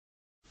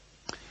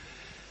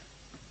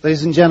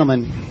Ladies and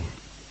gentlemen,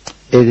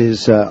 it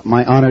is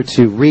my honor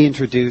to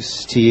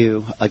reintroduce to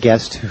you a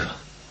guest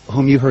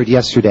whom you heard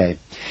yesterday,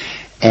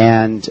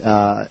 and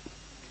a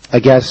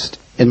guest,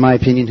 in my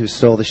opinion, who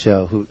stole the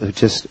show, who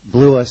just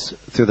blew us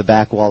through the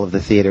back wall of the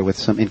theater with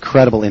some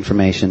incredible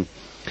information,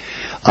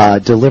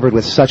 delivered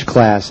with such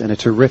class and a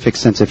terrific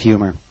sense of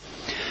humor.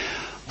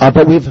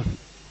 But we've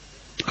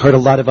heard a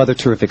lot of other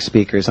terrific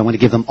speakers. I want to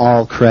give them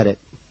all credit.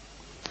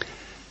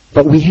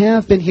 But we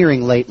have been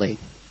hearing lately,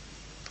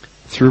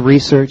 through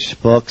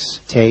research,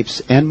 books,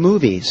 tapes, and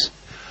movies,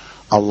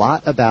 a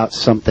lot about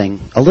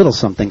a little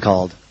something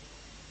called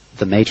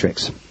the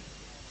Matrix.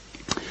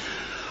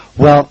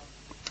 Well,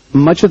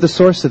 much of the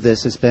source of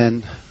this has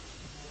been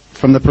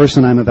from the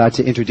person I'm about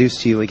to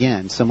introduce to you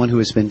again, someone who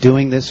has been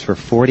doing this for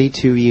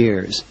 42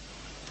 years.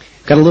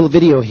 Got a little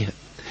video here.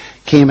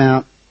 Came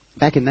out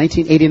back in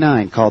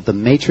 1989 called The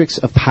Matrix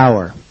of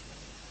Power.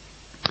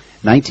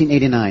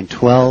 1989,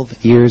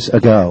 12 years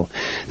ago.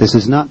 This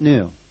is not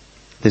new.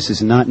 This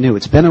is not new.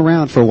 It's been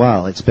around for a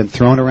while. It's been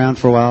thrown around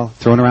for a while,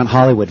 thrown around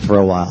Hollywood for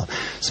a while.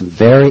 Some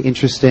very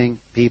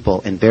interesting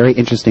people in very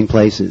interesting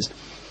places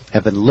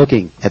have been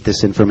looking at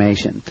this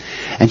information.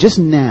 And just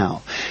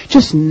now,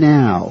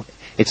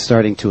 it's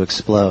starting to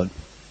explode.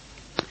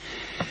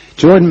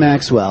 Jordan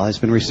Maxwell has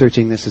been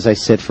researching this, as I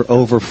said, for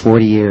over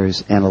 40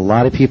 years, and a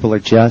lot of people are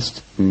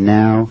just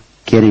now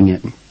getting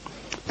it.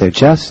 They're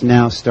just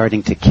now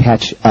starting to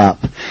catch up.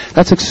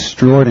 That's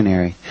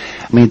extraordinary.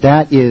 I mean,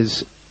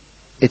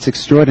 it's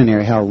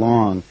extraordinary how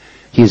long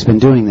he's been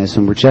doing this,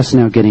 and we're just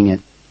now getting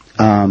it.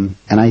 And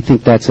I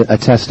think that's a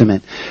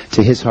testament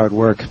to his hard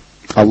work.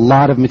 A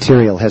lot of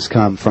material has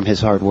come from his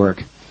hard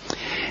work.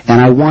 And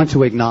I want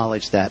to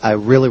acknowledge that. I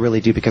really, really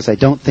do, because I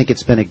don't think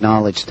it's been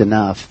acknowledged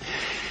enough.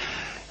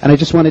 And I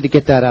just wanted to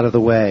get that out of the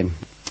way.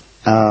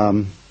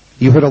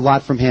 You heard a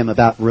lot from him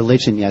about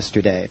religion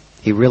yesterday.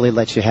 He really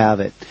let you have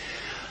it.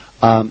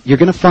 You're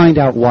going to find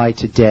out why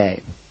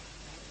today.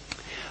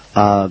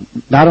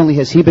 Not only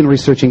has he been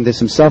researching this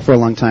himself for a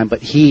long time,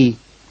 but he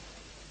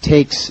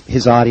takes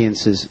his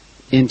audiences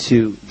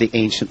into the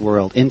ancient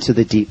world, into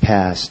the deep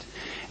past.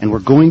 And we're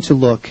going to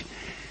look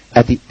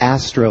at the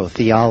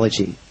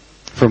astro-theology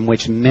from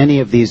which many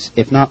of these,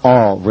 if not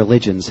all,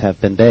 religions have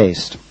been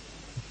based.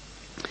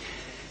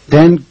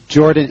 Then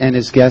Jordan and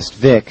his guest,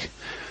 Vic,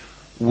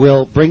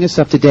 will bring us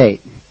up to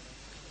date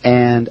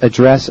and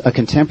address a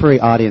contemporary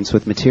audience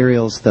with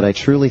materials that I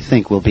truly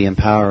think will be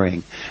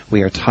empowering.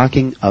 We are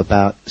talking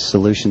about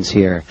solutions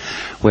here.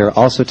 We're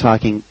also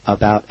talking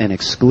about an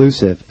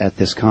exclusive at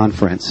this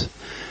conference.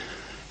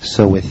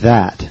 So with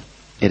that,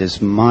 it is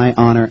my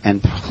honor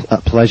and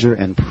pleasure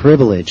and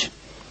privilege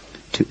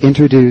to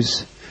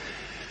introduce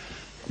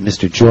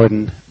Mr.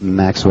 Jordan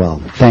Maxwell.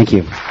 Thank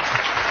you.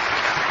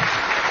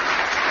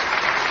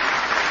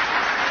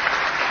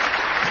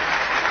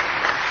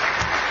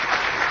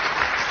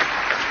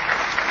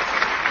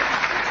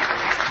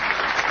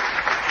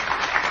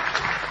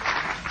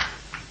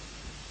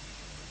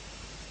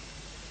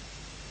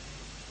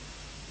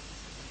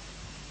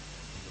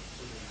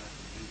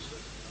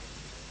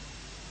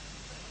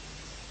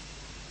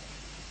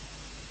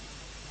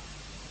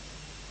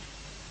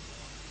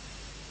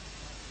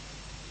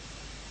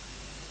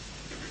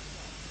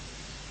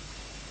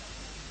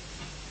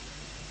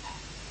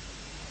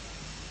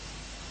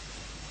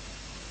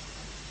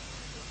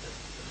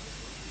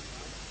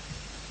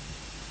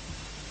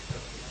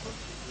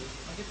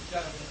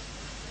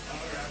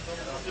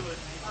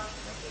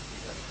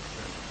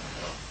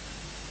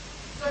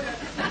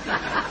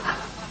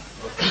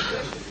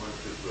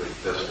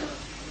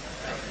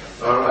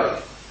 All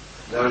right,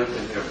 now you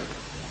can hear me.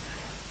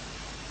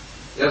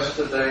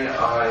 Yesterday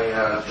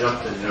I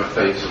jumped in your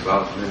face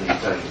about many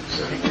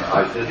things, and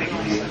I didn't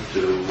mean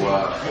to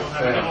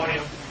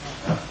offend.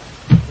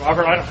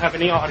 Robert, I don't have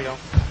any audio.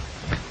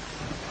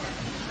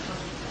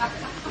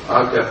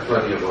 I've got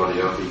plenty of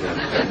audio.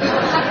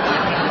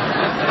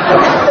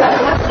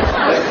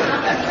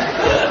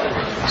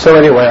 So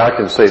anyway, I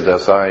can say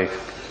this.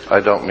 I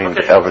don't mean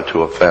ever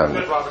to offend.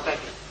 Good, Robert, thank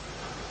you.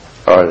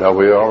 All right, are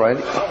we all right?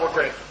 Oh, we're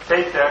great.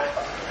 Take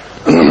that.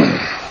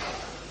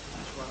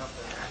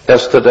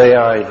 Yesterday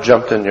I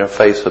jumped in your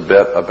face a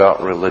bit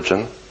about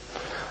religion.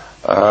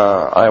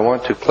 I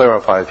want to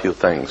clarify a few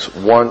things.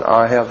 One,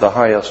 I have the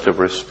highest of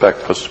respect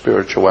for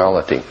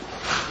spirituality.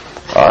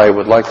 I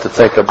would like to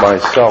think of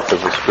myself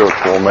as a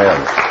spiritual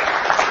man.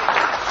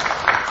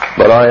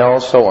 But I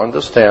also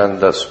understand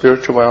that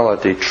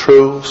spirituality,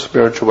 true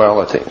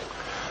spirituality,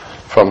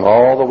 from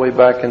all the way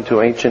back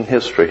into ancient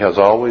history, has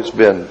always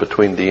been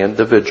between the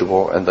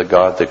individual and the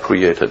God that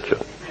created you.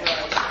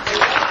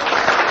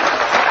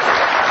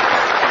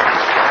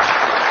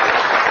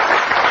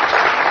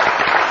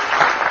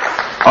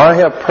 I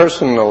have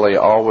personally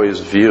always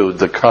viewed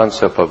the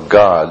concept of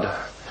God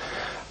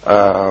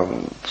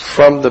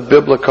from the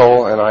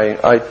biblical, and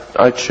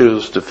I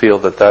choose to feel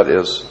that that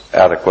is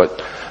adequate,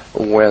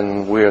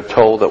 when we are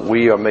told that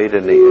we are made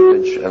in the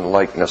image and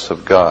likeness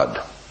of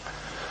God.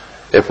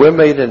 If we're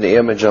made in the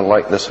image and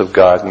likeness of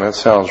God, and that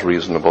sounds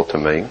reasonable to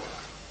me,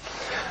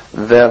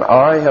 then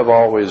I have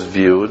always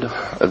viewed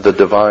the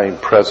divine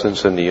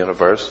presence in the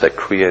universe that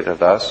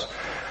created us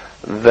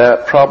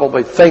that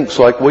probably thinks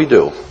like we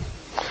do.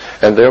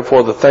 And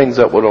therefore the things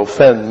that would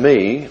offend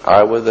me,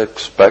 I would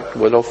expect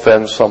would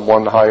offend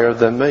someone higher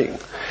than me.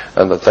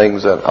 And the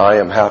things that I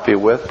am happy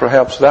with,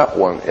 perhaps that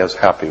one is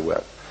happy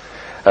with.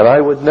 And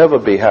I would never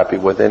be happy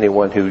with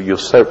anyone who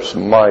usurps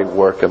my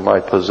work and my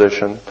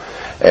position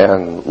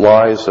and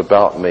lies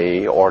about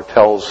me or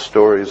tells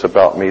stories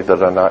about me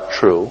that are not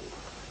true.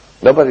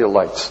 Nobody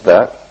likes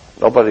that.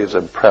 Nobody's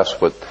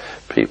impressed with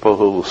people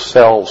who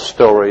sell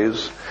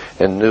stories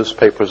in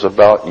newspapers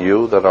about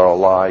you that are a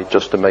lie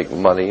just to make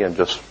money and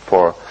just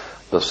for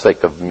the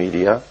sake of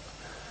media.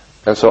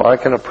 And so I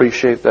can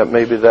appreciate that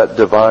maybe that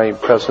divine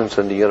presence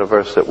in the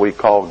universe that we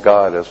call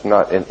God is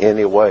not in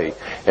any way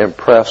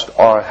impressed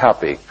or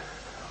happy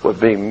with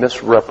being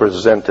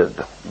misrepresented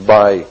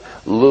by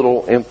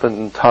little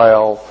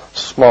infantile,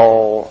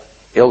 small,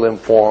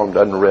 ill-informed,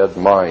 unread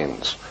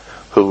minds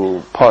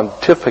who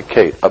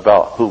pontificate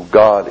about who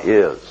God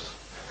is.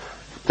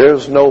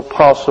 There's no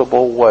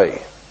possible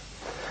way.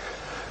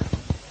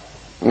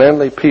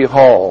 Manly P.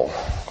 Hall,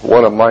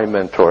 one of my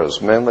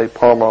mentors, Manly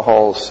Palmer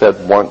Hall,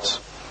 said once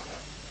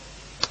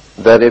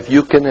that if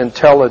you can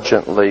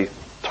intelligently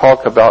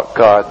talk about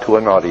God to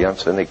an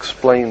audience and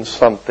explain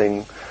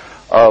something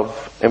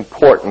of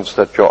importance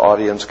that your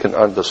audience can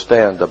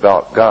understand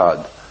about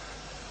God,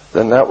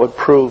 then that would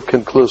prove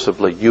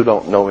conclusively you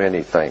don't know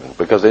anything.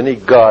 Because any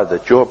God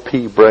that your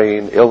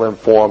pea-brain,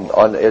 ill-informed,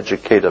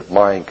 uneducated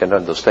mind can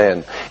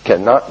understand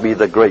cannot be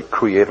the great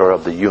creator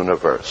of the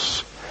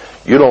universe.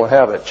 You don't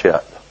have it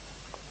yet.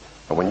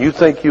 And when you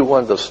think you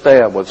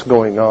understand what's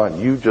going on,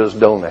 you just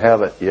don't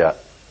have it yet.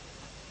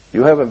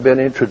 You haven't been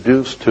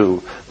introduced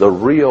to the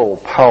real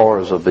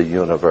powers of the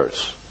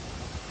universe.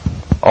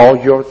 All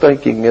your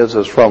thinking is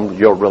from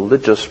your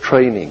religious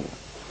training.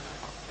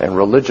 And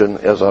religion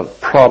is a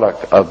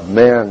product of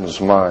man's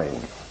mind.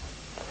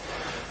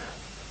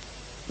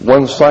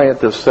 One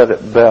scientist said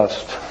it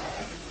best.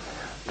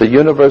 The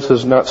universe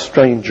is not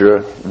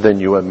stranger than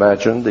you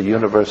imagine. The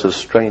universe is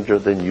stranger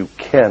than you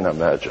can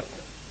imagine.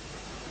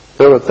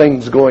 There are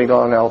things going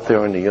on out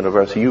there in the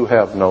universe. You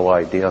have no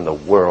idea in the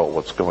world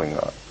what's going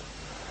on.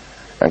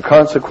 And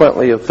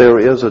consequently, if there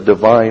is a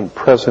divine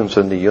presence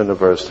in the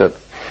universe that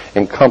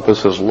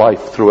encompasses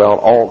life throughout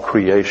all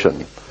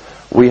creation,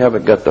 we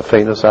haven't got the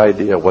faintest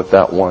idea what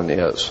that one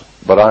is.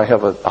 But I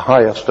have the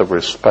highest of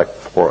respect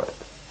for it.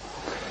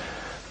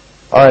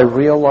 I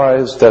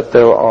realize that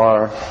there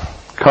are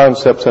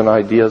concepts and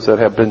ideas that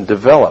have been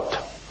developed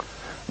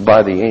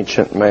by the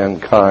ancient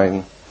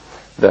mankind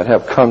that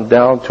have come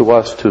down to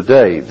us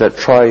today that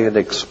try and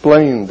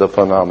explain the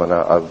phenomena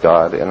of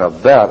God, and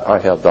of that I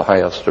have the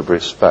highest of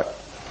respect.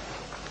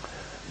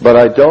 But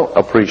I don't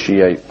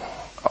appreciate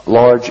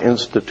large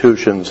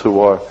institutions who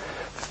are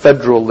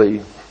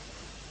federally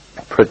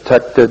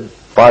protected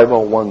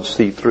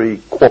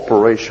 501c3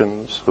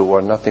 corporations who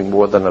are nothing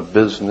more than a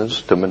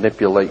business to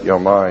manipulate your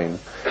mind.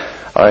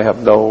 I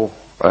have no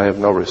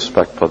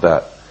respect for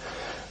that.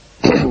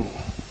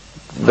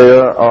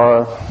 There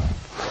are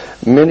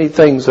many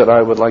things that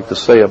I would like to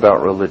say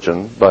about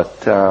religion, but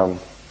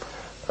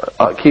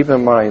keep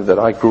in mind that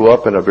I grew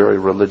up in a very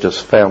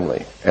religious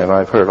family, and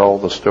I've heard all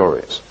the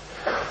stories.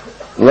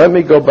 Let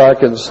me go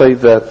back and say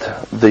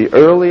that the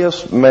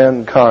earliest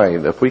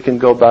mankind, if we can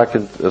go back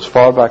as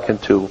far back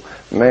into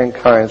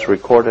mankind's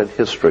recorded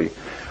history,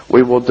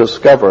 we will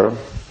discover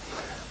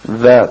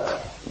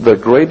that the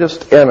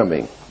greatest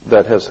enemy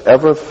that has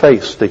ever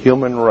faced the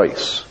human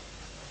race,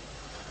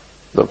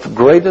 the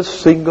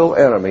greatest single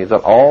enemy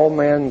that all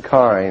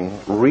mankind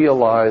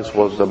realized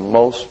was the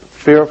most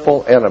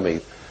fearful enemy,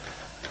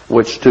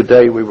 which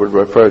today we would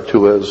refer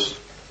to as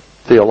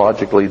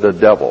theologically the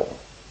devil,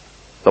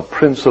 the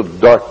prince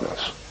of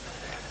darkness.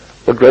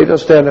 The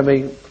greatest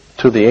enemy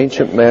to the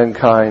ancient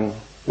mankind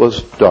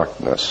was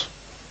darkness.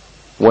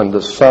 When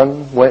the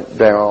sun went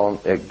down,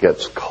 it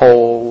gets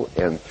cold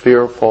and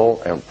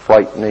fearful and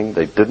frightening.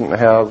 They didn't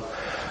have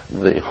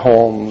the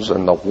homes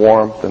and the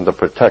warmth and the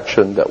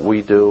protection that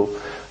we do.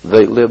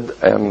 They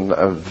lived in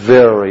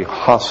very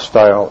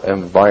hostile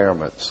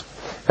environments.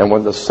 And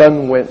when the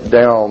sun went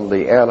down,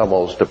 the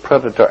animals, the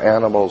predator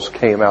animals,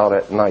 came out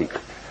at night.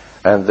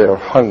 And they're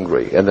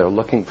hungry, and they're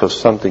looking for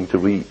something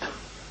to eat.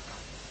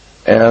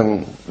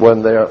 And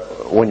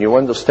when you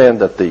understand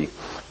that the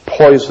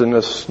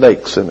poisonous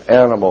snakes and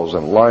animals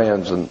and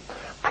lions and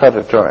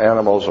predator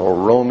animals are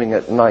roaming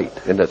at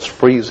night, and it's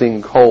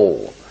freezing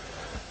cold,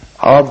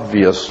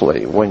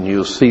 obviously, when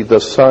you see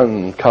the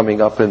sun coming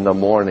up in the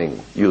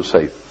morning, you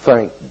say,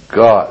 "Thank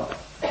God,"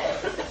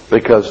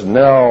 because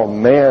now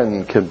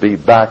man can be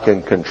back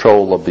in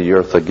control of the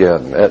earth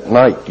again. At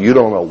night, you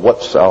don't know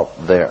what's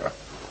out there,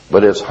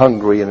 but it's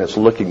hungry and it's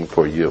looking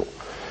for you.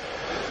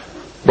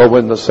 But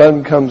when the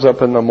sun comes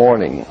up in the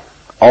morning,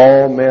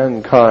 all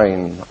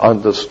mankind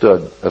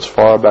understood, as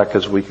far back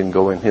as we can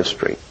go in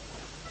history,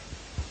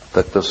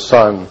 that the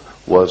sun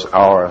was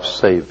our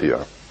Savior.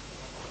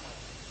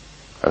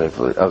 And if,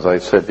 as I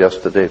said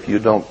yesterday, if you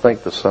don't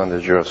think the Son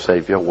is your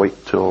Savior,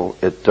 wait till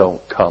it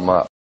don't come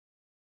up.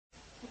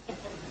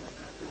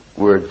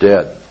 We're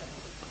dead.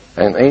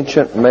 And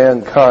ancient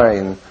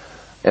mankind,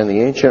 in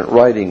the ancient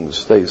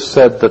writings, they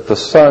said that the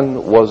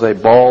sun was a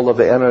ball of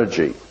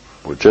energy,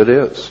 which it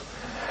is.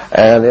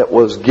 And it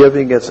was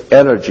giving its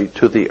energy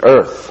to the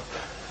earth.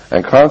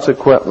 And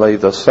consequently,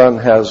 the sun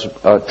has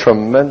a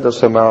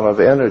tremendous amount of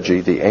energy,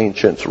 the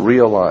ancients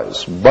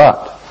realized.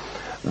 But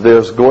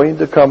there's going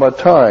to come a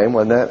time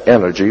when that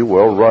energy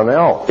will run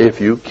out if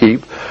you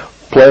keep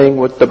playing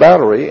with the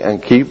battery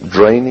and keep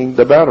draining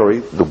the battery.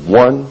 The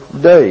one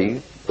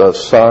day the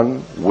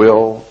sun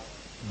will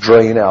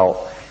drain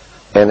out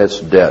and it's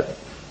dead.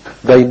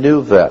 They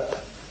knew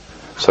that.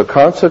 So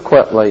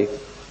consequently,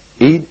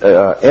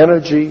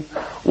 energy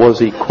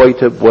was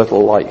equated with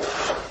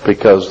life,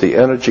 because the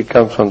energy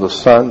comes from the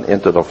sun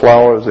into the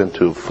flowers,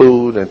 into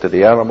food, into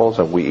the animals,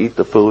 and we eat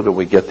the food and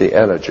we get the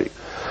energy.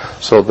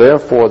 So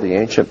therefore the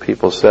ancient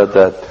people said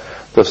that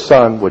the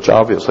sun, which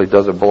obviously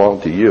doesn't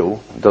belong to you,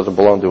 doesn't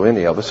belong to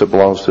any of us, it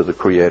belongs to the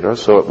Creator,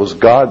 so it was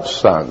God's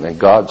sun, and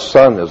God's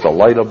sun is the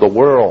light of the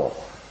world.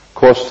 Of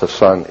course the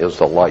sun is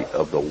the light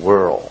of the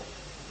world.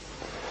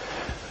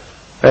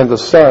 And the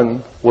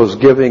sun was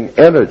giving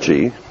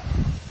energy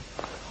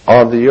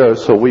on the earth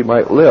so we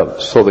might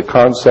live. So the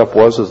concept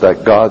was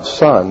that God's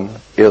Son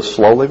is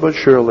slowly but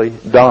surely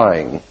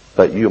dying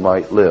that you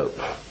might live.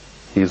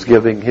 He's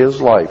giving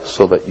His life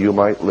so that you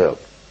might live.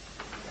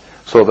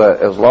 So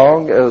that as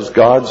long as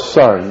God's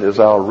Son is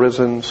our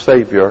risen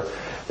Savior,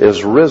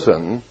 is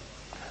risen,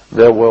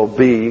 there will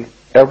be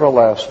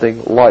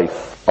everlasting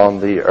life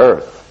on the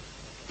earth.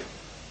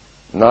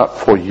 Not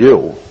for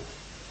you,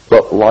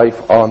 but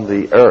life on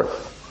the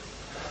earth.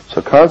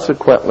 So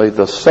consequently,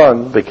 the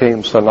Son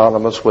became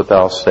synonymous with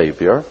our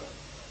Savior,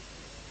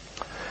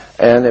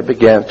 and it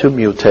began to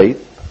mutate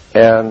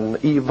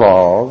and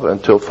evolve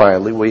until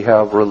finally we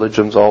have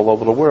religions all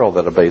over the world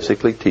that are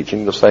basically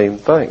teaching the same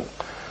thing.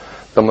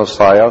 The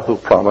Messiah who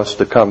promised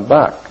to come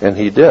back, and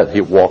He did.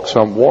 He walks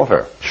on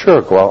water.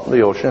 Sure, go out in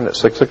the ocean at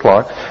 6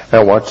 o'clock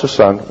and watch the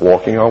sun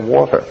walking on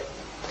water.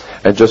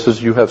 And just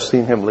as you have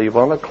seen Him leave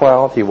on a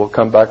cloud, He will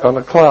come back on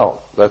a cloud.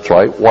 That's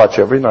right. Watch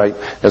every night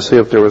and see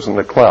if there isn't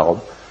a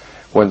cloud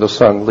when the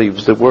sun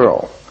leaves the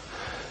world.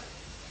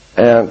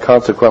 And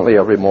consequently,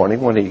 every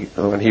morning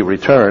when he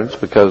returns,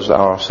 because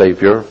our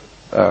Savior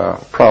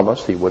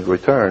promised He would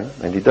return,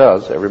 and He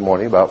does every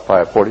morning about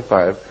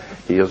 5:45,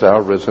 He is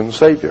our risen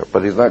Savior.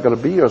 But He's not going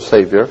to be your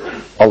Savior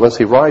unless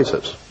He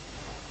rises.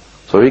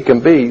 So He can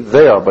be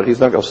there, but He's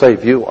not going to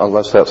save you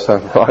unless that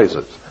sun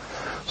rises.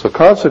 So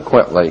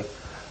consequently,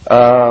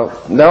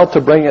 now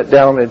to bring it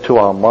down into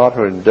our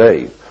modern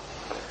day,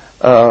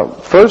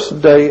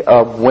 first day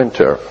of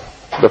winter.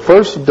 The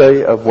first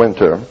day of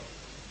winter,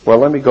 well,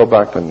 let me go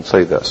back and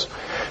say this.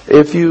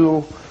 If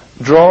you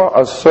draw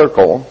a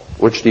circle,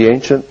 which the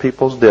ancient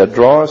peoples did,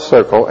 draw a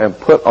circle and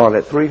put on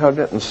it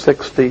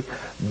 360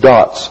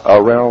 dots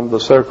around the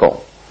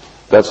circle.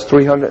 That's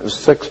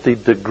 360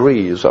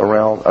 degrees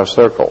around a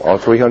circle, or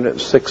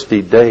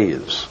 360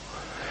 days.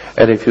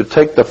 And if you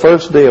take the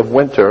first day of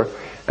winter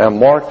and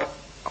mark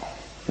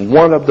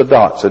one of the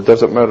dots, it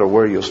doesn't matter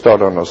where you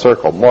start on a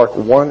circle, mark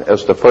one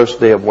as the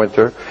first day of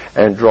winter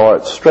and draw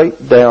it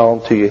straight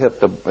down till you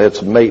hit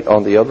its mate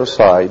on the other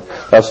side.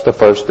 That's the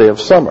first day of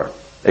summer.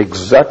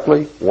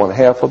 Exactly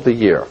 1/2 of the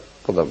year.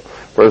 For the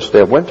first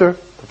day of winter,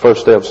 the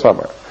first day of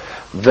summer.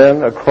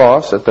 Then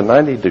across at the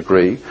 90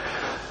 degree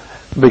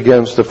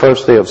begins the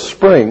first day of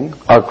spring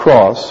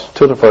across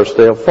to the first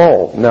day of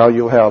fall. Now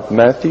you have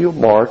Matthew,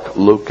 Mark,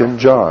 Luke, and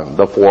John,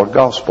 the 4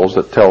 Gospels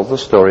that tell the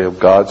story of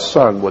God's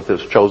Son with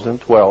His chosen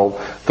 12,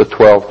 the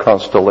 12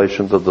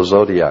 constellations of the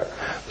zodiac,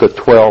 the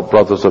 12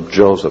 brothers of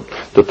Joseph,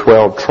 the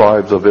 12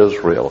 tribes of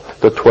Israel,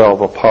 the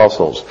 12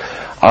 apostles.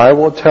 I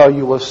will tell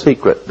you a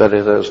secret that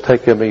it has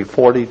taken me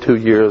 42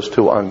 years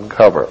to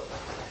uncover.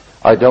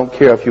 I don't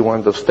care if you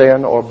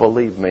understand or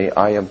believe me,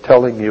 I am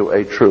telling you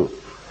a truth.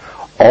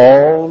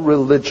 All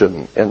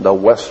religion in the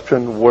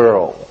Western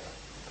world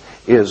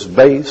is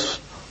based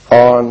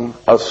on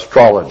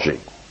astrology.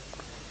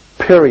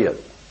 Period.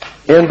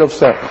 End of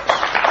sentence.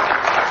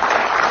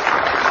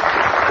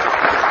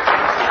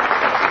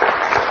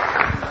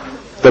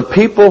 The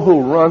people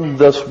who run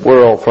this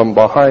world from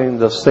behind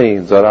the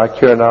scenes, that I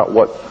care not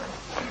what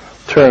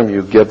term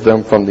you give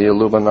them, from the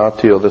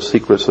Illuminati or the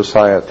secret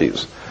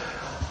societies,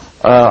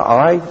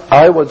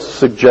 I would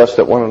suggest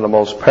that one of the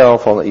most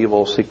powerful and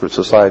evil secret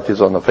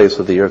societies on the face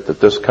of the earth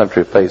that this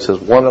country faces,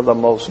 one of the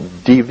most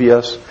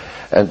devious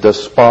and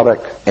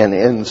despotic and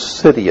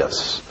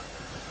insidious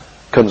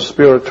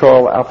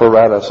conspiratorial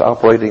apparatus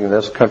operating in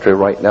this country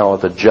right now are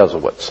the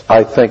Jesuits.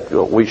 I think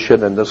that we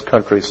should in this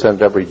country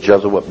send every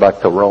Jesuit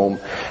back to Rome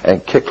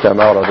and kick them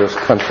out of this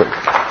country.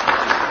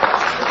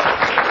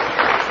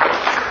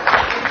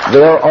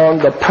 They're on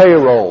the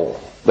payroll.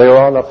 They're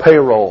on a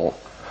payroll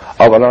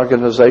of an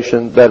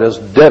organization that is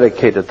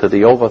dedicated to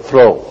the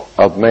overthrow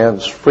of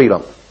man's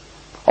freedom,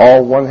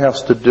 All one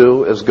has to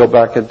do is go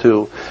back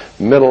into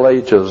Middle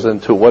Ages,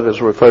 into what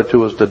is referred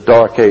to as the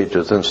Dark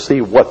Ages, and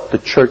see what the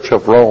Church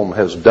of Rome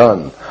has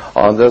done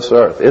on this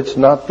earth. It's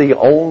not the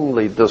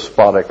only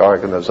despotic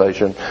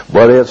organization,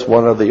 but it's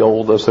one of the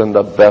oldest and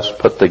the best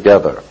put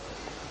together.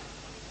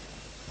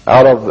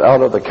 Out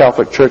of the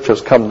Catholic Church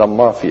has come the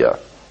Mafia,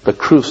 the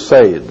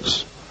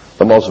Crusades,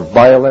 the most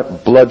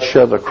violent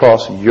bloodshed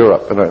across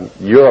Europe. And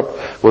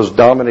Europe was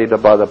dominated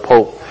by the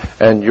Pope,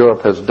 and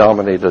Europe has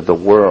dominated the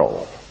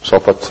world. So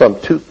for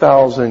some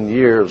 2,000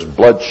 years,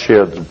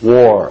 bloodshed,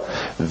 war,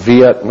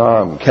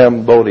 Vietnam,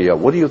 Cambodia,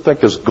 what do you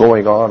think is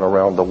going on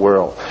around the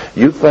world?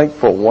 You think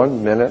for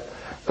 1 minute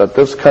that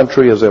this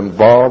country is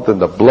involved in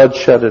the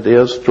bloodshed it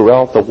is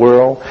throughout the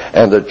world,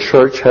 and the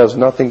church has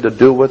nothing to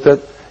do with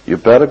it? You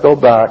better go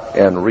back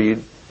and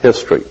read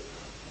history.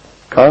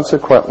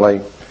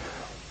 Consequently,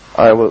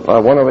 I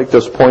want to make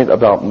this point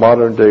about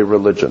modern day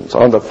religions.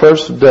 On the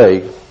first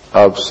day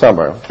of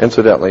summer,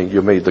 incidentally,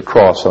 you made the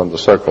cross on the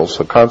circle,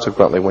 so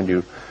consequently when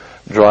you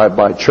drive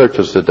by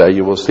churches today,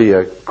 you will see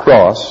a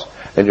cross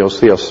and you'll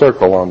see a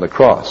circle on the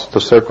cross.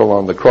 The circle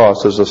on the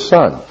cross is the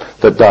sun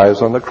that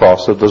dies on the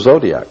cross of the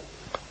zodiac.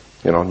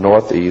 You know,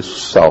 north,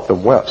 east, south,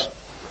 and west.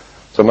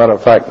 As a matter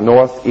of fact,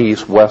 north,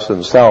 east, west,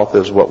 and south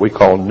is what we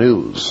call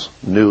news.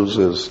 News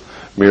is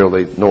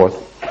merely north,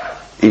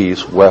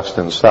 east, west,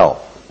 and south.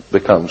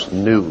 Becomes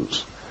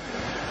news.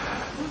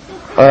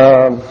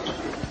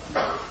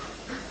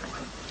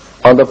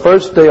 On the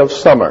first day of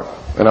summer,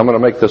 and I'm going to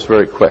make this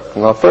very quick.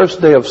 On the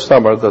first day of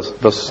summer,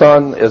 the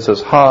sun is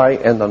as high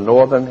in the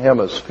northern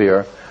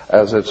hemisphere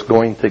as it's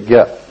going to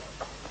get.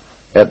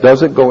 It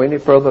doesn't go any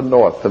further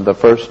north than the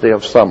first day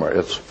of summer.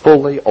 It's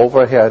fully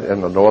overhead in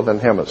the northern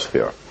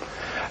hemisphere.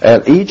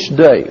 And each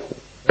day,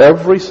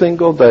 every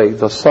single day,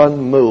 the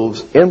sun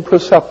moves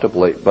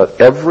imperceptibly,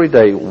 but every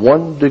day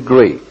 1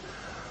 degree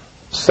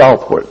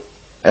southward.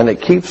 And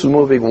it keeps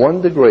moving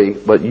 1 degree,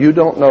 but you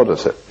don't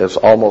notice it. It's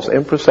almost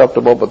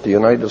imperceptible, but the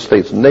United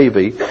States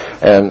Navy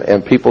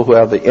and people who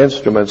have the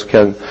instruments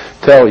can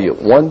tell you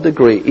 1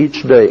 degree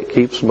each day it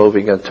keeps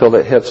moving until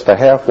it hits the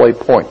halfway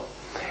point.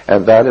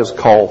 And that is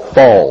called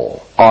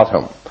fall,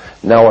 autumn.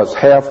 Now it's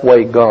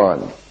halfway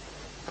gone.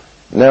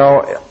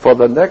 Now, for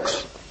the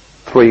next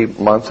 3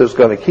 months, it's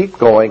going to keep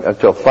going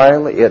until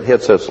finally it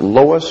hits its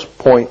lowest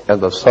point in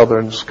the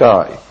southern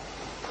sky.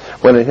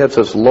 When it hits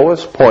its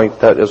lowest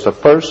point, that is the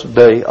first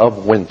day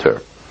of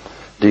winter,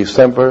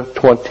 December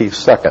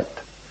 22nd.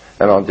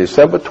 And on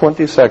December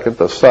 22nd,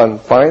 the sun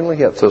finally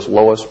hits its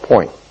lowest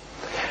point.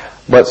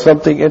 But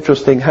something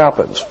interesting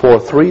happens. For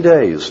 3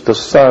 days, the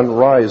sun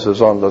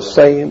rises on the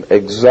same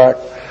exact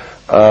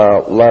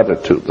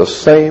latitude, the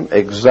same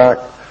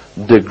exact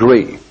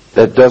degree.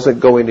 It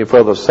doesn't go any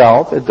further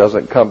south. It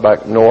doesn't come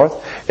back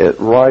north. It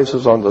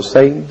rises on the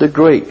same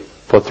degree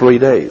for 3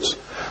 days.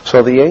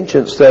 So the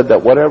ancients said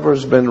that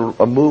whatever's been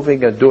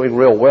moving and doing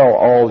real well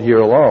all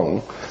year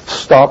long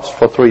stops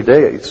for 3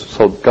 days.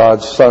 So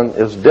God's sun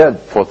is dead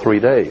for 3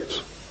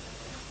 days.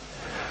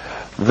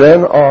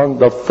 Then on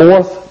the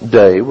 4th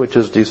day, which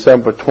is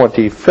December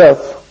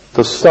 25th,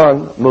 the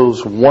sun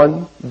moves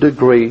 1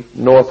 degree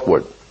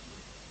northward.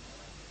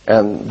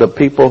 And the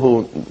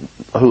people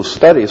who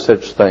study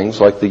such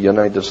things, like the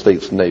United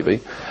States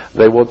Navy,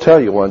 they will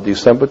tell you on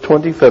December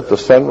 25th, the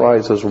sun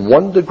rises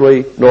 1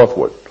 degree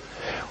northward.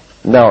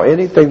 Now,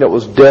 anything that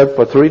was dead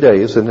for 3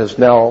 days and is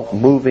now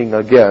moving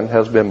again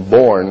has been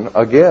born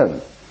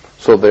again.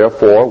 So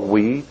therefore,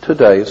 we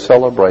today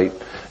celebrate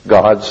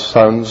God's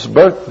Son's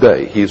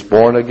birthday. He's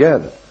born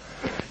again.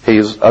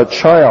 He's a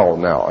child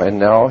now, and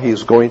now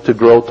he's going to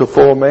grow to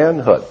full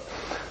manhood.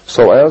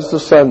 So as the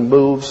sun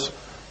moves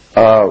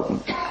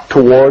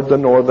toward the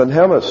northern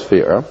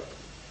hemisphere,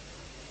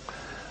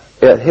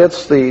 it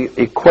hits the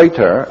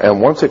equator,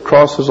 and once it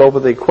crosses over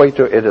the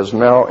equator, it is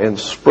now in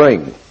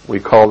spring. We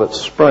call it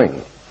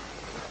spring.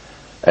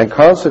 And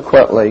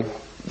consequently,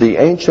 the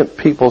ancient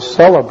people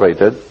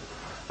celebrated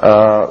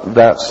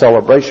that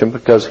celebration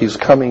because he's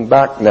coming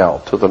back now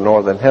to the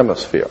northern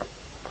hemisphere.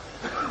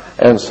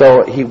 And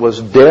so he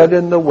was dead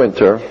in the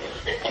winter.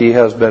 He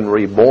has been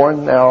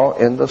reborn now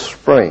in the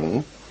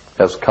spring,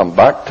 has come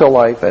back to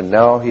life, and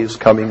now he's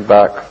coming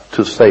back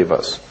to save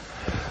us.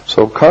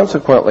 So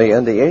consequently,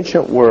 in the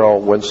ancient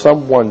world, when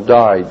someone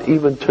died,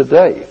 even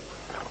today,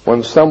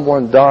 when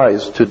someone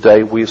dies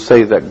today, we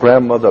say that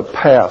grandmother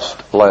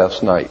passed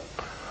last night,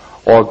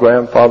 or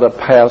grandfather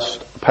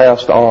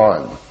passed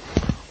on,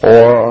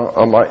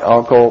 or my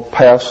uncle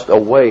passed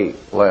away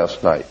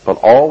last night. But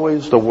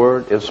always the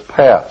word is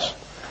passed.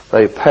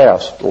 They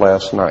passed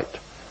last night,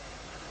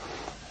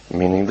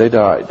 meaning they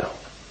died.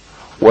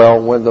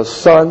 Well, when the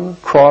sun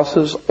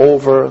crosses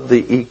over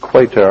the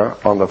equator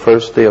on the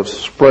first day of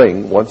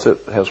spring, once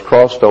it has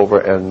crossed over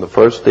and the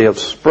first day of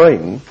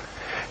spring,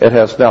 it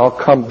has now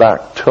come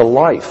back to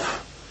life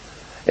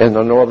in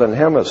the northern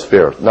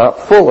hemisphere. Not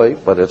fully,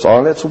 but it's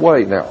on its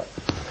way now.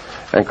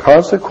 And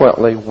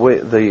consequently,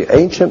 the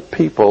ancient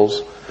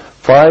peoples,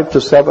 500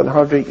 to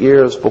 700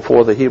 years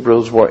before the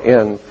Hebrews were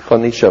in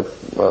Phoenicia,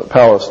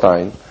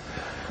 Palestine,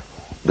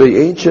 the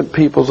ancient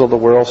peoples of the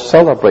world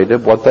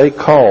celebrated what they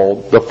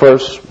called the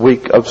first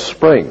week of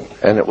spring,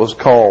 and it was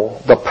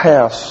called the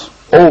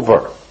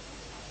Passover,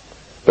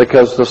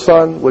 because the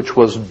sun, which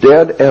was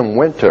dead in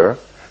winter,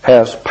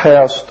 has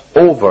passed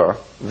over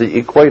the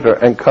equator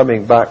and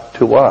coming back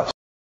to us.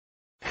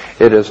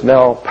 It is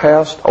now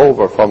passed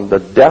over from the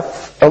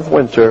death of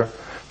winter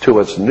to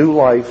its new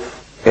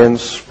life in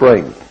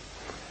spring,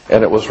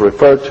 and it was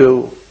referred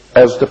to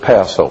as the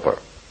Passover.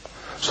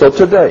 So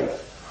today,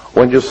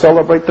 when you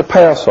celebrate the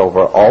Passover,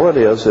 all it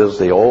is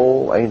the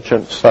old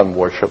ancient sun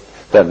worship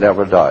that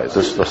never dies.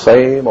 It's the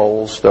same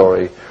old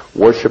story,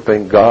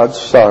 worshiping God's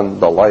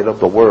Son, the light of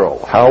the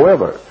world.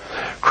 However,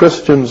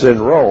 Christians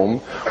in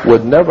Rome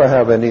would never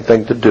have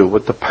anything to do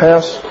with the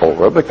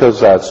Passover because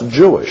that's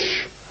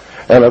Jewish.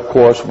 And of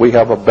course, we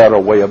have a better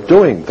way of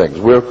doing things.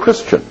 We're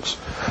Christians.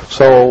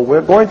 So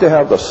we're going to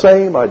have the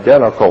same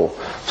identical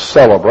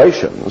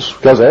celebrations,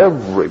 because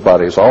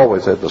everybody's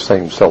always had the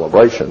same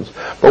celebrations,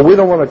 but we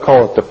don't want to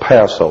call it the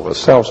Passover. It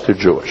sounds too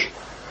Jewish.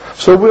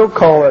 So we'll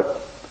call it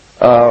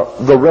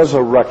the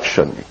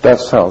resurrection. That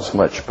sounds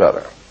much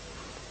better.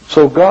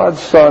 So God's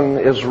Son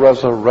is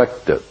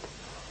resurrected.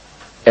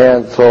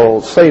 And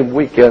so same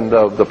weekend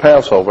of the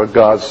Passover,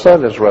 God's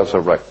Son is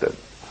resurrected.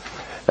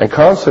 And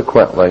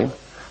consequently,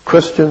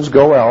 Christians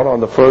go out on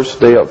the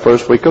first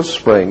week of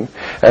spring,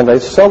 and they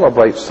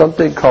celebrate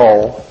something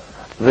called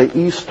the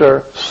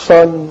Easter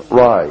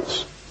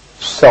sunrise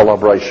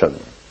celebration.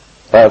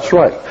 That's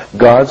right.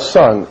 God's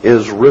Son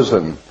is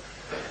risen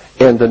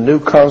in the new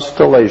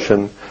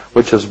constellation,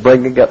 which is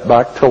bringing it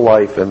back to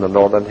life in the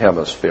northern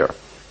hemisphere.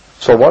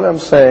 So what I'm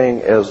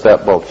saying is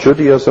that both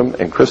Judaism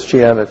and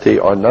Christianity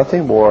are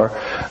nothing more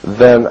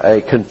than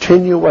a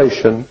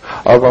continuation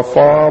of a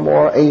far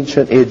more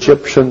ancient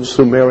Egyptian,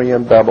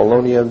 Sumerian,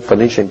 Babylonian,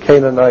 Phoenician,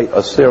 Canaanite,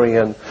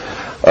 Assyrian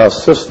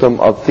system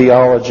of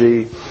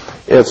theology.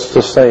 It's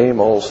the same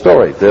old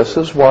story. This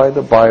is why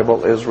the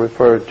Bible is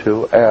referred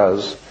to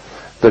as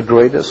the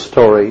greatest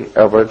story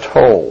ever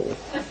told.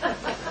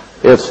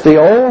 It's the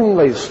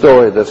only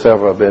story that's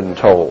ever been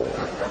told.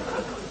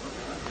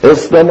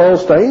 It's the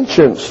most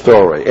ancient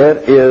story.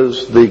 It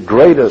is the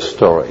greatest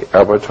story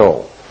ever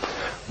told.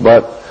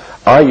 But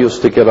I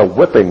used to get a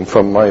whipping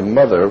from my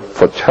mother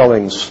for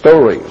telling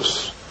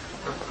stories.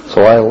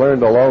 So I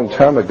learned a long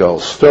time ago,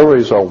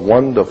 stories are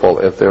wonderful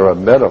if they're a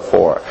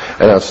metaphor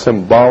and a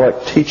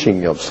symbolic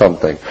teaching of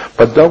something.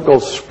 But don't go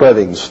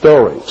spreading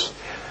stories.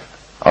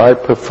 I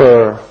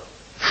prefer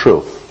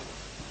truth.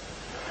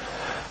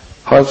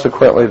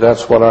 Consequently,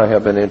 that's what I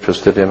have been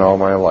interested in all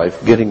my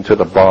life, getting to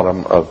the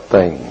bottom of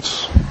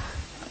things.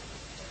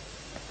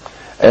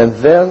 And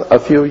then a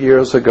few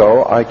years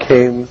ago, I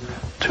came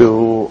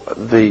to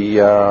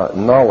the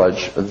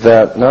knowledge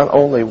that not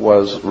only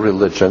was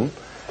religion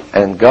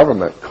and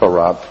government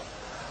corrupt,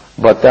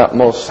 but that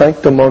most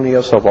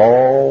sanctimonious of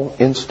all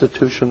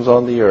institutions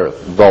on the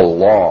earth, the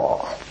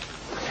law.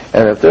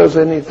 And if there's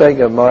anything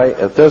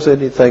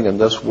in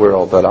this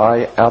world that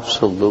I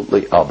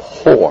absolutely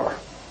abhor,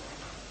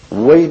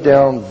 way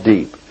down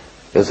deep,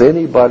 is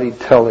anybody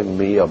telling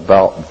me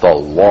about the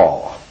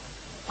law.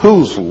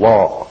 Whose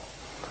law?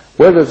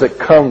 Where does it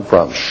come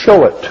from?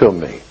 Show it to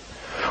me.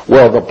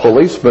 Well, the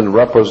policeman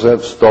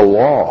represents the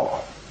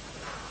law.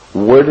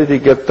 Where did he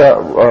get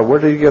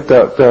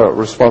that?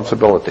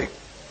 Responsibility?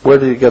 Where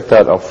did he get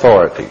that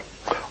authority?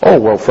 Oh,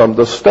 well, from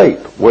the state.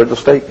 Where did the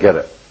state get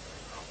it?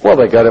 Well,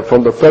 they got it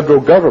from the federal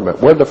government.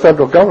 Where did the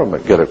federal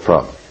government get it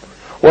from?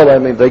 Well, I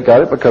mean, they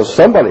got it because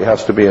somebody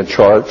has to be in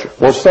charge.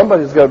 Well,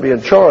 somebody's got to be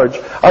in charge.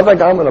 I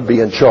think I'm going to be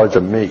in charge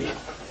of me.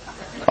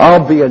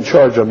 I'll be in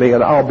charge of me,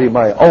 and I'll be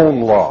my own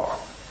law.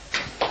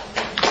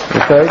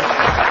 Okay?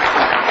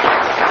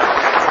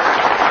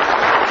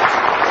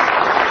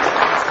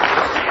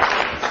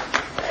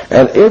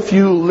 And if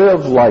you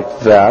live like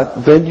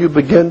that, then you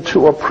begin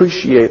to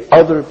appreciate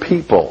other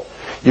people.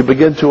 You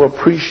begin to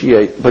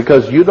appreciate,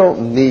 because you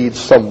don't need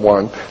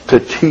someone to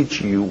teach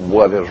you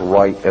what is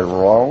right and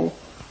wrong.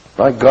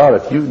 My God,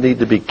 if you need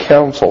to be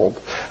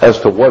counseled as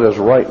to what is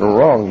right and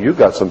wrong, you've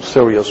got some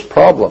serious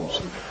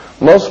problems.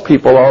 Most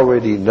people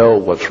already know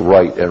what's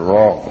right and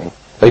wrong.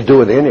 They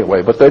do it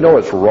anyway, but they know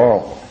it's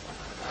wrong.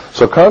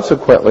 So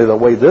consequently, the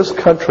way this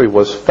country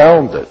was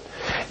founded,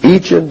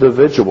 each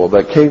individual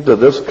that came to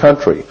this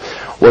country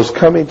was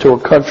coming to a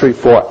country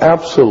for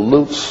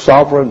absolute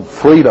sovereign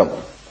freedom.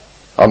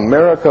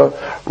 America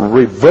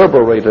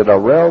reverberated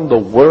around the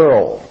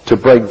world to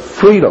bring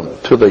freedom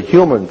to the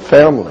human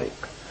family.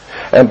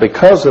 And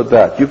because of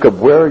that, you could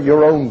wear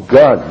your own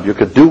gun. You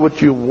could do what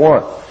you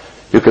want.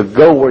 You could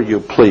go where you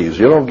please.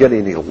 You don't get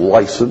any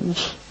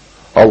license.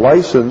 A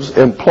license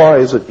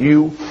implies that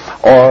you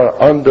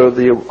are under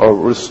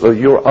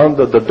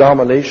the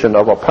domination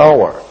of a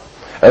power.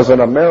 As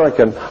an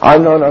American,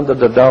 I'm not under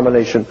the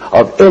domination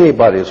of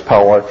anybody's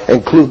power,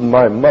 including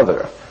my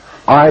mother.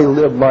 I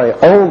live my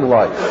own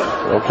life,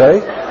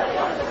 okay?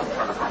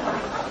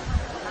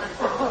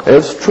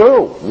 It's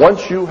true.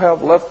 Once you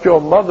have left your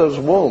mother's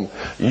womb,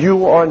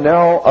 you are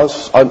now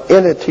an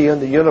entity in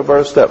the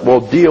universe that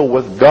will deal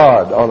with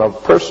God on a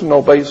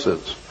personal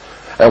basis.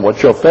 And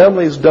what your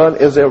family's done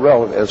is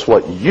irrelevant. It's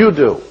what you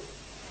do.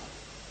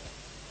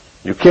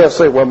 You can't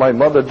say, well, my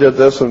mother did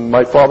this and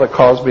my father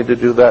caused me to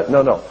do that.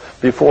 No, no.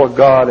 Before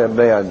God and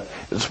man,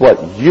 it's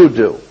what you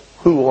do.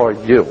 Who are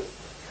you?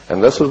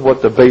 And this is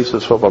what the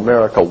basis of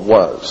America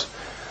was.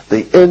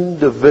 The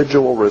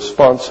individual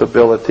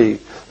responsibility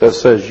that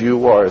says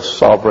you are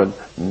sovereign.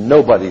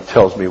 Nobody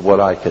tells me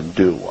what I can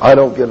do. I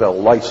don't get a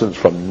license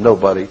from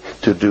nobody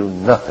to do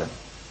nothing.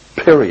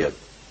 Period.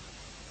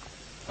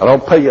 I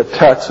don't pay your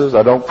taxes.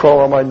 I don't crawl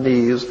on my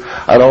knees.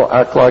 I don't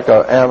act like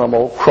an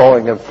animal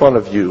crawling in front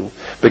of you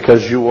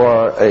because you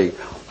are a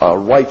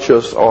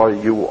righteous or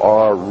you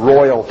are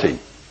royalty.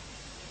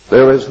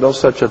 There is no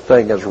such a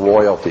thing as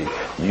royalty.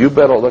 You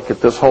better look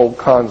at this whole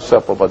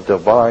concept of a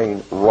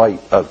divine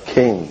right of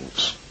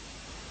kings.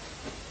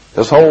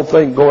 This whole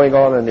thing going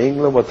on in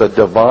England with the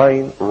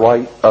divine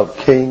right of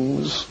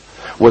kings,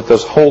 with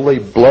this holy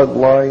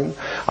bloodline,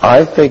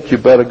 I think you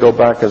better go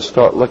back and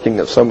start looking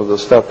at some of the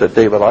stuff that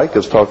David Icke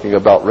is talking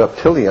about,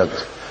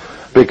 reptilians.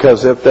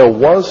 Because if there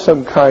was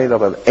some kind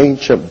of an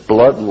ancient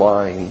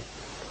bloodline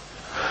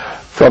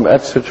from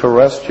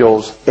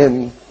extraterrestrials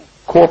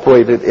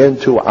incorporated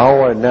into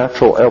our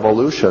natural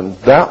evolution,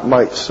 that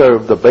might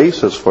serve the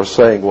basis for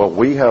saying, well,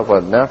 we have a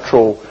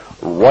natural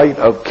right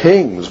of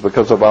kings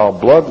because of our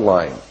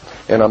bloodline.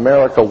 In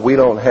America, we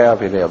don't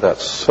have any of that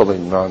silly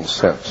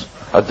nonsense,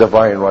 a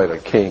divine right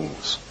of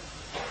kings.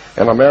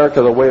 In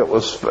America, the way it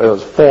was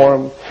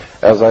formed,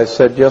 as I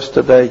said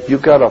yesterday, you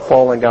got a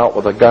falling out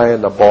with a guy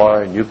in the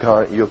bar and you're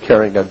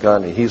carrying a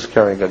gun and he's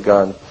carrying a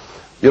gun.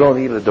 You don't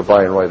need a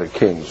divine right of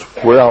kings.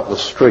 We're out in the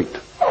street.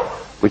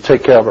 We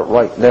take care of it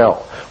right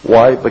now.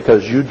 Why?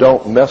 Because you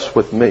don't mess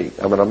with me.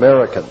 I'm an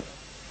American.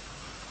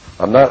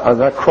 I'm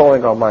not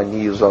crawling on my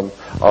knees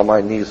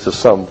to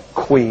some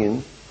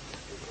queen.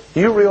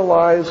 You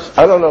realize,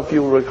 I don't know if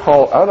you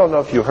recall, I don't know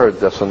if you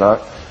heard this or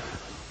not,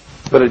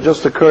 but it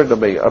just occurred to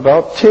me,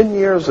 about 10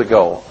 years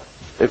ago,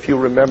 if you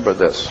remember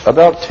this,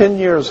 about 10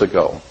 years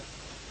ago,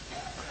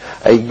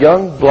 a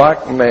young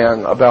black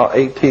man, about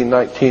 18,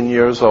 19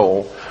 years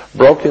old,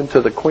 broke into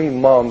the Queen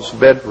Mom's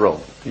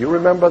bedroom. You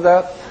remember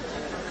that?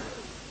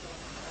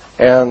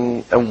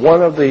 And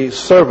one of the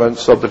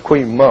servants of the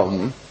Queen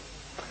Mom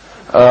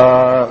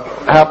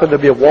happened to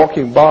be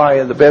walking by,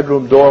 and the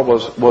bedroom door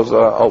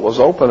was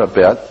open a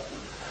bit,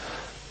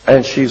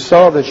 and she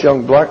saw this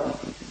young black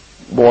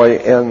boy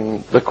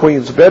in the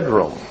Queen's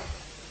bedroom.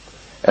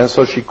 And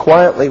so she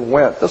quietly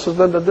went, this is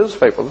in the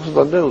newspaper, this is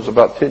the news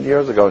about 10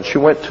 years ago, and she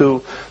went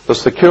to the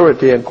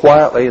security, and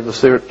quietly the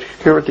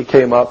security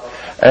came up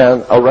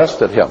and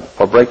arrested him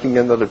for breaking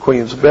into the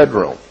Queen's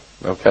bedroom.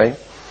 Okay?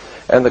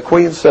 And the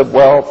Queen said,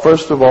 well,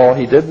 first of all,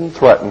 he didn't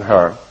threaten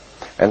her,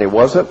 and he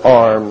wasn't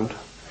armed,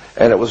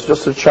 and it was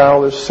just a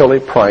childish, silly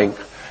prank,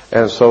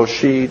 and so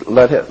she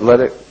let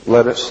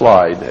it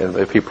slide, and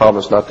if he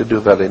promised not to do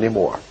that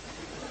anymore.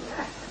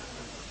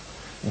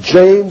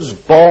 James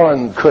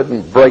Bond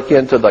couldn't break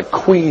into the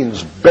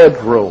Queen's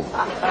bedroom.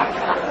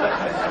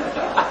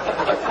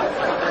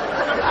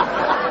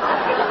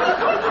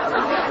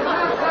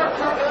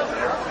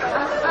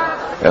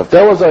 If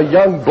there was a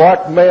young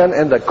black man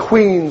in the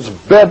Queen's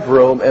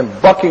bedroom in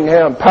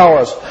Buckingham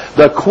Palace,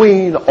 the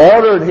Queen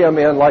ordered him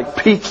in like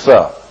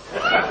pizza.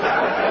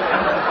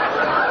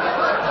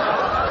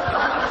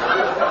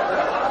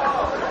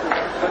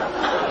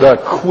 The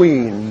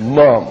Queen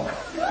Mum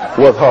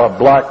with her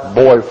black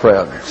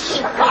boyfriends.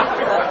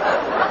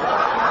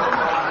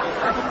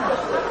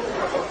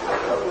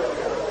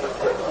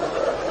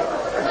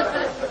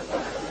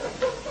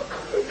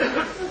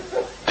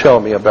 Tell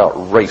me about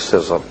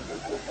racism.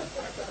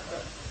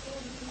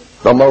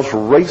 The most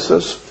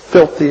racist,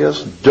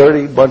 filthiest,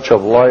 dirty bunch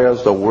of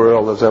liars the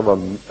world has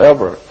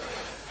ever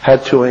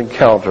had to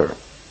encounter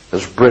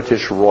is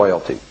British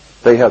royalty.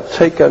 They have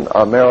taken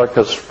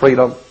America's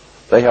freedom.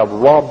 They have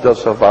robbed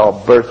us of our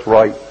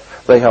birthright.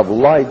 They have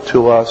lied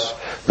to us.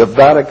 The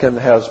Vatican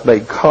has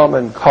made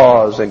common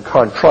cause and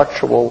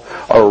contractual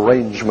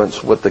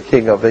arrangements with the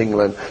King of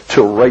England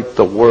to rape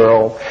the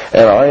world.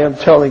 And I am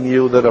telling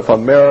you that if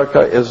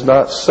America is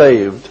not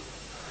saved,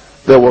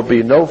 there will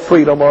be no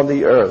freedom on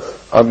the earth.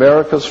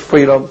 America's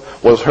freedom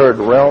was heard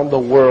round the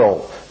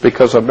world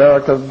because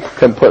Americans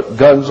can put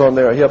guns on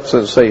their hips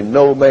and say,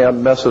 no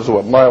man messes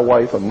with my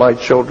wife and my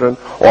children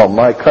or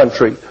my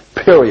country,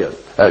 period.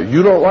 If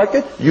you don't like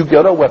it, you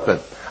get a weapon.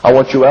 I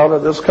want you out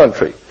of this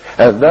country.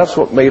 And that's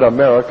what made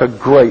America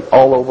great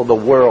all over the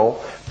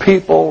world.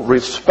 People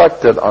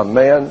respected a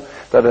man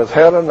that has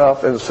had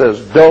enough and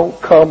says,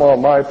 don't come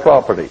on my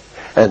property.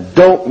 And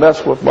don't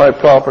mess with my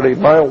property,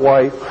 my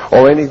wife,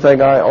 or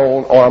anything I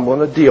own, or I'm going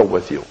to deal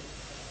with you.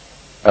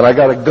 And I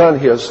got a gun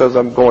here that says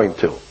I'm going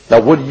to.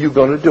 Now what are you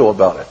going to do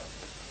about it?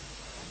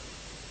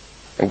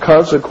 And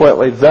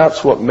consequently,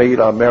 that's what made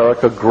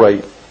America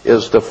great,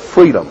 is the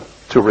freedom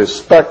to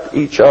respect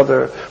each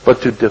other,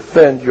 but to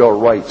defend your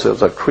rights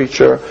as a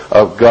creature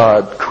of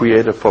God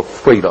created for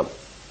freedom.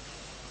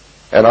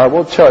 And I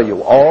will tell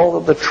you, all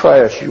of the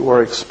trash you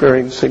are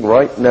experiencing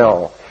right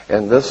now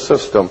in this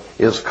system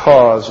is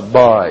caused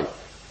by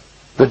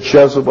the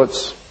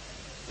Jesuits,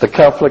 the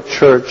Catholic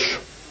Church,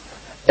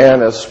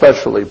 and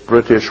especially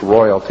British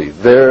royalty.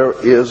 There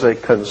is a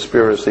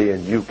conspiracy,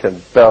 and you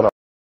can bet on it.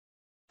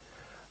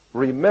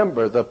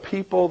 Remember, the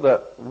people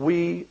that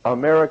we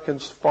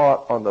Americans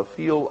fought on the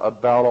field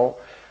of battle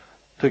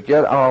to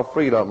get our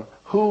freedom,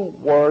 who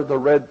were the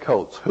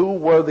redcoats? Who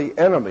were the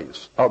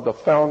enemies of the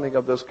founding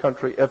of this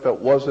country if it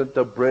wasn't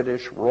the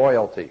British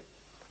royalty?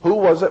 Who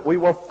was it we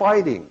were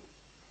fighting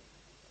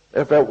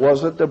if it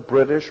wasn't the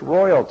British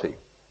royalty?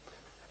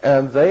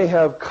 And they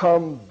have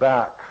come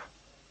back,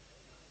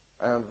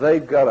 and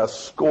they've got a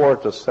score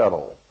to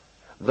settle.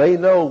 They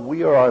know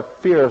we are a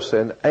fierce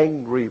and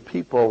angry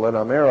people in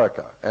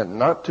America and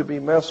not to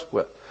be messed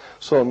with.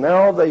 So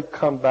now they've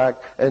come back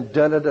and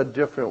done it a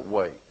different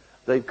way.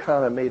 They've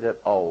kind of made it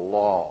a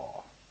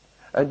law.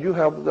 And you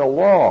have the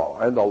law,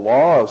 and the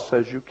law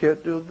says you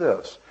can't do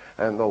this,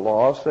 and the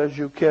law says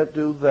you can't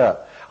do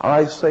that.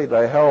 I say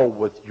to hell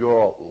with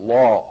your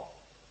law.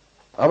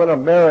 I'm an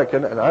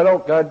American, and I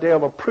don't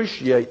goddamn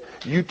appreciate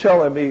you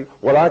telling me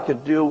what I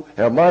can do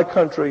in my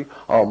country,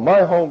 on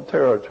my home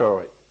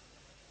territory.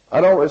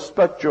 I don't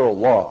respect your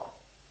law.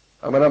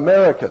 I'm an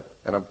American,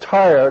 and I'm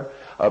tired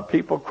of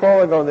people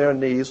crawling on their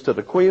knees to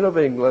the Queen of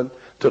England,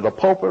 to the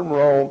Pope in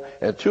Rome,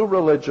 and to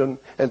religion,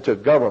 and to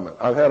government.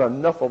 I've had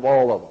enough of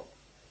all of them.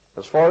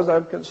 As far as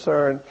I'm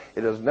concerned,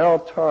 it is now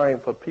time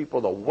for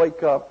people to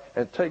wake up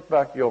and take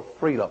back your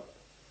freedom.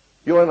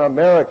 You're an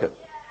American.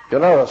 You're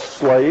not a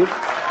slave.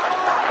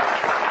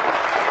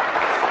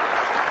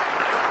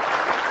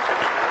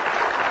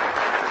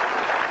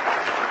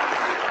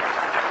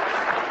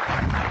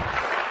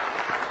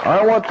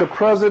 I want the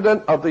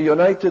President of the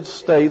United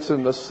States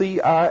and the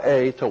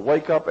CIA to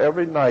wake up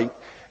every night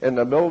in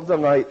the middle of the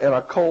night in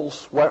a cold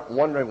sweat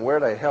wondering where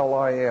the hell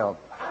I am.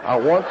 I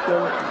want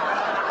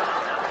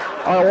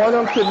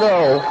them to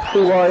know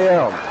who I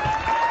am.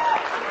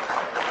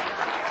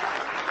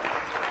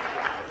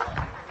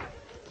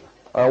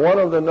 I want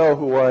them to know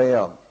who I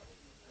am.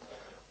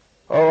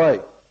 All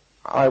right.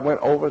 I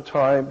went over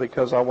time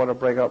because I want to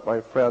bring up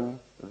my friend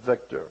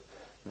Victor.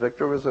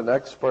 Victor is an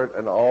expert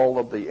in all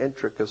of the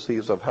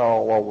intricacies of how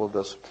all of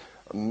this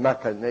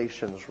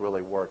machinations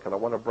really work. And I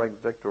want to bring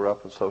Victor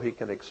up and so he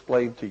can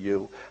explain to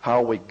you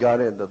how we got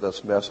into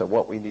this mess and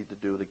what we need to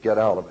do to get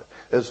out of it.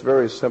 It's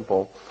very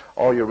simple.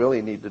 All you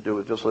really need to do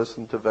is just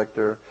listen to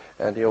Victor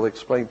and he'll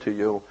explain to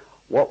you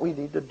what we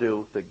need to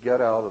do to get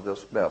out of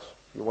this mess.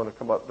 You want to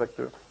come up,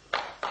 Victor?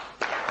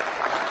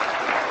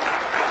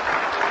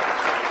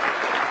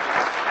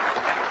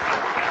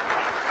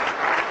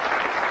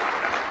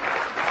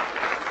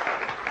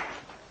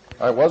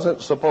 I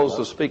wasn't supposed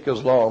to speak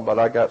as long, but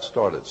I got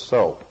started.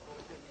 So,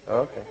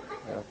 okay.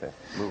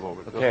 Move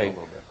over. Okay. Just a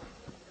little bit.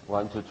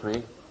 1, 2,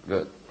 3.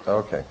 Good.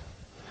 Okay.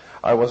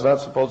 I was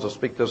not supposed to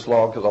speak this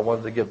long because I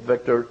wanted to give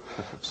Victor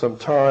some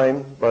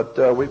time, but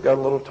we've got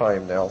a little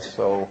time now.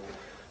 So,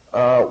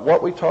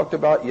 what we talked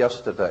about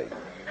yesterday,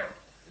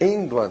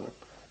 England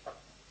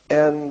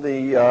and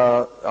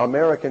the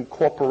American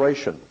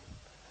corporation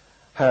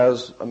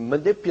has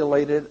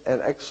manipulated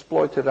and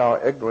exploited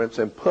our ignorance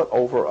and put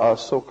over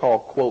us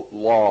so-called, quote,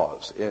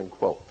 laws, end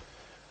quote.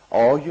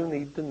 All you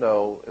need to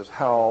know is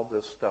how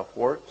this stuff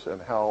works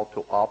and how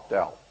to opt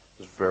out.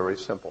 It's very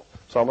simple.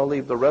 So I'm going to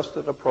leave the rest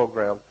of the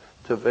program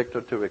to Victor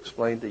to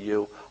explain to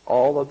you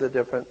all of the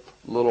different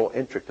little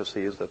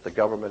intricacies that the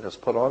government has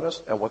put on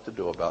us and what to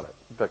do about it.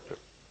 Victor.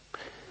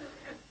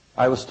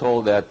 I was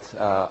told that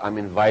I'm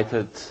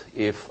invited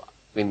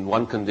in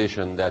one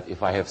condition, that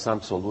if I have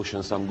some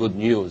solution, some good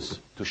news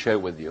to share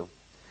with you.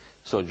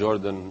 So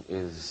Jordan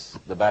is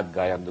the bad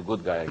guy, I'm the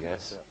good guy, I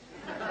guess.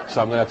 Yeah.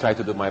 So I'm going to try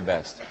to do my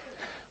best.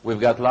 We've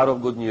got a lot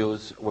of good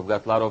news. We've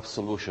got a lot of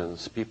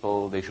solutions.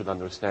 People, they should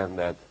understand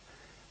that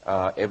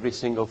every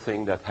single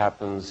thing that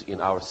happens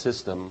in our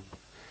system,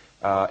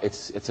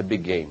 it's a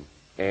big game.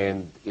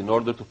 And in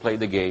order to play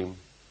the game,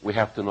 we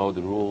have to know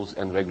the rules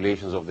and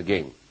regulations of the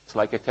game. It's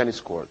like a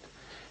tennis court.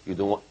 You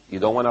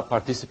don't want to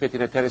participate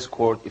in a tennis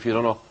court if you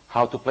don't know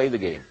how to play the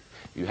game.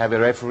 You have a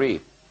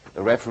referee.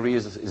 The referee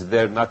is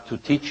there not to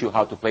teach you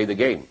how to play the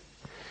game.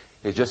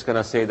 He's just going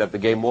to say that the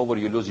game over,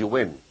 you lose, you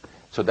win.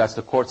 So that's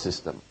the court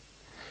system.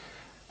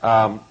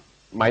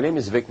 My name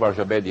is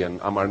Varjabedian.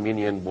 I'm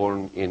Armenian,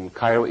 born in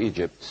Cairo,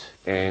 Egypt,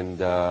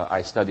 and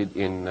I studied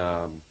in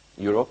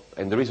Europe.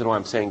 And the reason why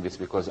I'm saying this is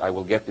because I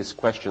will get these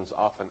questions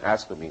often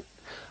asked to me.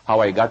 How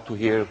I got to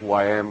here, who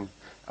I am,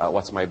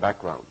 what's my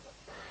background.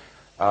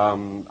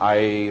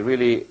 I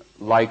really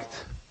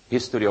liked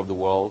history of the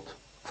world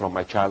from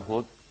my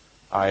childhood.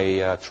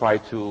 I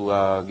tried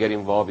to get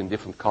involved in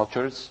different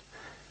cultures.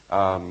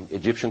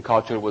 Egyptian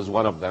culture was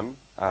one of them.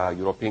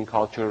 European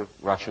culture,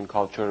 Russian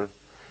culture.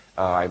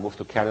 I moved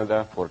to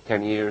Canada for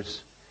 10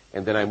 years,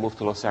 and then I moved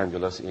to Los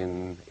Angeles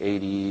in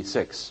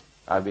 '86.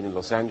 I've been in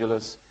Los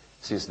Angeles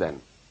since then.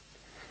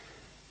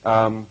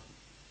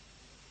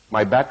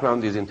 My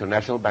background is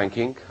international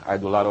banking. I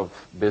do a lot of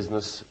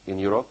business in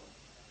Europe.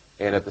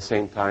 And at the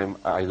same time,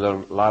 I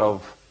learned a lot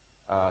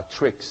of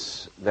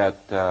tricks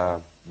that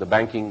the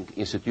banking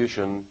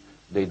institution,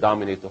 they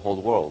dominate the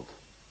whole world.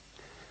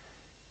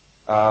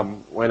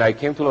 When I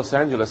came to Los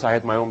Angeles, I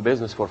had my own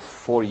business for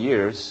 4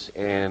 years,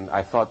 and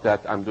I thought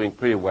that I'm doing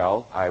pretty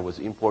well. I was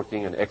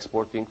importing and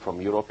exporting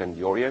from Europe and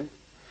the Orient.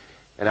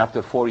 And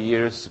after 4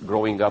 years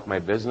growing up my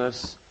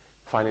business,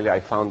 finally I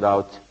found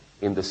out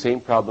in the same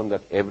problem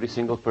that every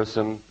single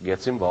person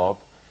gets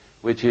involved,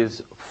 which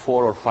is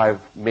 4 or 5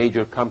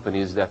 major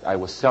companies that I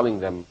was selling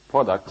them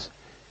products,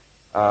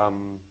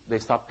 they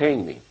stopped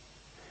paying me.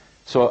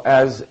 So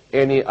as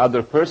any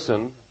other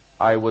person,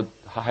 I would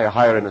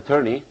hire an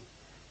attorney,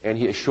 and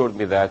he assured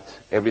me that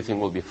everything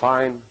will be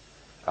fine.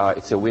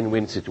 It's a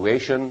win-win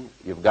situation.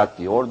 You've got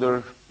the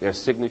order, their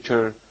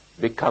signature,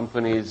 big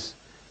companies.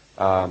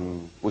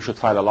 We should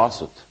file a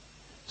lawsuit.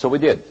 So we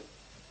did.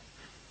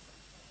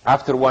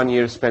 After 1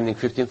 year spending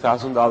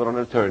 $15,000 on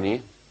an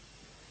attorney,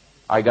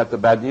 I got the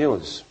bad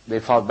news. They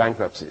filed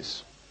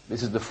bankruptcies.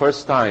 This is the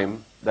first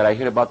time that I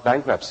hear about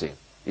bankruptcy,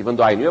 even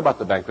though I knew about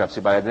the bankruptcy,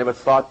 but I never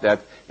thought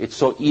that it's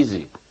so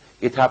easy.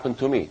 It happened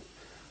to me.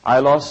 I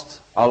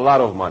lost a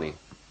lot of money.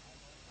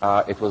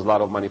 It was a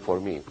lot of money for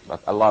me,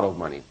 but a lot of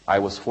money. I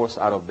was forced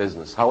out of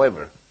business.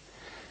 However,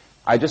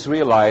 I just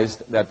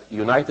realized that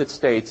United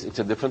States, it's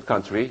a different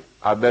country.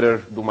 I better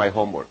do my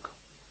homework.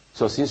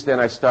 So since then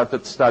I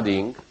started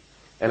studying,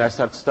 and I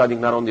started studying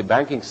not only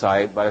banking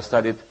side, but I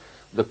studied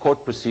the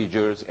court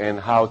procedures and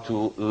how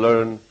to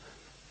learn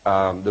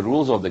the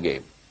rules of the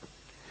game.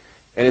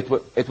 And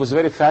it was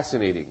very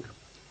fascinating.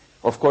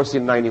 Of course,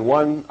 in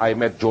 '91, I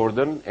met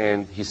Jordan,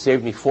 and he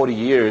saved me 40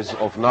 years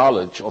of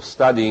knowledge, of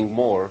studying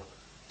more.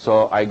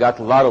 So I got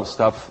a lot of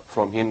stuff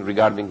from him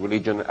regarding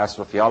religion and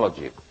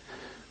astrotheology.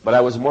 But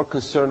I was more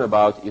concerned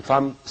about, if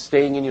I'm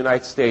staying in the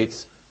United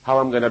States, how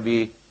I'm going to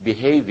be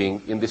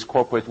behaving in this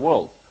corporate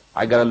world.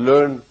 I got to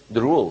learn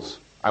the rules.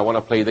 I want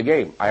to play the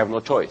game. I have no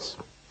choice.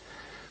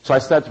 So I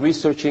started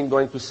researching,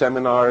 going to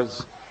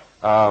seminars.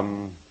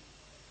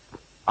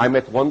 I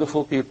met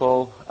wonderful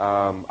people.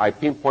 I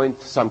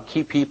pinpoint some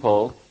key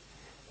people,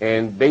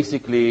 and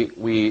basically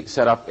we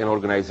set up an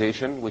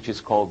organization which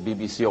is called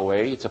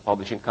BBCOA. It's a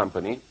publishing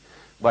company,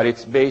 but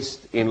it's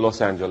based in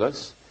Los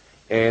Angeles.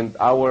 And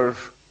our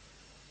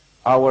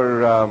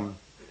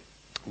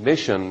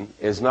mission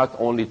is not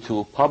only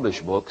to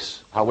publish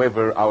books.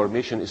 However, our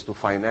mission is to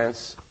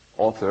finance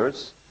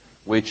authors,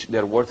 which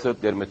they're worth it,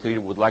 their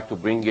material, would like to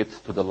bring it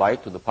to the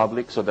light, to the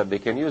public, so that they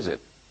can use it.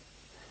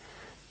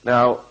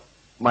 Now,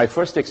 my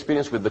first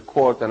experience with the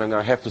court, and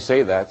I have to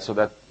say that so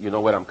that you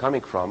know where I'm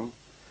coming from,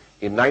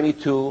 in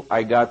 '92,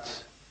 I got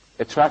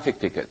a traffic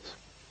ticket.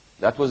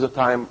 That was the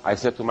time I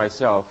said to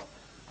myself,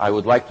 I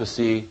would like to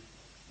see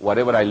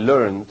whatever I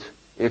learned,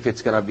 if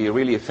it's going to be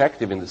really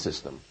effective in the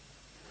system.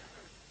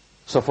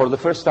 So for the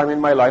first time in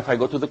my life, I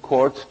go to the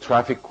court,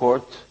 traffic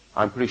court.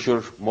 I'm pretty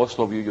sure most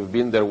of you've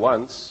been there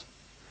once.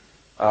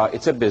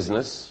 It's a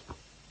business.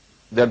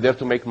 They're there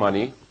to make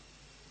money,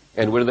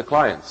 and we're the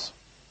clients.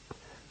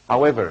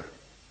 However,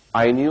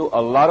 I knew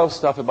a lot of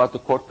stuff about the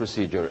court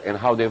procedure and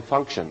how they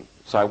function,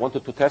 so I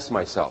wanted to test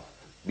myself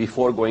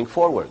before going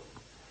forward.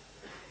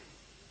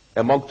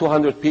 Among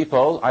 200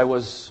 people, I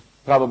was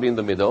probably in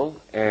the middle,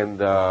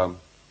 and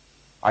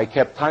I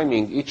kept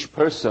timing each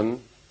person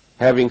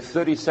having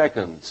 30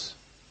 seconds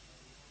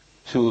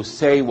to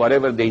say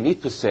whatever they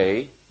need to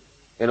say,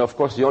 and of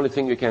course the only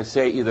thing you can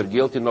say, either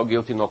guilty,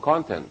 no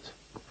content.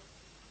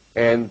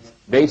 And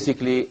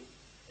basically,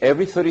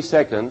 every 30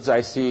 seconds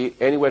I see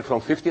anywhere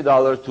from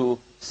 $50 to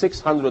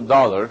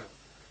 $600,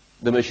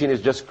 the machine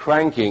is just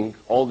cranking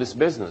all this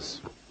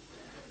business.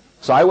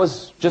 So I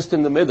was just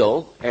in the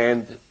middle,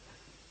 and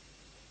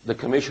the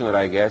commissioner,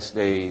 I guess,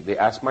 they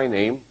asked my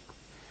name,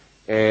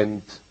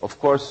 and of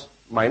course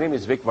my name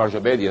is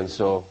Varjabedian,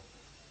 so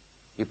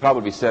he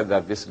probably said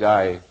that this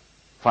guy,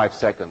 5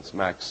 seconds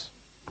max.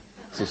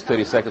 This is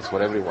 30 seconds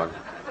for everyone.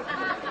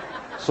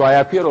 So I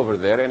appear over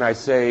there and I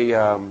say,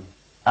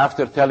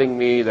 after telling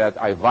me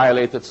that I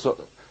violated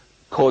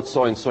code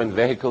so-and-so in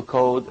vehicle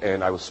code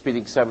and I was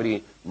speeding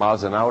 70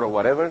 miles an hour or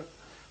whatever,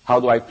 how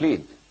do I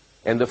plead?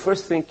 And the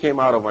first thing came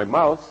out of my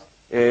mouth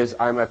is,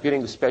 I'm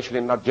appearing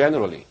especially, not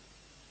generally.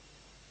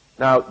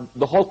 Now,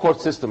 the whole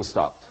court system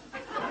stopped.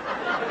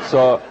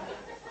 So,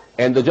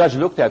 and the judge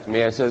looked at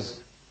me and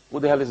says, who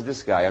the hell is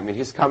this guy? I mean,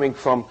 he's coming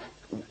from,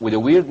 with a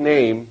weird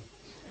name,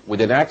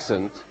 with an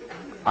accent.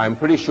 I'm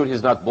pretty sure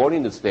he's not born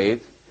in the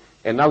state.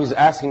 And now he's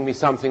asking me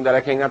something that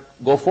I cannot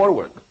go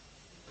forward.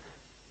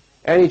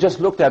 And he just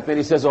looked at me and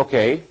he says,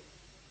 okay.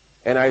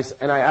 And I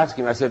asked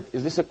him, I said,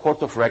 is this a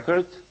court of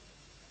record?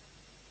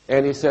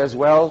 And he says,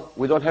 well,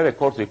 we don't have a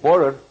court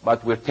reporter,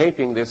 but we're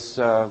taping this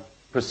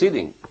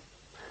proceeding.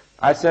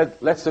 I said,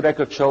 let the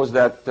record shows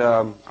that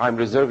I'm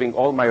reserving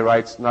all my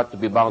rights not to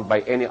be bound by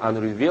any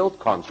unrevealed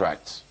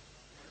contracts.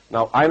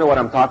 Now, I know what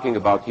I'm talking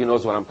about. He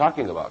knows what I'm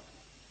talking about.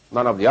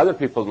 None of the other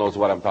people knows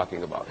what I'm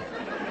talking about.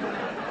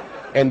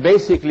 And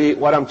basically,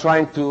 what I'm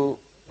trying to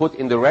put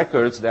in the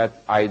records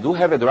that I do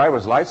have a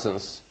driver's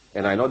license,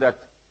 and I know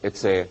that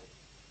it's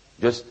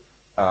just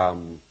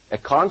a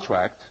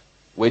contract,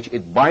 which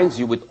it binds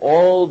you with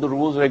all the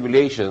rules and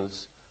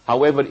regulations.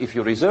 However, if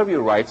you reserve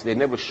your rights, they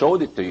never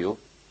showed it to you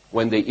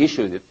when they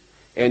issued it.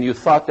 and you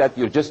thought that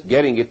you're just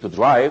getting it to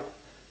drive.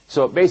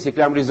 So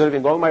basically, I'm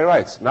reserving all my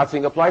rights.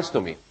 Nothing applies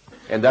to me.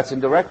 And that's in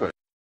the record.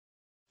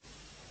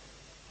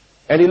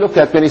 And he looked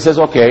at me and he says,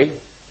 okay.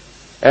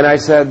 And I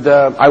said,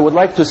 I would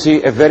like to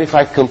see a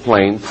verified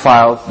complaint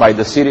filed by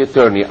the city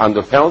attorney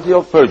under penalty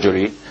of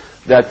perjury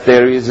that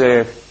there is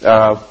a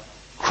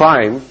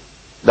crime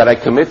that I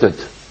committed.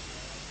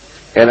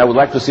 And I would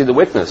like to see the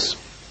witness.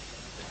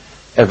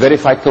 A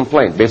verified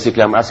complaint.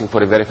 Basically, I'm asking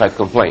for a verified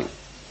complaint.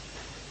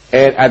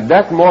 And at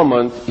that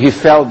moment, he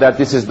felt that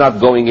this is not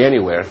going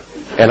anywhere.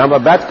 And I'm a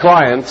bad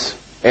client,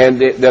 and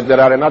there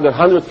are another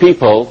 100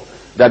 people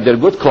that they're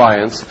good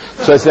clients.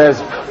 So he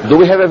says, do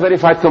we have a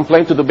verified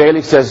complaint to the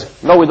bailiff? He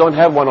says, no, we don't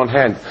have one on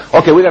hand.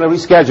 Okay, we're going to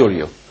reschedule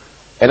you.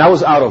 And I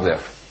was out of there.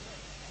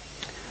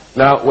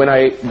 Now, when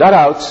I got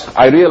out,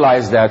 I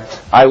realized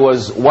that I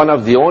was one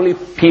of the only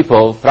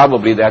people,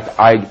 probably, that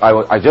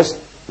I just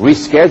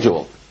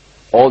rescheduled.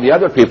 All the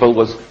other people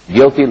was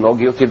guilty,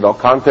 no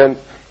content,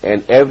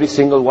 and every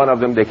single one of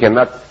them, they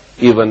cannot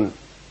even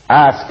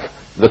ask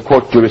the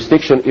court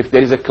jurisdiction if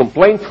there is a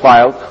complaint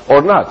filed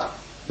or not.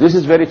 This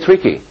is very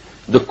tricky.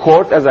 The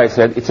court, as I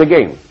said, it's a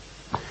game.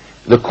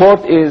 The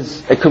court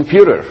is a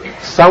computer.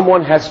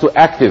 Someone has to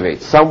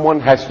activate. Someone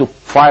has to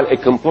file a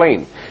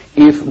complaint.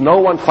 If no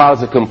one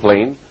files a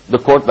complaint, the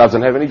court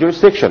doesn't have any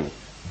jurisdiction.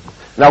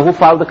 Now, who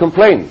filed the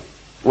complaint?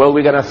 Well,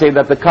 we're going to say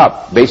that the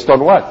cop. Based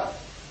on what?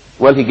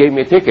 Well, he gave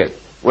me a ticket.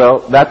 Well,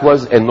 that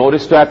was a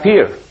notice to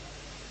appear.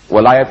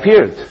 Well, I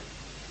appeared.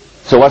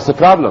 So what's the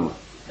problem?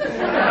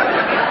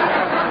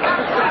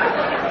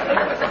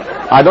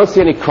 I don't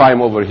see any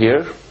crime over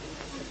here.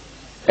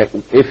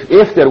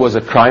 If there was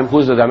a crime,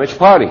 who's the damaged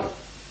party?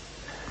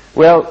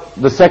 Well,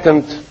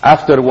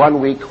 after 1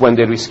 week when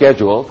they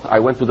rescheduled, I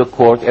went to the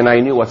court and I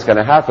knew what's going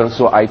to happen,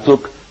 so I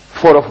took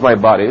 4 of my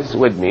buddies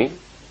with me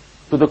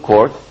to the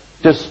court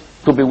just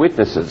to be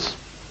witnesses.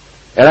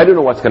 And I don't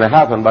know what's going to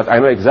happen, but I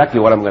know exactly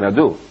what I'm going to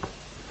do.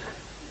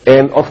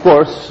 And of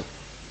course,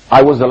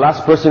 I was the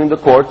last person in the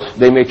court.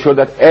 They made sure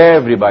that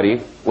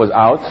everybody was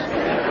out.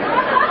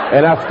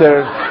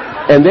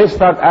 And they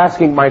start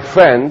asking my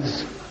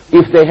friends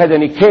if they had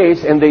any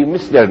case, and they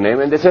missed their name,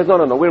 and they said,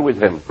 no, we're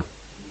with him.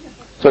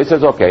 So he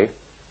says, okay.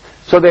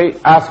 So they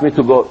asked me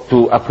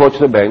to approach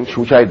the bench,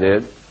 which I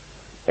did.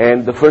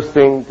 And the first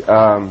thing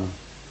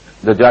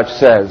the judge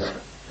says,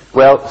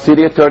 well,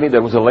 city attorney,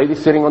 there was a lady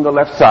sitting on the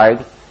left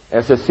side,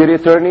 and says, city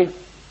attorney,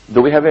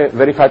 do we have a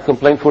verified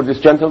complaint for this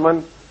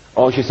gentleman?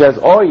 Oh, she says,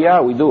 oh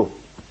yeah, we do.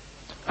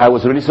 I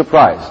was really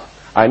surprised.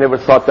 I never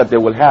thought that they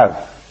will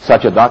have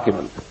such a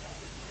document.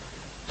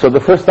 So the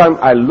first time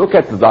I look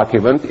at the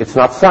document, it's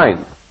not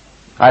signed.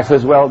 I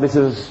says, well, this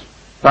is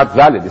not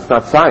valid, it's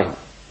not signed.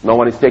 No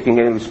one is taking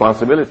any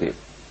responsibility.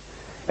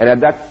 And at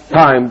that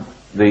time,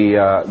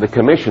 the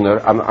commissioner,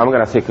 I'm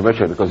going to say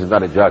commissioner because he's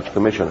not a judge,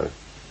 commissioner.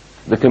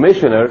 The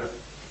commissioner,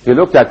 he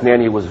looked at me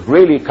and he was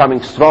really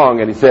coming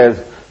strong, and he says,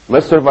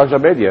 Mr.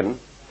 Varjabedian,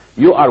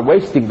 you are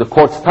wasting the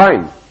court's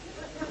time.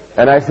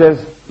 And I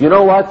says, you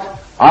know what?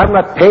 I'm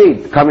not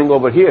paid coming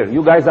over here.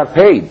 You guys are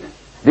paid.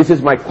 This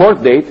is my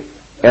court date,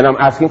 and I'm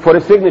asking for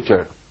a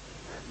signature.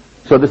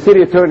 So the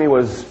city attorney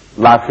was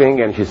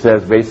laughing, and she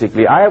says,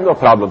 basically, I have no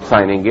problem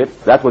signing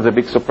it. That was a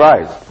big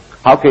surprise.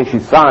 How can she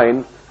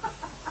sign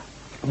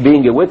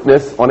being a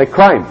witness on a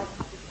crime?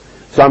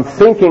 So I'm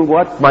thinking,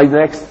 what's my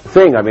next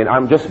thing? I mean,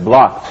 I'm just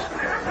blocked.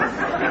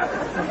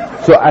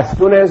 So as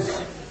soon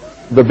as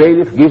the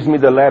bailiff gives me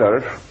the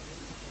letter,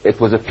 it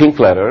was a pink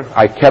letter.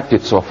 I kept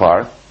it so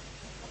far.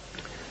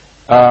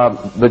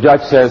 The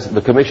judge says,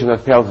 the commissioner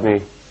tells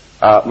me,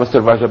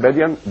 Mr.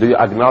 Varjabedian, do you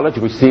acknowledge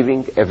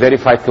receiving a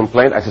verified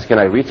complaint? I says, can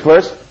I read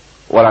first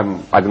what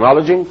I'm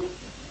acknowledging?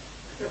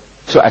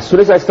 So as soon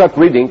as I start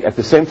reading, at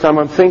the same time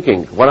I'm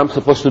thinking, what I'm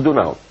supposed to do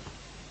now.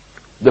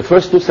 The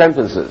first 2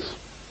 sentences,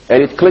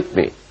 and it clicked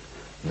me.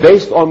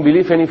 Based on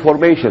belief and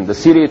information, the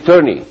city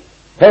attorney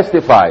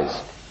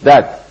testifies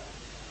that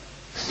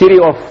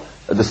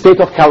the state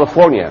of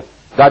California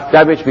got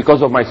damaged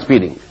because of my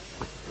speeding.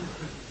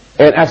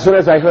 And as soon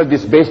as I heard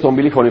this based on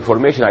belief and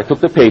information, I took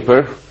the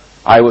paper.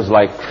 I was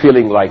like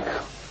feeling like,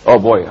 oh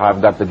boy,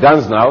 I've got the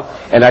guns now.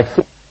 And I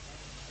think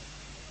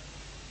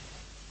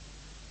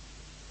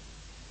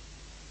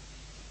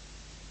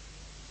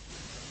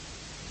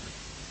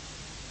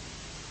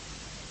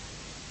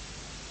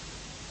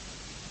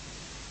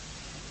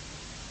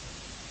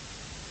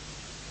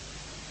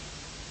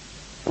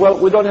well,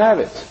 we don't have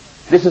it.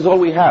 This is all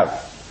we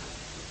have.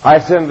 I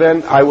said,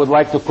 then I would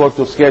like the court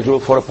to schedule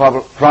for a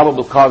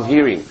probable cause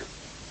hearing.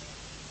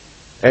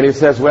 And he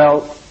says,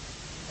 well,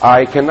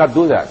 I cannot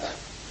do that.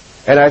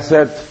 And I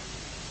said,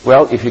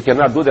 well, if you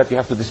cannot do that, you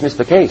have to dismiss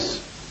the case.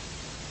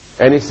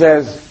 And he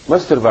says,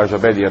 Mr.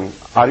 Varjabedian,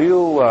 are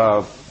you,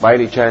 by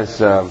any chance,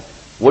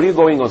 were you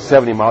going on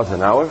 70 miles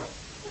an hour?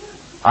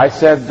 I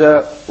said,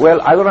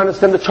 well, I don't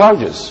understand the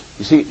charges.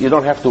 You see, you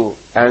don't have to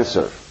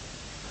answer.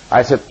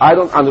 I said, I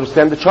don't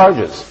understand the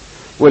charges.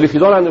 Well, if you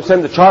don't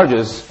understand the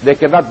charges, they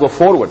cannot go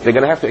forward. They're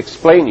going to have to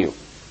explain you.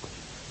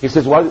 He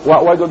says, why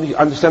don't you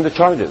understand the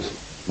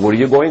charges? Were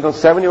you going on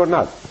 70 or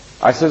not?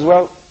 I says,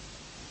 well,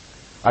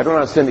 I don't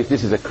understand if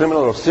this is a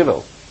criminal or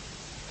civil.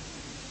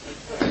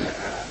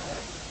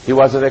 He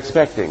wasn't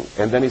expecting.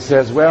 And then he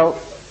says, well,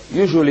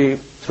 usually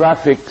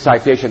traffic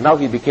citation, now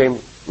he became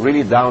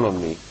really down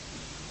on me.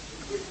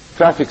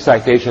 Traffic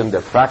citation,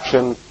 the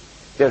fraction,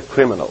 they're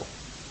criminal.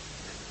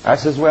 I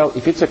says, well,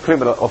 if it's a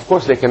criminal, of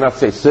course they cannot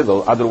say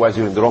civil, otherwise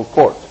you're in the wrong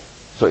court.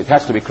 So it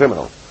has to be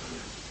criminal.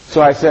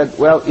 So I said,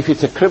 well, if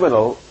it's a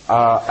criminal,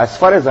 as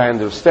far as I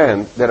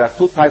understand, there are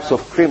two types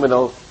of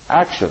criminal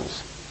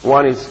actions.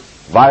 One is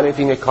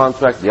violating a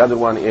contract, the other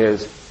one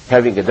is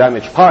having a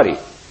damaged party.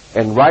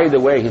 And right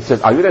away he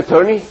says, are you an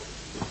attorney?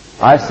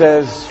 I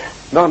says,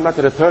 no, I'm not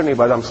an attorney,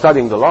 but I'm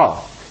studying the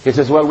law. He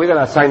says, well, we're going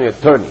to assign you an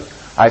attorney.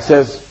 I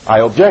says, I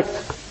object.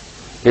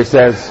 He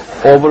says,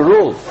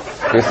 overruled.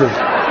 He says,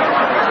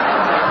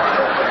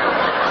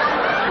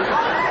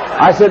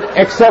 I said,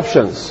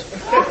 exceptions.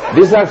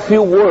 These are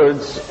few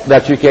words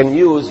that you can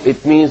use.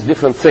 It means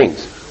different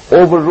things.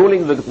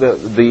 Overruling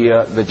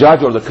the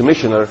judge or the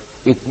commissioner,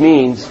 it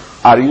means,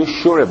 are you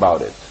sure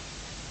about it?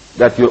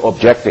 That you're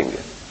objecting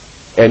it.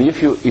 And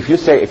if you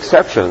say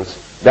exceptions,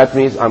 that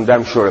means I'm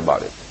damn sure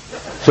about it.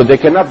 So they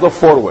cannot go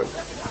forward.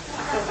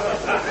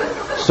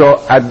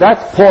 So at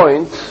that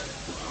point,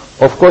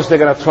 of course they're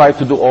going to try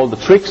to do all the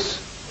tricks,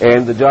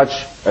 and the judge,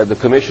 the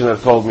commissioner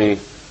told me,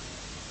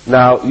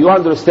 now you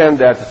understand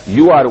that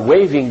you are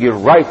waiving your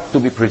right to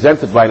be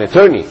presented by an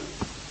attorney.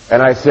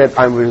 And I said,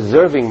 I'm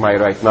reserving my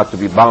right not to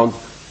be bound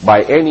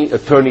by any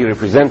attorney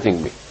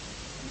representing me.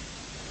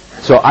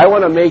 So I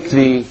want to make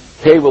the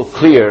table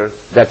clear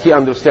that he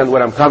understands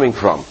where I'm coming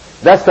from.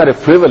 That's not a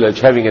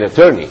privilege, having an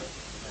attorney.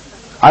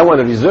 I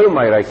want to reserve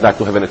my right not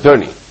to have an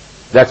attorney.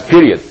 That's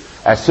period.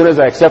 As soon as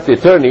I accept the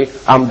attorney,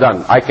 I'm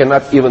done. I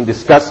cannot even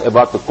discuss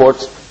about the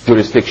court's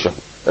jurisdiction.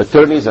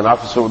 Attorney is an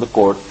officer of the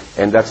court,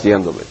 and that's the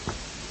end of it.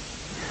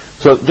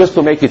 So just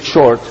to make it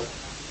short,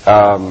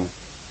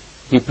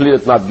 he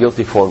pleaded not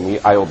guilty for me.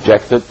 I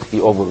objected. He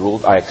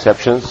overruled our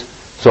exceptions.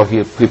 So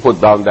he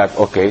put down that,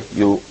 okay,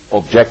 you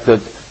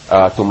objected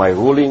to my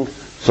ruling,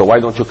 so why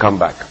don't you come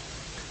back?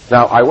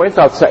 Now, I went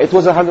outside. It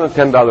was a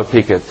 $110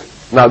 ticket.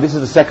 Now, this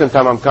is the second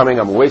time I'm coming.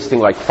 I'm wasting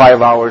like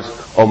 5 hours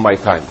of my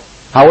time.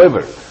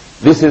 However,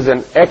 this is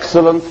an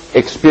excellent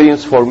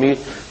experience for me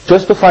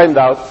just to find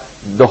out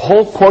the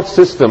whole court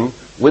system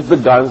with the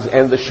guns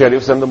and the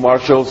sheriffs and the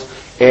marshals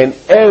and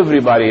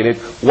everybody in it.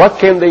 What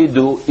can they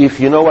do if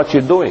you know what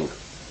you're doing?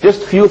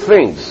 Just few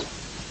things.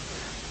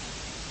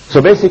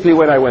 So basically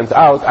when I went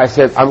out, I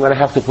said, I'm going to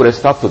have to put a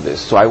stop to this.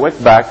 So I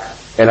went back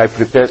and I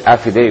prepared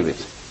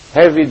affidavits,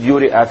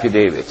 heavy-duty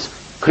affidavits,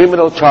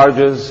 criminal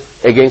charges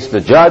against the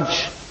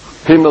judge,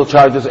 criminal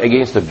charges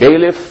against the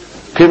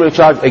bailiff, criminal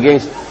charge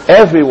against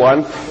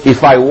everyone.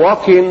 If I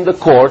walk in the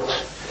court,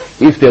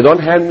 if they don't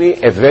hand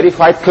me a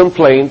verified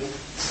complaint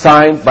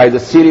signed by the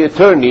city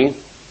attorney,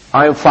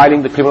 I am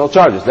filing the criminal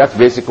charges. That's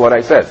basically what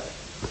I said.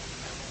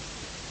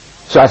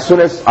 So as soon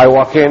as I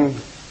walk in,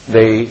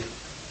 there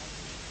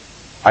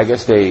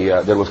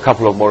was a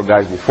couple of more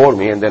guys before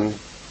me, and then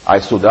I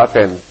stood up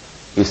and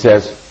he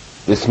says,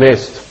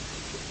 dismissed.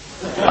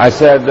 I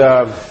said,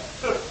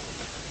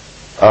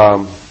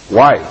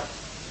 why?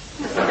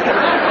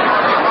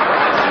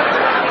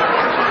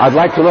 I'd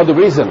like to know the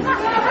reason.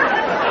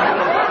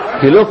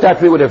 He looked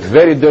at me with a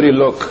very dirty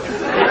look.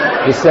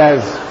 He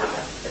says,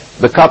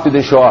 the cop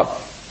didn't show up.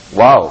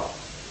 Wow.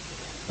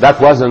 That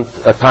wasn't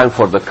a time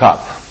for the cop.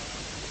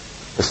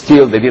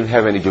 Still, they didn't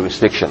have any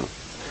jurisdiction.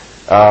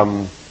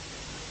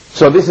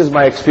 So this is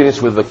my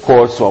experience with the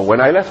court. So when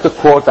I left the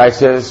court, I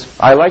says,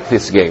 I like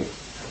this game.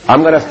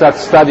 I'm going to start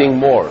studying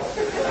more.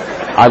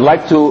 I'd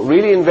like to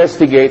really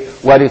investigate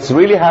what is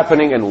really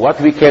happening and what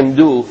we can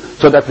do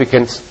so that we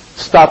can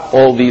stop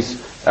all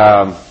these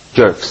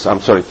jerks.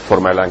 I'm sorry for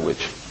my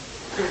language.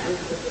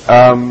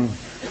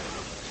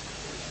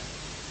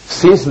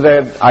 Since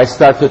then, I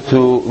started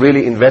to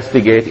really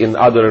investigate in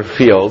other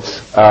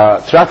fields.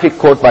 Traffic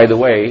court, by the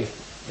way,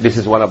 this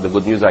is one of the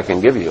good news I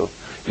can give you.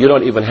 You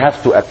don't even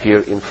have to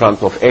appear in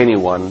front of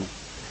anyone.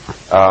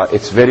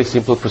 It's very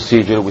simple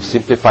procedure. We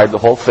simplified the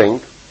whole thing.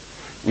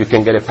 You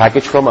can get a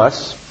package from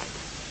us,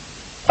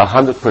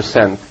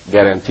 100%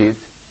 guaranteed.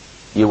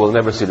 You will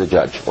never see the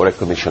judge or a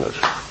commissioner.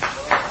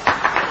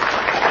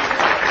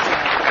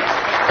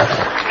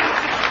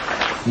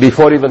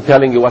 Before even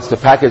telling you what the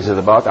package is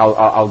about,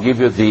 I'll give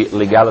you the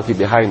legality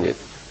behind it.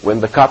 When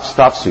the cop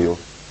stops you,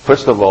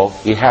 first of all,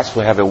 he has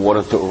to have a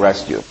warrant to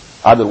arrest you.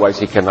 Otherwise,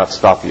 he cannot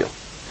stop you.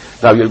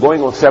 Now, you're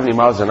going on 70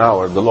 miles an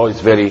hour. The law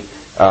is very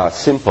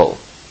simple.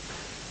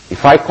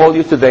 If I call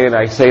you today and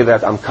I say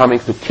that I'm coming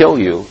to kill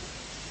you,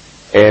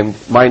 and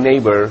my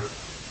neighbor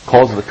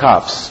calls the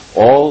cops,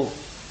 all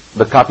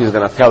the cop is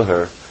going to tell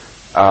her,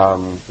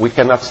 we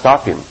cannot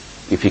stop him.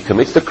 If he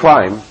commits the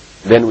crime,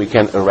 then we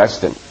can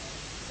arrest him.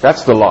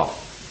 That's the law.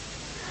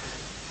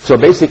 So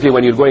basically,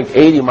 when you're going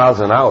 80 miles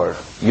an hour,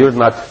 you're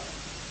not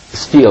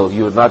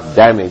you're not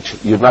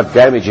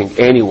damaging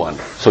anyone.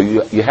 So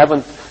you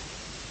haven't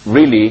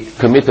really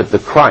committed the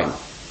crime.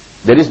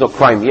 There is no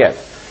crime yet.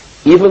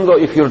 Even though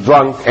if you're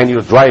drunk and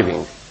you're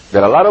driving,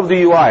 there are a lot of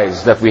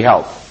DUIs that we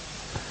help.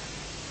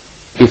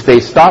 If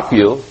they stop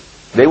you,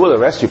 they will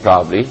arrest you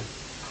probably,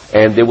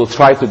 and they will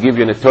try to give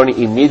you an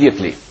attorney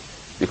immediately,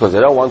 because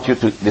they don't want you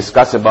to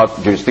discuss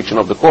about jurisdiction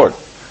of the court.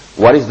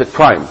 What is the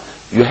crime?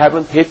 You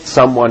haven't hit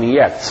someone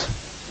yet.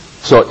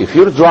 So if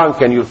you're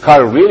drunk and your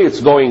car really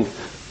is going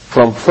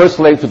from first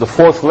lane to the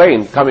fourth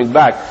lane coming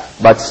back,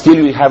 but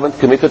still you haven't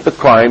committed the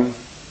crime,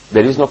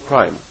 there is no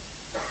crime.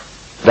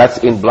 That's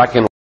in black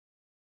and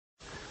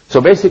white.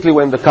 So basically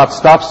when the cop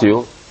stops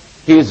you,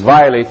 he is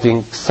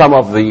violating some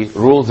of the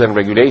rules and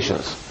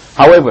regulations.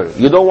 However,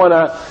 you don't want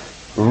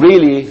to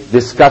really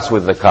discuss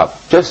with the cop.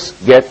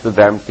 Just get the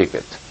damn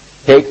ticket.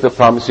 Take the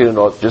promissory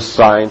note, just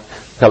sign,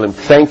 tell him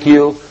thank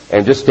you,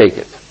 and just take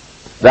it.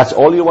 That's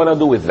all you want to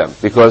do with them,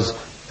 because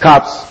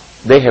cops,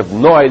 they have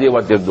no idea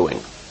what they're doing.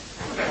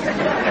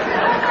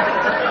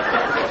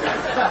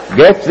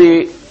 Get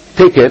the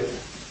ticket.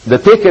 The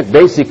ticket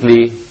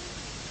basically,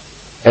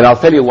 and I'll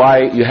tell you why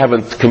you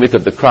haven't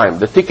committed the crime.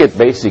 The ticket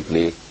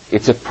basically,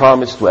 it's a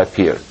promise to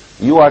appear.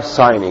 You are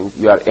signing,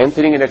 you are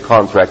entering in a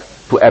contract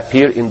to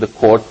appear in the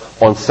court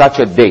on such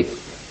a date.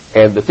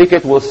 And the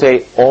ticket will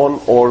say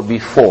on or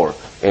before.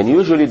 And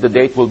usually the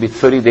date will be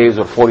 30 days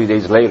or 40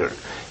 days later.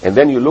 And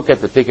then you look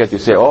at the ticket, you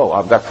say, oh,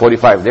 I've got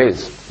 45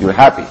 days. You're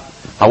happy.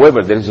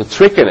 However, there is a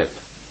trick in it.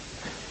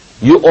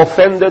 You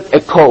offended a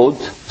code,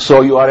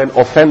 so you are an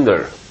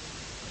offender.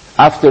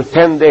 After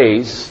 10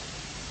 days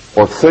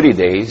or 30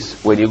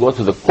 days, when you go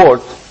to the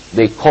court,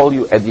 they call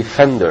you a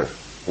defender.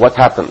 What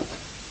happened?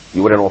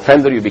 You were an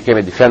offender, you became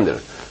a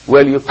defender.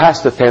 Well, you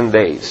passed the 10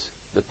 days.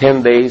 The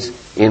 10 days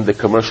in the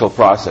commercial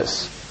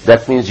process.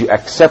 That means you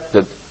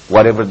accepted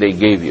whatever they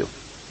gave you.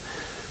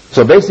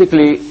 So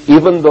basically,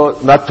 even though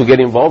not to get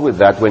involved with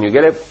that, when you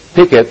get a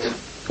ticket,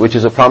 which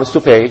is a promise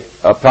to pay,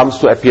 a promise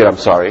to appear,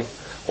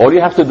 all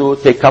you have to do,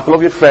 take a couple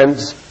of your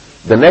friends,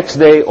 the next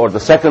day or the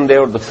second day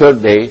or the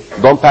third day,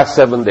 don't pass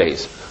 7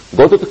 days.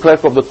 Go to the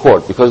clerk of the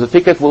court, because the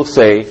ticket will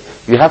say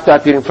you have to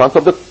appear in front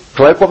of the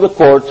clerk of the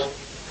court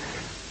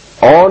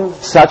on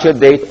such a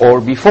date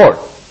or before.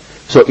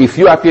 So if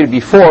you appear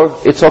before,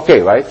 it's okay,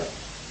 right?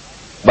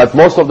 But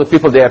most of the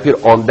people, they appear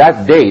on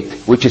that date,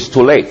 which is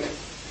too late.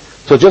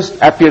 So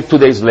just appear 2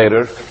 days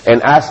later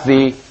and ask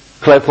the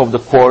clerk of the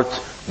court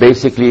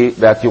basically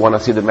that you want to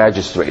see the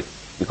magistrate,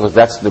 because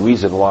that's the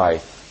reason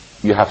why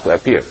you have to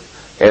appear.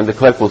 And the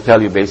clerk will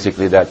tell you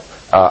basically that,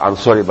 I'm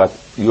sorry, but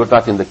you're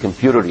not in the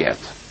computer yet.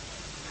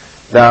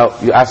 Now,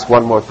 you ask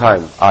one more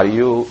time, are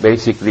you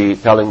basically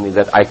telling me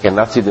that I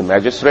cannot see the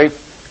magistrate?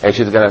 And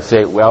she's going to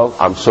say, well,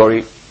 I'm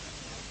sorry,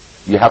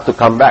 you have to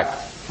come back.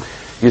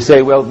 You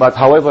say, well, but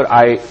however,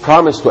 I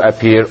promised to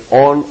appear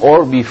on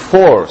or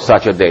before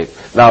such a date.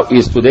 Now,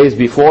 is today's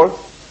before?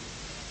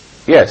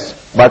 Yes,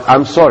 but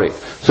I'm sorry.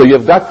 So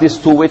you've got these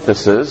two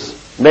witnesses.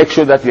 Make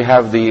sure that you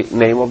have the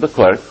name of the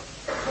clerk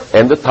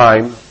and the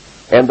time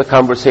and the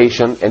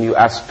conversation, and you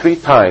ask 3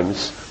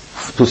 times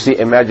to see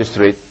a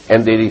magistrate,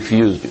 and they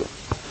refused you.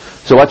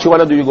 So what you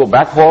want to do, you go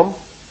back home,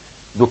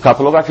 do a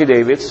couple of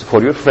affidavits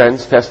for your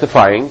friends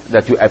testifying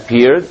that you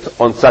appeared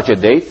on such a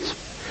date,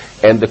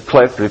 and the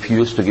clerk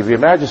refused to give you a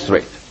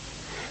magistrate.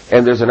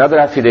 And there's another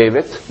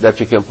affidavit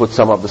that you can put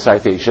some of the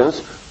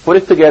citations, put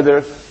it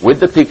together with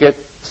the ticket,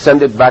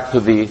 send it back to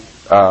the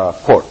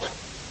court.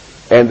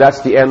 And that's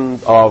the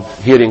end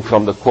of hearing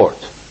from the court.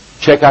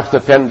 Check after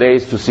 10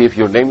 days to see if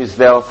your name is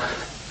there.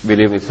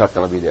 Believe me, it's not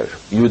going to be there.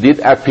 You did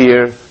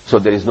appear, so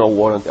there is no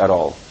warrant at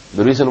all.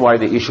 The reason why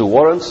they issue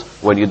warrants,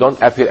 when you don't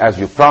appear as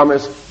you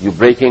promised, you're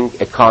breaking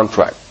a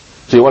contract.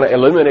 So you want to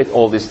eliminate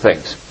all these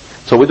things.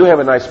 So we do have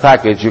a nice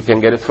package. You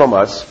can get it from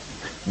us.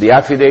 The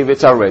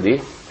affidavits are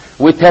ready.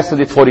 We tested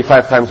it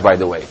 45 times, by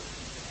the way.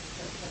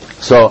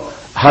 So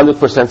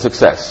 100%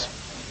 success.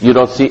 You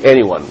don't see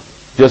anyone,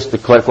 just the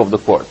clerk of the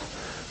court.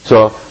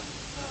 So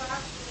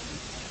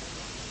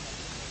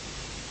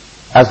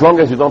as long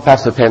as you don't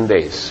pass the 10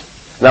 days.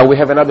 Now we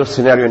have another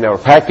scenario in our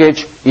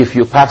package. If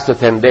you pass the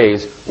 10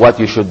 days, what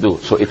you should do.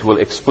 So it will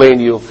explain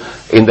you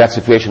in that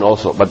situation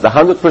also. But the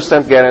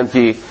 100%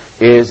 guarantee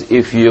is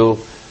if you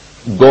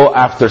go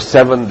after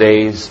 7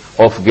 days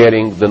of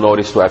getting the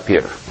notice to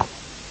appear.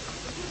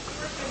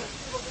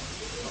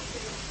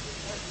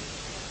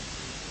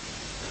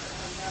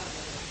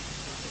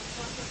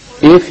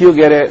 If you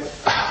get it,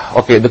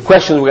 okay, the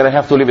question we're going to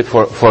have to leave it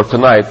for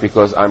tonight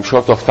because I'm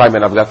short of time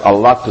and I've got a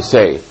lot to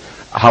say.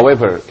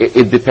 However,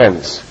 it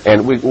depends,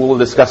 and we will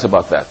discuss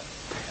about that.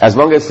 As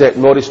long as the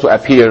notice to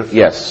appear,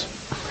 yes.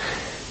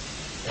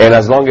 And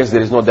as long as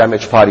there is no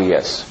damaged party,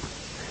 yes.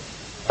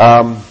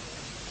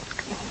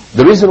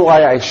 The reason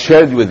why I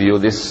shared with you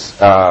this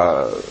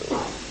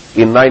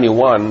in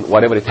 91,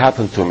 whatever it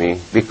happened to me,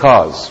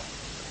 because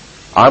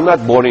I'm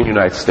not born in the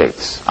United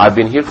States. I've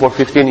been here for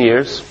 15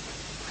 years.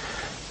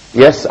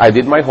 Yes, I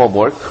did my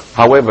homework.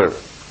 However,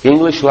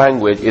 English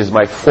language is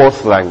my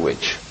 4th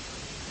language.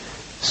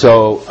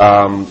 So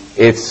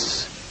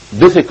it's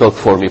difficult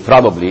for me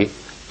probably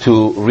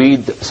to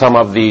read some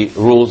of the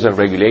rules and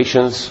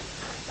regulations,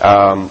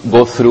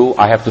 go through.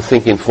 I have to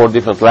think in 4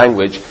 different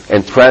languages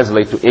and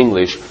translate to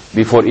English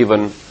before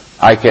even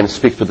I can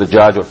speak to the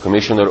judge or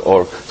commissioner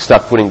or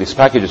start putting these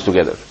packages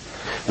together.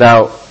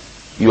 Now,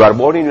 you are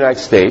born in the United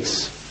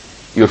States,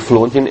 you're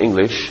fluent in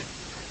English,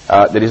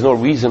 there is no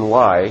reason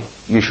why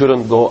you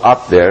shouldn't go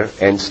up there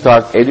and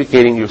start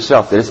educating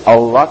yourself. There is a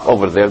lot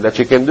over there that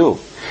you can do.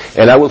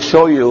 And I will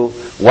show you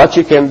what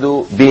you can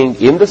do being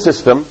in the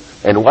system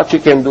and what you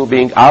can do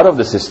being out of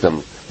the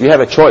system. You have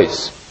a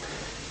choice.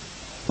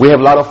 We have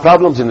a lot of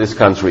problems in this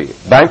country.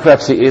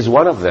 Bankruptcy is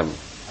one of them.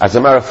 As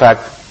a matter of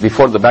fact,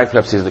 before the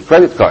bankruptcy is the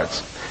credit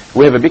cards.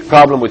 We have a big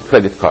problem with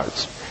credit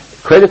cards.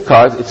 Credit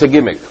cards, it's a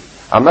gimmick.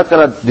 I'm not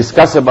going to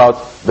discuss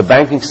about the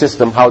banking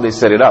system, how they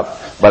set it up,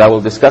 but I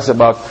will discuss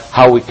about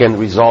how we can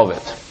resolve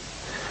it.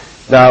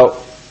 Now,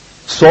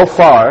 so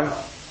far,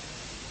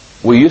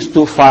 we used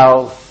to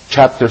file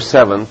Chapter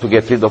 7 to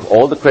get rid of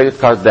all the credit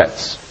card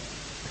debts.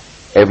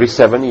 Every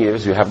 7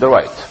 years, you have the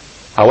right.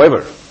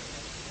 However,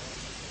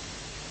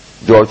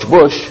 George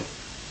Bush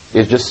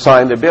has just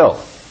signed a bill,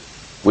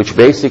 which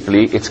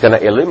basically it's going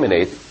to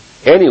eliminate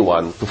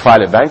anyone to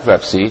file a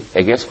bankruptcy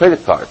against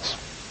credit cards.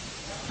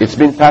 It's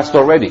been passed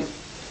already.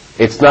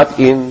 It's not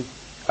in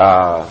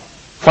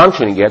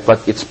functioning yet,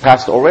 but it's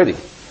passed already.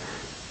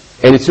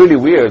 And it's really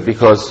weird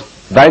because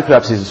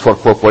bankruptcy is for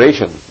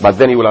corporation, but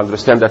then you will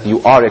understand that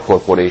you are a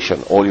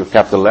corporation. All your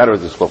capital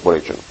letters is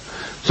corporation.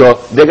 So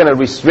they're going to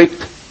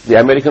restrict the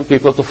American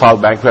people to file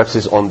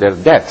bankruptcies on their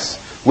debts,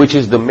 which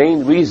is the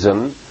main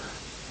reason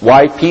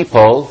why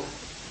people,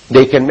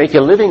 they can make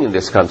a living in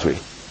this country.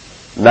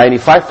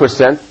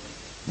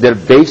 95%, they're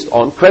based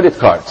on credit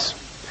cards.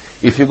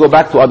 If you go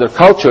back to other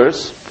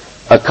cultures,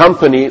 a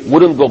company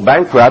wouldn't go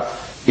bankrupt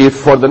if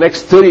for the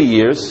next 30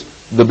 years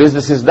the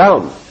business is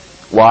down.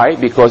 Why?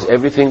 Because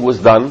everything was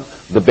done,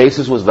 the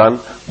basis was done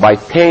by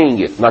paying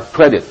it, not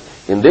credit.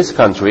 In this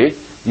country,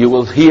 you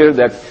will hear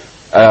that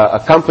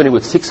a company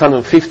with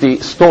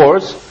 650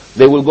 stores,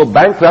 they will go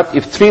bankrupt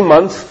if 3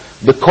 months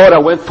the quota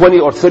went 20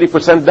 or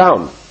 30%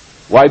 down.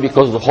 Why?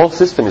 Because the whole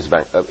system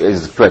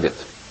is credit.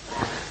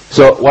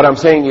 So what I'm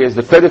saying is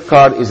the credit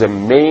card is a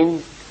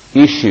main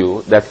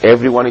issue that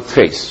everyone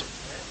faces.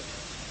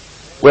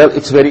 Well,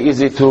 it's very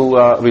easy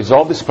to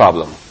resolve this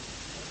problem.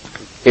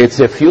 It's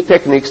a few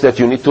techniques that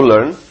you need to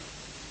learn.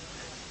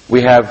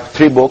 We have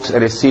 3 books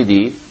and a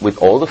CD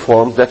with all the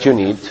forms that you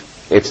need.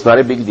 It's not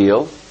a big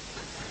deal.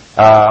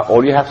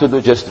 All you have to do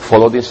is just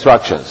follow the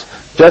instructions.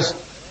 Just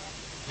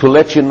to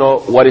let you know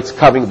what it's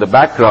covering, the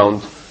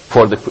background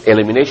for the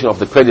elimination of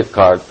the credit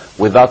card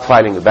without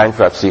filing a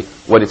bankruptcy,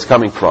 what it's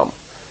coming from.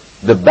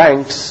 The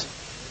banks,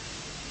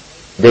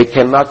 they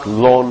cannot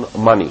loan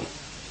money.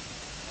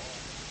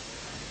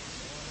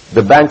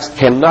 The banks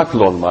cannot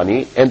loan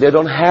money, and they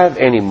don't have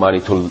any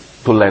money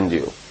to lend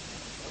you.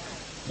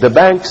 The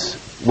banks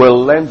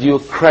will lend you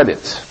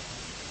credit.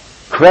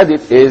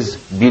 Credit is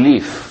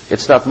belief.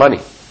 It's not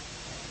money.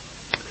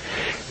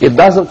 It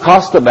doesn't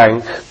cost the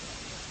bank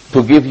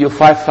to give you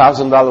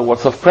 $5,000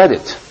 worth of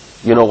credit.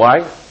 You know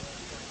why?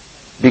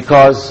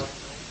 Because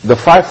the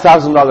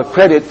 $5,000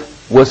 credit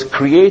was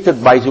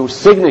created by your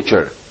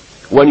signature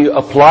when you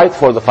applied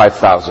for the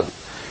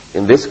 $5,000.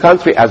 In this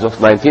country, as of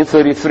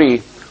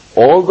 1933,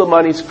 all the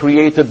money is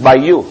created by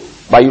you,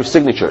 by your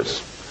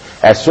signatures.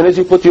 As soon as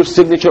you put your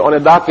signature on a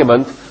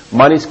document,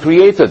 money is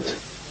created.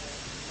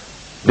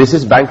 This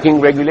is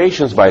banking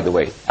regulations, by the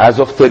way, as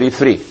of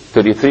 33.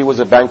 33 was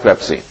a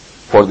bankruptcy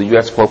for the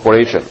U.S.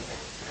 corporation.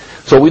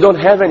 So we don't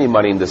have any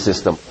money in the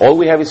system. All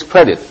we have is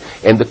credit.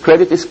 And the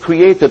credit is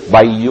created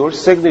by your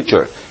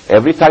signature.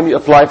 Every time you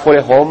apply for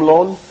a home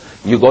loan,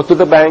 you go to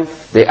the bank,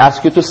 they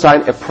ask you to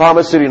sign a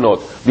promissory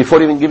note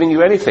before even giving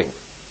you anything.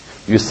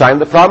 You sign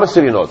the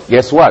promissory note.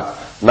 Guess what?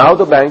 Now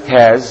the bank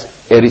has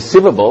a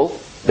receivable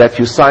that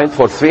you signed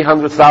for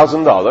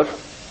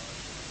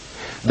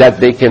 $300,000 that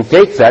they can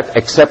take that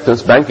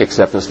acceptance, bank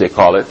acceptance they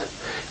call it.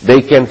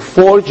 They can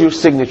forge your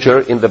signature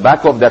in the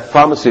back of that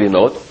promissory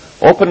note,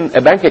 open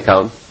a bank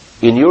account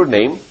in your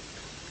name,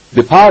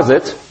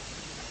 deposit,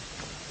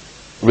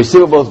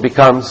 receivables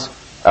becomes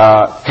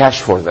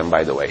cash for them,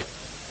 by the way,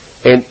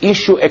 and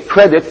issue a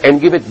credit and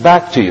give it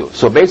back to you.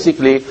 So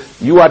basically,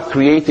 you are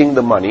creating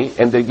the money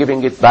and they're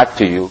giving it back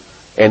to you,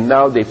 and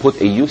now they put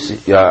a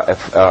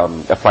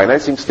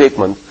financing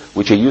statement,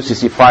 which a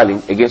UCC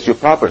filing against your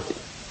property.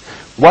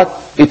 What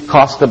it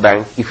costs the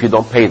bank if you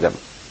don't pay them?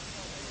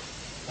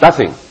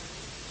 Nothing.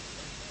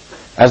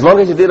 As long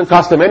as it didn't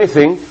cost them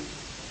anything,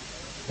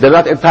 they're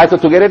not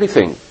entitled to get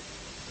anything.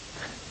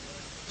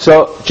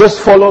 So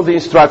just follow the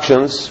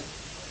instructions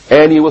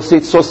and you will see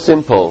it's so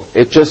simple.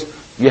 It just,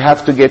 you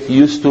have to get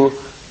used to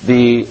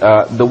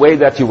the way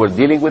that you were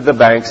dealing with the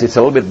banks. It's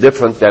a little bit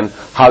different than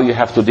how you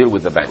have to deal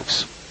with the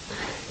banks.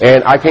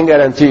 And I can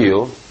guarantee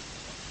you,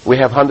 we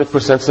have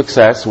 100%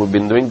 success. We've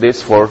been doing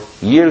this for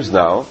years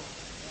now.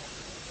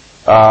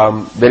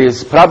 There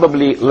is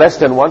probably less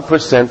than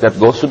 1% that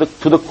goes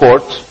to the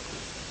court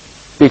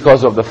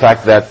because of the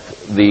fact that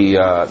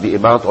the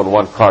amount on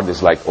one card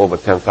is like over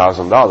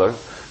 $10,000.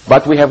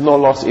 But we have no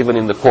loss even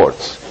in the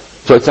courts.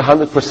 So it's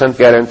 100%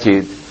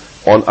 guaranteed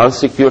on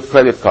unsecured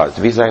credit cards,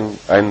 Visa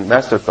and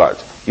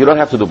MasterCard. You don't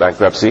have to do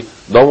bankruptcy.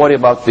 Don't worry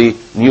about the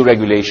new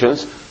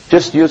regulations.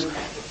 Just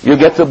you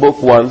get the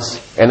book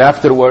once, and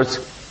afterwards,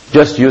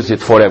 just use it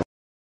forever.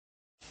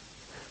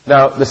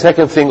 Now, the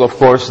second thing, of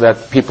course,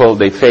 that people,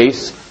 they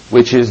face,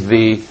 which is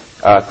the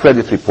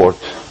credit report.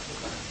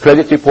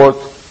 Credit report,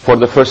 for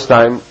the first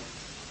time,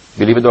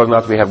 believe it or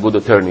not, we have good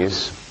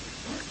attorneys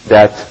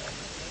that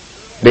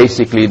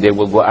basically they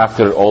will go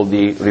after all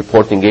the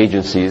reporting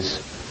agencies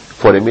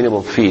for a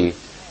minimum fee,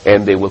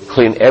 and they will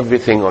clean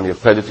everything on your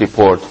credit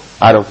report.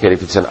 I don't care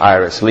if it's an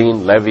IRS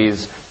lien,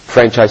 levies,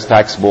 franchise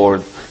tax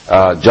board,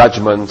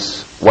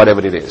 judgments,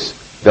 whatever it is.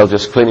 They'll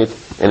just clean it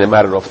in a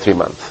matter of 3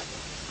 months.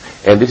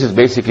 And this is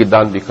basically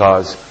done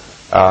because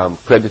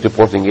credit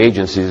reporting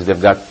agencies,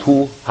 they've got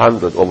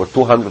over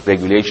 200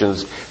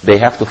 regulations they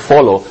have to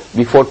follow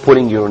before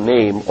putting your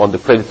name on the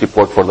credit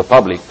report for the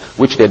public,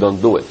 which they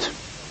don't do it.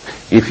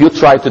 If you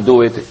try to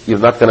do it, you're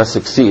not going to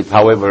succeed.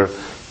 However,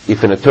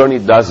 if an attorney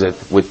does it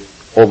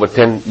with over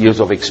 10 years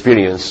of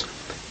experience,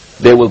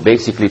 they will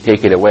basically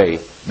take it away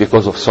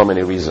because of so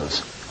many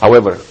reasons.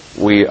 However,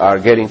 we are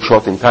getting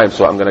short in time,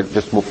 so I'm going to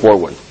just move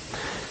forward.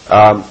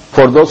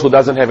 For those who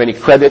doesn't have any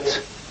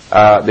credit,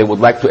 they would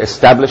like to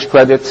establish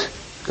credit.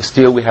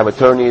 Still, we have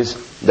attorneys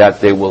that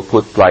they will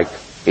put like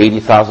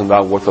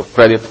 $80,000 worth of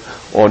credit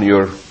on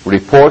your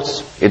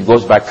reports. It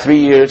goes back 3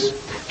 years,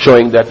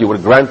 showing that you were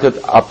granted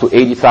up to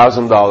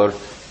 $80,000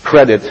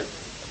 credit.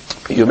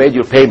 You made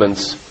your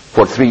payments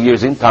for 3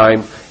 years in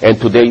time, and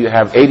today you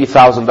have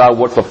 $80,000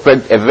 worth of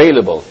credit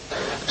available.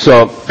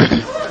 So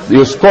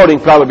your scoring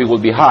probably will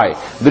be high.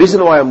 The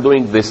reason why I'm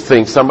doing this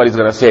thing, somebody's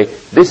going to say,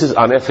 this is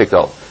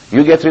unethical.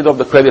 You get rid of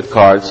the credit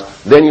cards,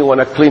 then you want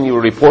to clean your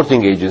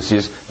reporting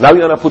agencies, now you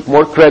want to put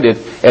more credit,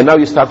 and now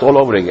you start all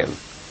over again.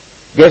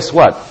 Guess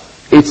what?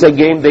 It's a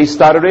game. They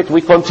started it,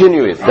 we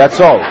continue it. That's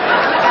all.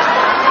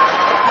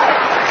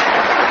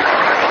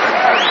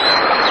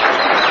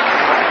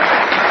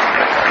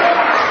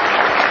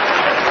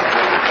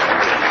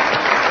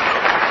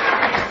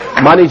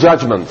 Money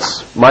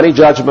judgments. Money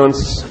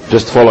judgments,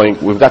 just following.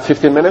 We've got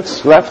 15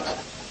 minutes left?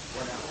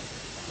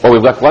 Oh,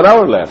 we've got 1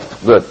 hour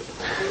left. Good.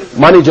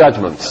 Money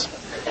judgments.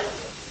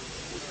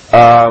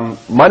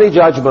 Money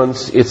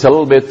judgments, it's a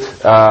little bit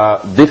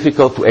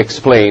difficult to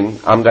explain.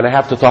 I'm going to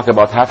have to talk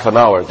about half an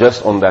hour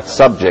just on that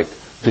subject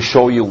to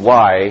show you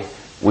why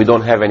we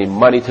don't have any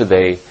money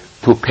today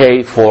to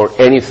pay for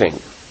anything.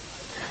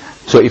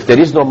 So if there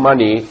is no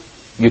money,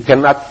 you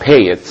cannot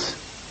pay it.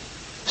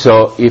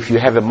 So if you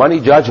have a money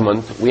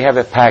judgment, we have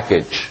a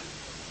package.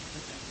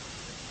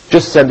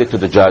 Just send it to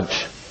the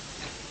judge,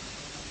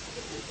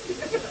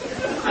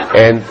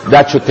 and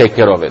that should take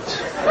care of it.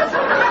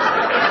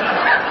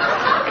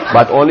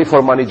 But only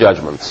for money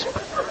judgments.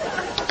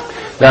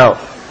 Now,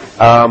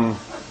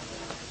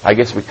 I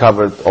guess we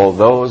covered all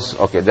those.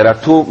 Okay, there are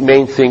two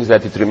main things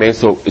that it remains,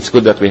 so it's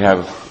good that we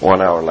have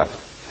 1 hour left.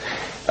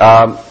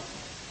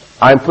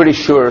 I'm pretty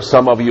sure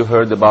some of you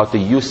heard about the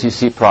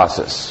UCC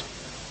process,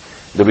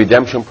 the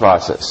redemption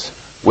process,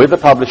 with the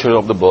publisher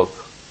of the book,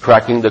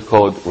 Cracking the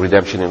Code,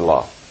 Redemption in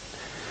Law.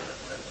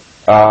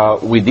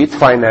 We did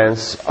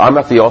finance, I'm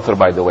not the author,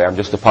 by the way, I'm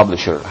just a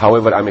publisher.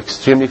 However, I'm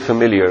extremely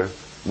familiar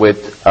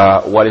with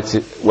what it's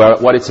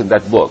in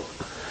that book.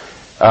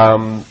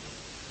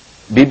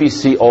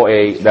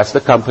 BBCOA, that's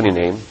the company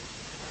name,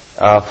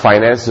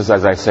 finances,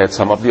 as I said,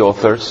 some of the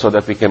authors so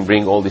that we can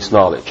bring all this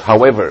knowledge.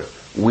 However,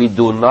 we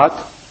do not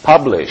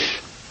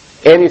publish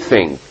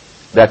anything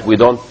that we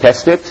don't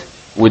test it,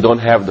 we don't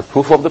have the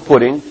proof of the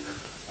pudding,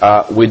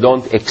 we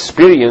don't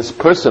experience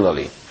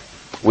personally.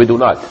 We do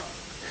not.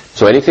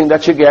 So anything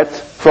that you get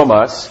from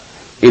us,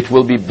 it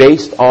will be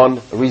based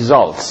on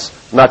results,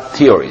 not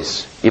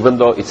theories. Even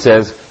though it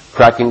says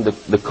cracking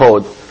the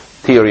code,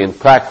 theory and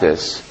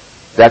practice,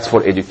 that's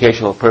for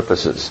educational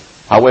purposes.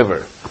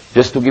 However,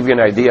 just to give you an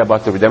idea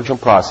about the redemption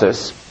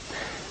process,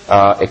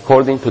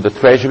 according to the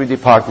Treasury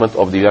Department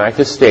of the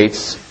United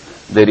States,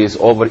 there is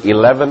over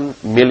 11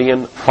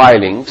 million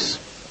filings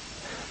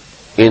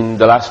in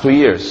the last 2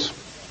 years.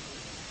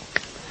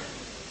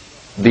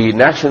 The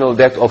national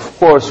debt, of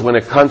course, when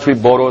a country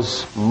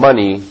borrows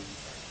money,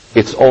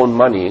 its own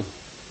money,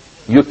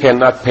 you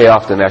cannot pay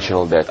off the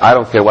national debt. I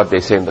don't care what they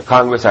say in the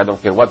Congress. I don't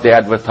care what they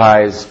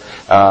advertise.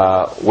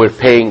 We're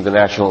paying the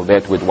national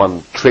debt with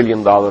 $1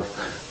 trillion.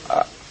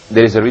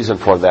 There is a reason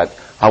for that.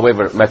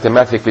 However,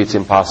 mathematically, it's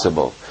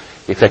impossible.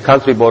 If a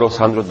country borrows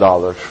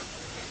 $100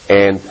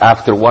 and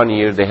after 1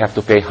 year they have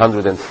to pay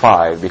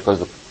 $105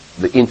 because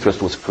the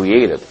interest was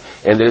created,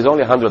 and there is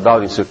only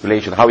 $100 in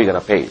circulation, how are you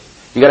going to pay it?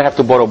 You're going to have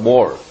to borrow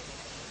more.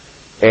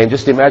 And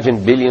just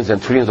imagine billions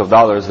and trillions of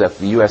dollars that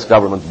the U.S.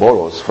 government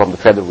borrows from the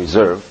Federal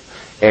Reserve,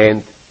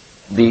 and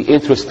the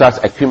interest starts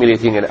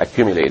accumulating and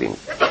accumulating.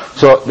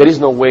 So there is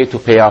no way to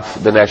pay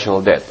off the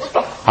national debt.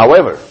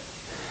 However,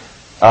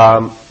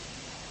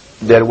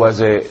 there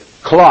was a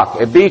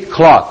clock, a big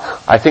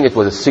clock, I think it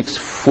was a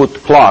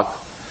 6-foot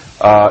clock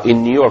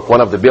in New York,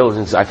 one of the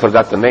buildings, I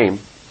forgot the name,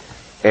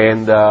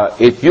 and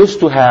it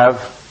used to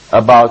have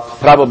about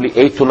probably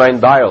 8 to 9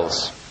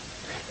 dials.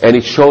 And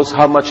it shows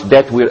how much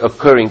debt we're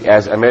occurring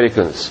as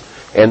Americans.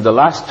 And the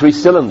last 3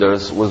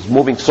 cylinders was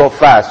moving so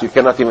fast you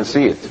cannot even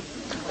see it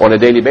on a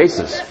daily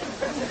basis.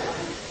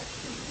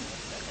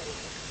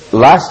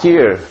 Last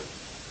year,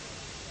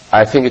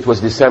 I think it was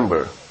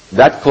December,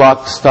 that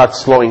clock starts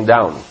slowing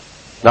down.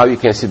 Now you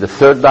can see the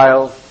third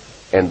dial,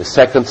 and the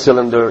second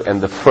cylinder, and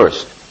the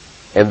first.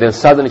 And then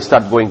suddenly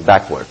start going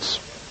backwards.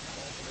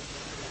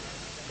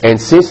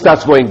 And since it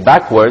starts going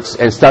backwards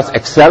and starts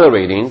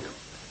accelerating,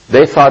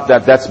 they thought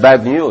that that's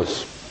bad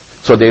news.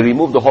 So they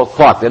removed the whole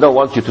clock. They don't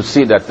want you to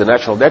see that the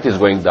national debt is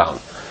going down.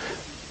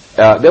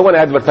 They want to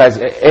advertise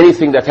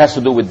anything that has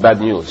to do with bad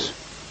news.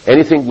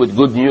 Anything with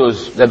good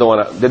news, they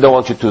don't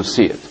want you to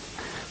see it.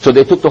 So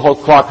they took the whole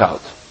clock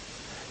out.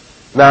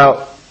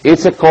 Now,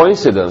 it's a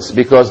coincidence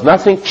because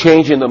nothing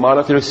changed in the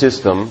monetary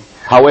system.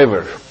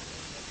 However,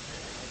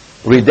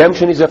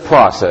 redemption is a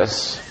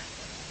process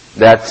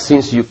that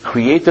since you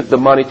created the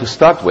money to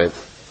start with,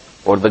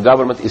 or the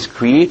government is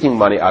creating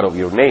money out of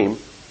your name,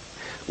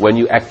 when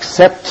you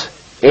accept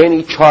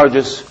any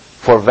charges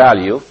for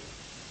value,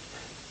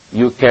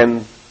 you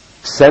can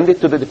send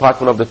it to the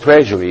Department of the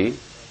Treasury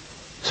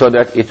so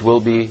that it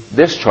will be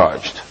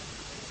discharged.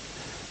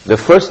 The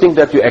first thing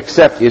that you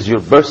accept is your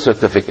birth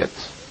certificate,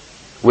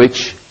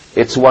 which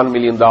it's $1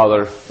 million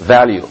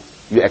value.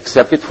 You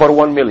accept it for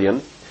 $1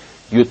 million.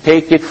 You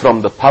take it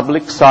from the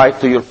public side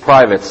to your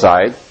private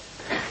side,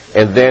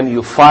 and then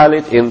you file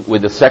it in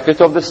with the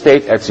Secretary of the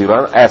State as your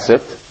own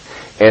asset,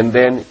 and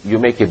then you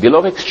make a bill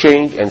of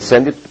exchange and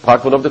send it to the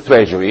Department of the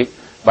Treasury.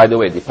 By the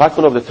way, the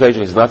Department of the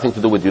Treasury has nothing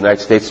to do with the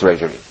United States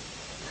Treasury.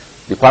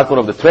 The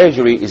Department of the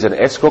Treasury is an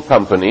escrow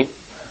company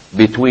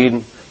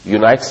between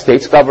United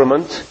States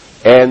government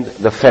and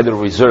the Federal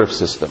Reserve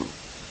System.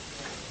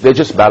 They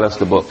just balance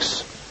the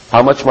books.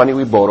 How much money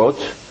we borrowed,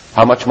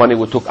 how much money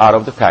we took out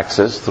of the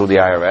taxes through the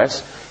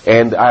IRS,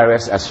 and the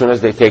IRS, as soon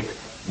as they take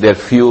their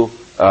few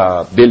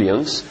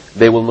billions,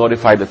 they will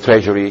notify the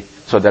Treasury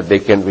so that they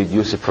can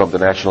reduce it from the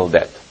national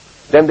debt.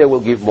 Then they will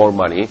give more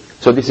money.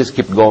 So this is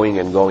keep going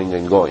and going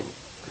and going.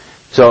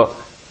 So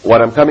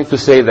what I'm coming to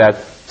say that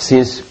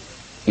since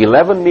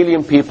 11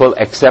 million people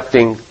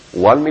accepting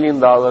 $1 million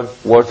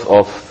worth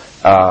of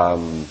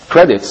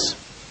credits,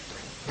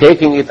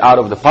 taking it out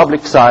of the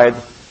public side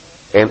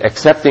and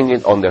accepting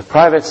it on their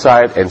private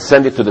side and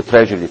send it to the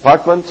Treasury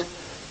Department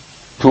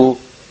to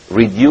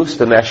reduce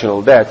the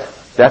national debt,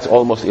 that's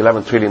almost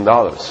 $11 trillion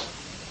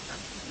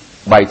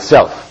by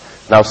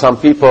itself. Now some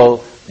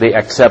people, they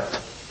accept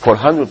for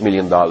 $100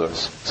 million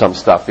some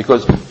stuff,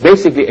 because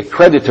basically a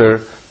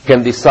creditor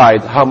can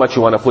decide how much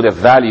you want to put a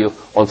value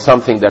on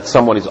something that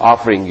someone is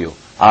offering you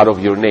out of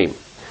your name.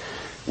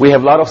 We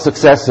have a lot of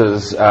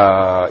successes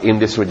in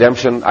this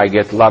redemption. I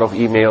get a lot of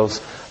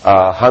emails,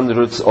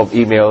 hundreds of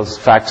emails,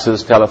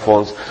 faxes,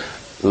 telephones.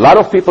 A lot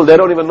of people, they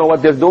don't even know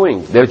what they're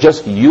doing. They're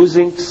just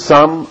using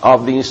some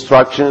of the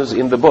instructions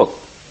in the book.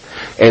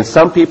 And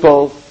some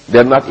people,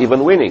 they're not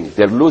even winning.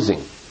 They're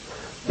losing.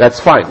 That's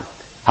fine.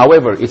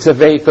 However, it's a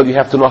vehicle. You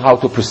have to know how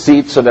to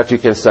proceed so that you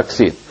can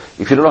succeed.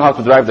 If you don't know how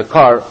to drive the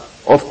car,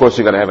 of course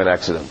you're going to have an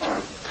accident.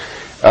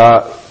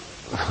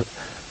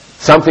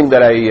 Something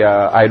that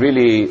I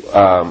really,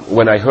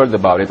 when I heard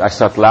about it, I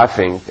started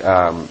laughing.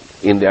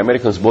 In the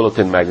American's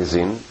Bulletin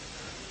magazine,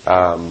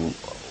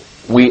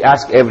 we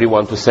ask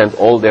everyone to send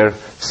all their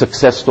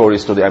success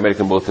stories to the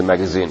American Bulletin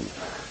magazine.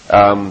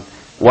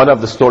 One of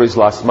the stories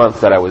last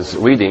month that I was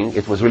reading,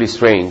 it was really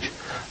strange.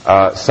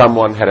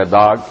 Someone had a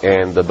dog,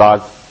 and the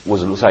dog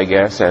was loose, I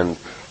guess, and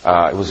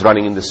it was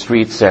running in the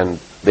streets, and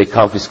they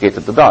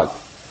confiscated the dog.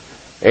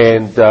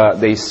 And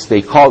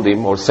they called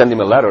him or sent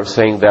him a letter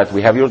saying that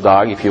we have your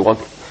dog. If you want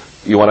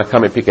to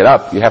come and pick it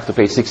up, you have to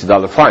pay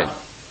 $60 fine.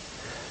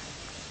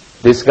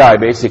 This guy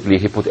basically,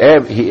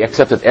 he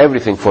accepted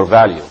everything for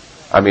value.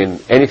 I mean,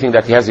 anything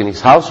that he has in his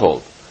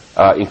household,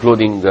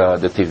 including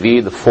the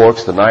TV, the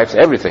forks, the knives,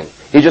 everything.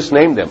 He just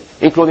named them,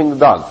 including the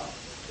dog.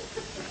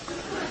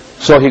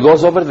 So he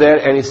goes over there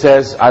and he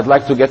says, I'd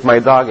like to get my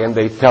dog, and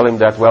they tell him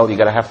that, well, you're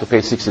going to have to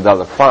pay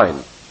 $60 fine.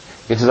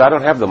 He says, I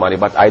don't have the money,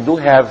 but I do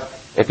have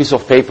a piece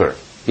of paper,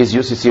 his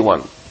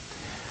UCC1.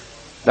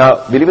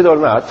 Now, believe it or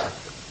not,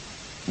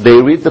 they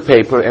read the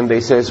paper and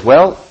they says,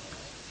 well,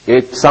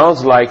 it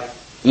sounds like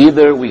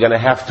either we're going to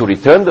have to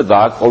return the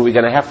dog or we're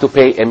going to have to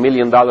pay $1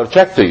 million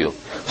check to you.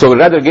 So we'd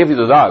rather give you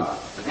the dog.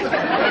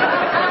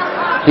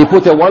 He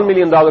put a $1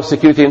 million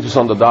security interest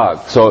on the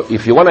dog. So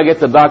if you want to get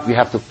the dog, you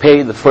have to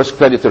pay the first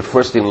creditor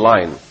first in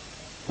line,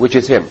 which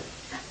is him.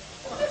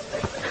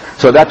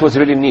 So that was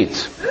really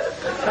neat.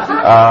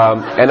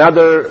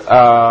 Another,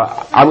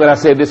 I'm going to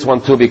say this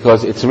one too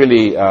because it's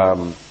really,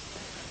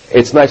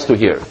 it's nice to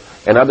hear.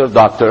 Another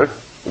doctor,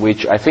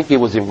 which I think he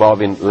was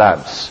involved in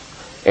labs,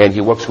 and he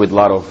works with a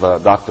lot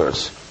of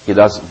doctors. He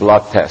does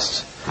blood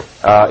tests.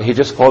 He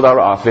just called our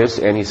office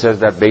and he says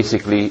that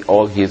basically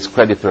all his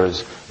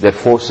creditors, they're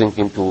forcing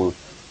him to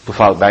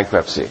file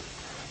bankruptcy.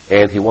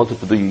 And he wanted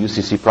to do a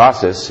UCC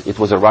process. It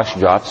was a rush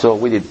job, so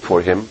we did it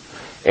for him.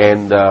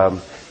 And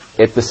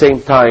at the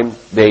same time,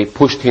 they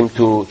pushed him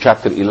to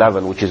Chapter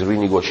 11, which is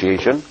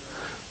renegotiation.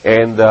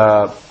 And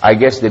I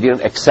guess they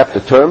didn't accept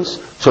the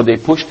terms, so they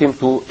pushed him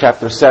to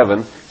Chapter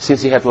 7,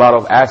 since he had a lot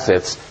of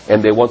assets,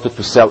 and they wanted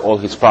to sell all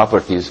his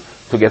properties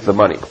to get the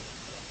money.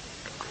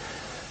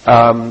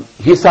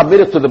 he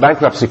submitted to the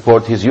bankruptcy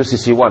court his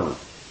UCC-1.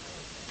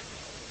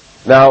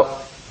 Now,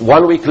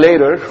 1 week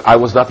later, I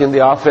was not in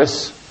the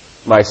office.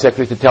 My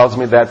secretary tells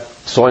me that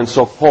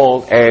so-and-so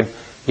called, and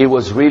he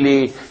was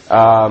really,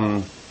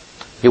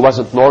 he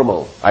wasn't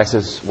normal. I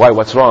says, why,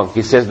 what's wrong?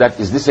 He says that,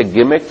 is this a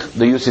gimmick,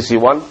 the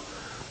UCC-1?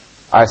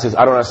 I says,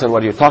 I don't understand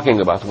what you're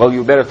talking about. Well,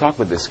 you better talk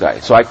with this guy.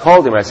 So I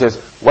called him. I says,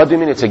 what do you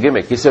mean it's a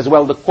gimmick? He says,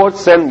 well, the court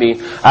sent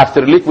me,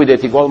 after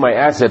liquidating all my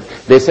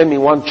assets, they sent me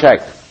one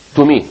check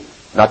to me,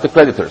 not the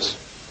creditors.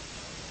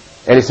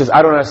 And he says,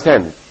 I don't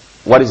understand.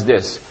 What is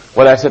this?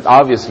 Well, I said,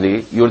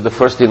 obviously, you're the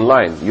first in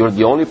line. You're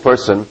the only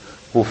person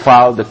who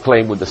filed the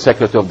claim with the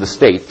Secretary of the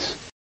State.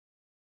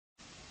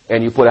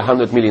 And you put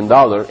 $100 million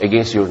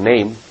against your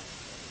name.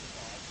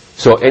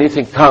 So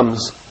anything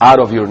comes out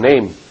of your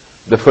name,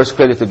 the first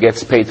creditor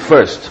gets paid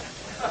first.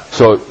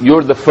 So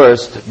you're the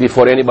first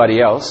before anybody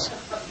else.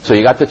 So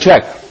you got the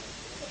check.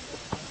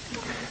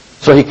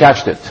 So he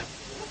cashed it.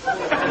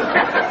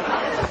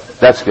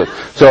 That's good.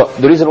 So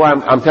the reason why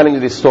I'm telling you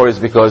these stories,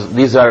 because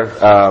these are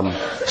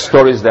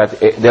stories that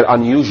they're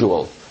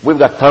unusual. We've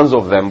got tons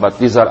of them, but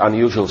these are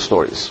unusual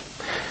stories.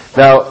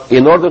 Now,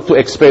 in order to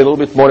explain a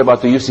little bit more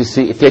about the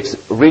UCC, it takes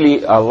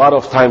really a lot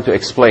of time to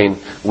explain.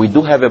 We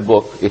do have a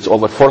book. It's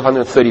over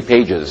 430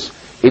 pages.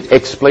 It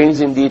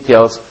explains in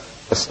details,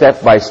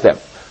 step by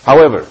step.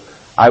 However,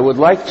 I would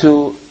like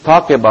to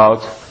talk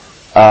about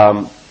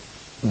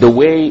the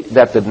way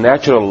that the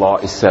natural law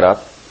is set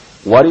up,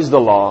 what is the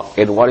law,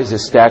 and what is the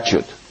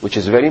statute, which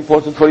is very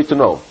important for you to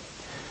know.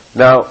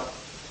 Now,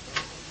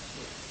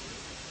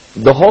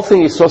 the whole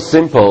thing is so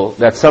simple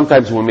that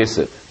sometimes we miss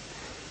it.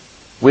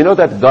 We know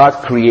that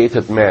God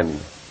created man.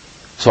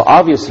 So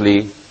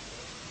obviously,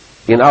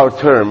 in our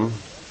term,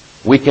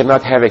 we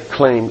cannot have a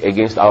claim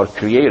against our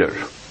Creator,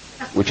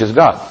 which is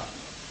God.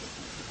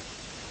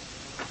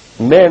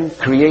 Men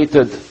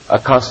created a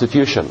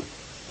constitution,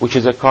 which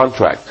is a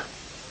contract.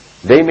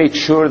 They made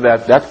sure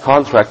that that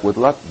contract would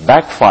not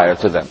backfire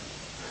to them.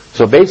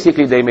 So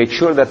basically, they made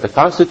sure that the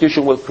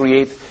constitution will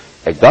create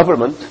a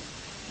government,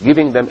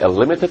 giving them a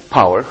limited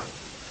power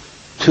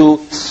to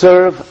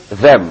serve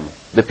them,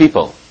 the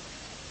people.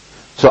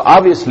 So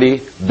obviously,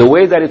 the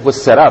way that it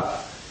was set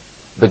up,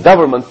 the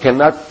government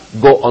cannot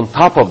go on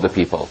top of the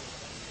people.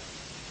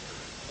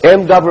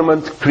 And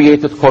government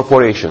created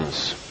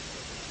corporations.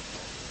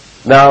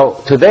 Now,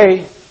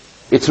 today,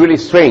 it's really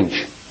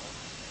strange.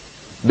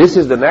 This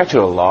is the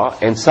natural law,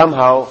 and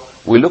somehow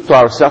we look to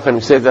ourselves and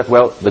we say that,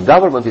 well, the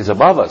government is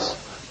above us.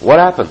 What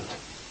happened?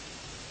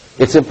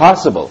 It's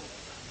impossible.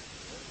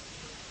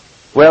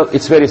 Well,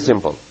 it's very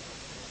simple.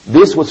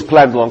 This was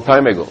planned a long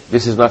time ago.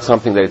 This is not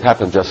something that it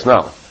happened just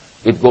now.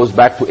 It goes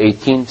back to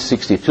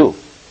 1862.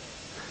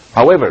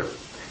 However,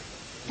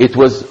 it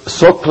was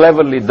so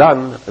cleverly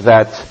done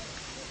that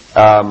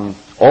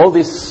all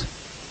these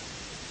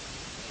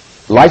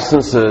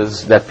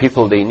licenses that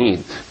people they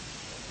need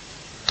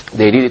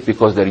it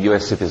because they're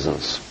U.S.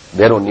 citizens.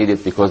 They don't need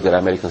it because they're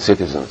American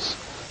citizens.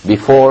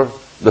 Before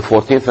the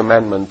 14th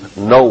Amendment,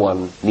 no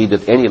one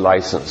needed any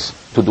license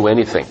to do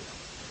anything.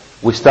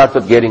 We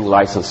started getting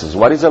licenses.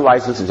 What is a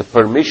license? It's a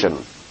permission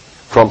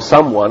from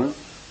someone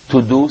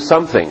to do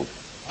something.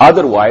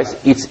 Otherwise,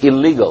 it's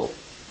illegal.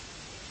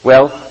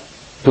 Well,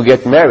 to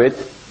get married,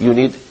 you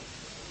need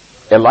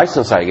a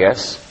license, I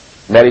guess,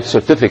 marriage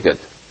certificate.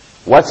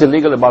 What's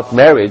illegal about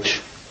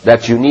marriage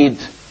that you need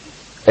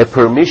a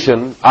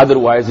permission,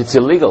 otherwise it's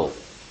illegal?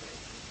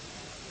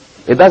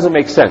 It doesn't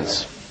make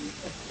sense.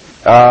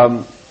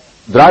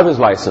 Driver's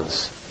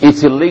license.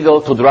 It's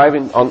illegal to drive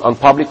on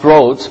public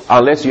roads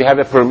unless you have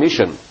a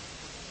permission.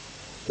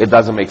 It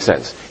doesn't make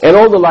sense. And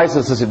all the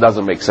licenses, it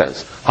doesn't make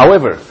sense.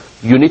 However,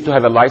 you need to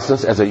have a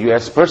license as a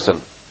U.S.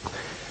 person.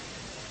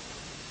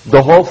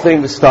 The whole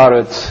thing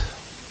started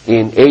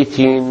in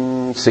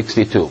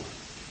 1862.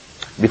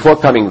 Before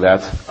coming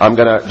that, I'm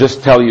going to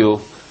just tell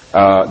you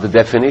the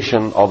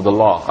definition of the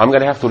law. I'm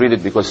going to have to read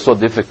it because it's so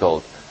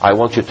difficult. I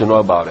want you to know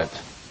about it.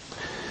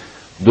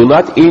 Do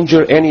not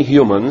injure any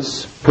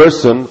humans,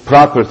 person,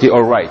 property,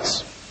 or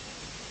rights.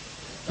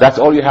 That's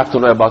all you have to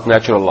know about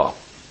natural law.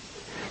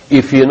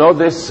 If you know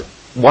this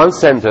one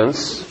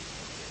sentence,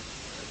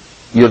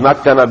 you're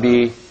not going to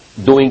be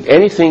doing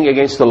anything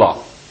against the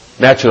law,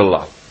 natural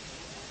law.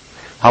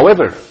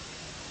 However,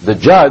 the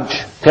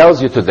judge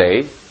tells you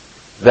today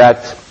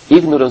that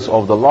ignorance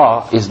of the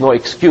law is no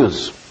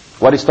excuse.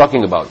 What he's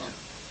talking about?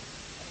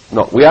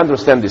 No, we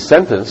understand this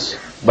sentence,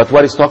 but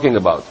what he's talking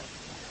about?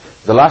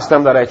 The last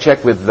time that I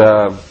checked with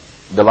the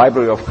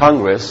Library of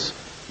Congress,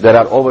 there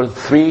are over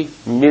 3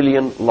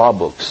 million law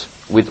books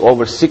with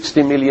over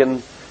 60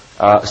 million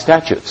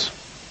statutes.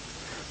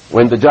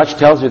 When the judge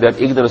tells you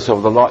that ignorance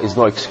of the law is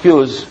no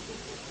excuse,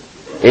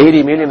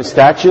 80 million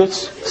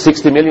statutes,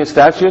 60 million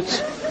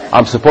statutes,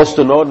 I'm supposed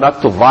to know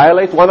not to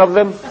violate one of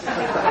them?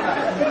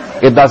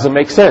 It doesn't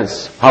make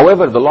sense.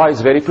 However, the law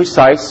is very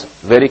precise,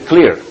 very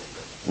clear.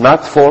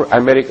 Not for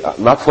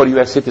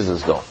U.S.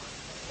 citizens, though.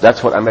 That's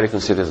for American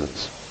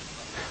citizens.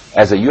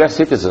 As a U.S.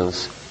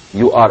 citizens,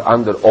 you are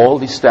under all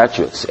these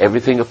statutes.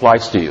 Everything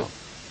applies to you.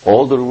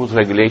 All the rules,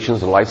 regulations,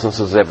 the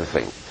licenses,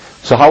 everything.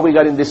 So how we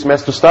got in this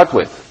mess to start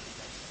with?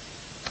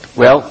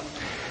 Well,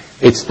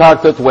 it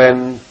started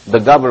when the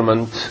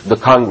government, the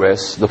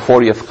Congress, the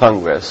 40th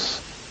Congress,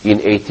 in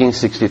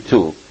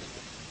 1862,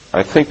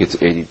 I think it's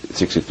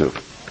 1862,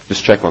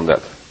 just check on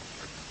that.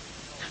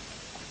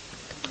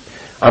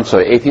 I'm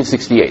sorry,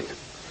 1868.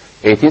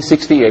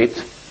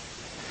 1868,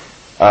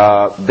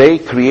 they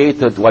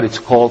created what is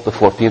called the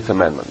 14th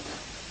Amendment.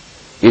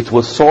 It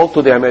was sold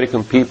to the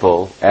American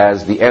people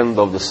as the end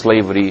of the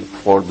slavery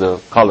for the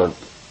colored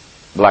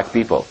black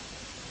people.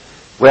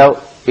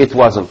 Well, it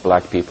wasn't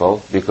black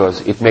people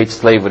because it made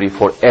slavery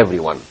for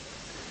everyone.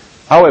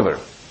 However,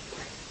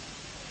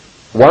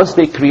 once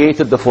they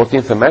created the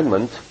 14th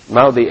Amendment,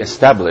 now they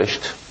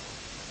established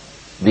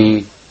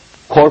the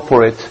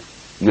corporate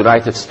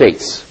United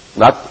States,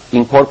 not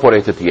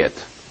incorporated yet.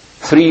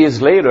 3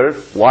 years later,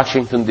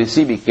 Washington,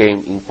 D.C.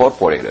 became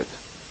incorporated,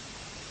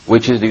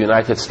 which is the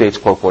United States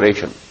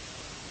Corporation.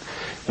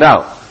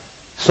 Now,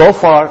 so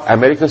far,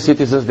 American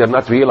citizens, they're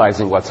not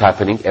realizing what's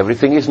happening.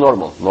 Everything is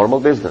normal, normal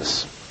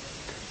business.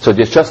 So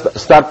they just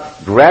start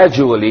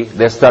gradually,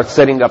 they start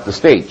setting up the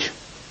stage.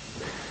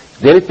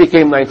 Then it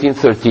became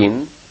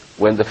 1913,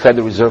 when the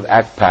Federal Reserve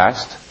Act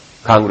passed.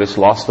 Congress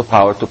lost the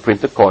power to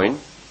print a coin,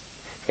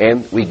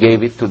 and we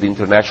gave it to the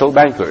international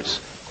bankers.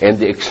 And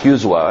the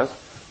excuse was,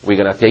 we're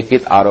going to take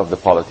it out of the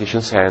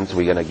politicians' hands,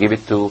 we're going to give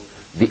it to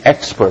the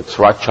experts,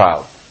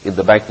 Rothschild, in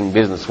the banking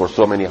business for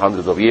so many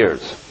hundreds of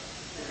years.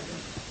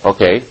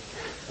 Okay?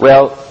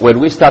 Well, when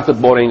we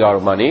started borrowing our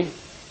money,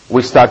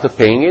 we started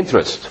paying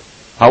interest.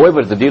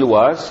 However, the deal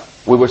was,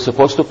 we were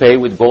supposed to pay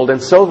with gold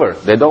and silver.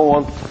 They don't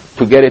want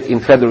to get it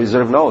in Federal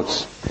Reserve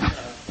notes.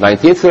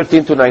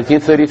 1913 to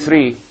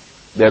 1933,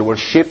 there were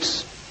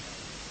ships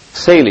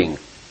sailing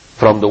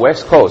from the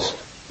West Coast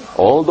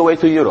all the way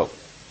to Europe,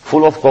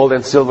 full of gold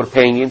and silver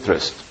paying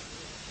interest.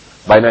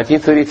 By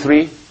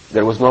 1933,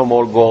 there was no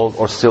more gold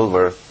or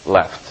silver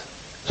left.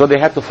 So they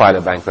had to file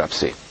a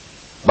bankruptcy.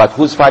 But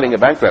who's filing a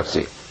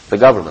bankruptcy? The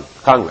government,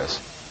 Congress.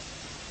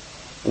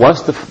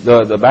 Once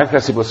the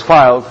bankruptcy was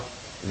filed,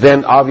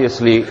 then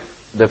obviously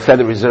the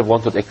Federal Reserve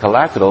wanted a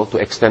collateral to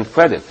extend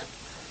credit.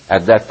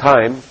 At that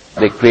time,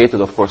 they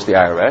created, of course, the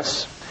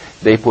IRS.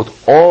 They put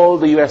all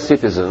the U.S.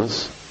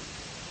 citizens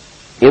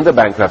in the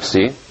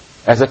bankruptcy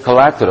as a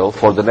collateral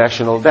for the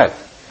national debt.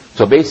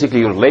 So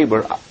basically your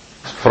labor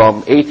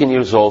from 18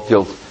 years old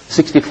till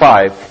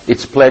 65,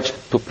 it's pledged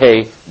to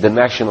pay the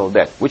national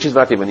debt, which is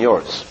not even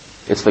yours.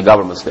 It's the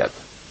government's debt.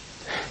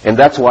 And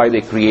that's why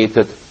they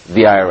created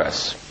the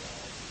IRS.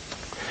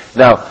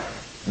 Now,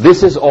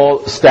 this is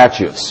all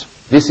statutes.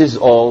 This is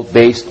all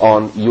based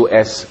on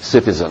U.S.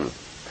 citizen.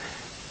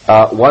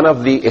 One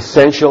of the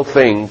essential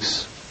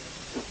things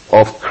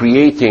of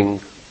creating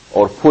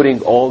or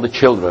putting all the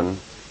children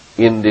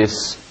in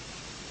this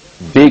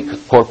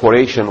big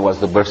corporation was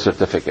the birth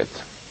certificate.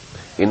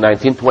 In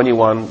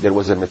 1921, there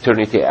was a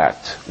Maternity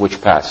Act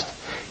which passed.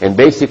 And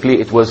basically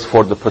it was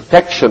for the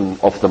protection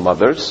of the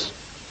mothers.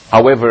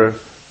 However,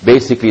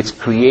 basically it's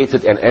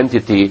created an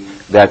entity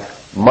that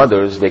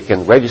mothers, they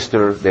can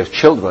register their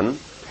children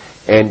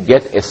and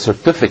get a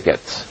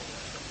certificate.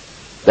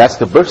 That's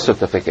the birth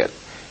certificate.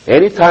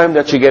 Anytime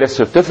that you get a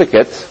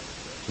certificate,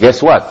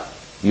 guess what?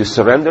 You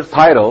surrender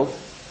title,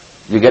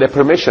 you get a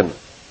permission.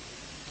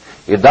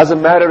 It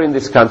doesn't matter in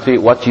this country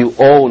what you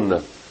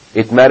own.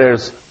 It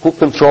matters who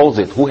controls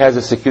it, who has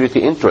a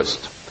security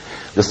interest.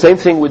 The same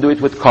thing we do it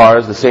with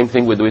cars, the same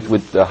thing we do it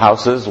with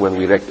houses when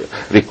we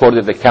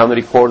recorded the county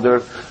recorder,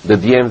 the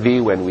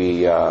DMV, when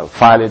we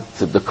file it,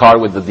 the car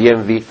with the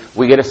DMV,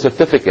 we get a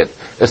certificate.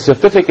 A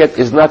certificate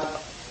is not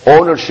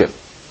ownership.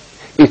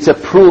 It's a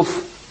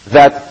proof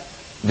that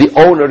the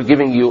owner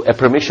giving you a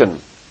permission.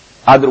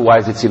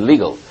 Otherwise it's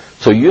illegal.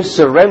 So you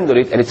surrender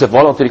it, and it's a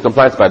voluntary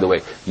compliance, by the way.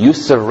 You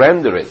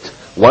surrender it.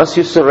 Once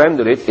you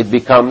surrender it, it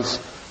becomes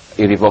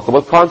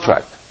irrevocable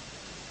contract.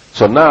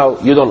 So now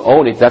you don't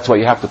own it. That's why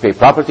you have to pay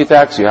property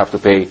tax. You have to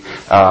pay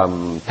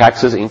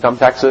taxes, income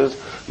taxes.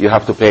 You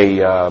have to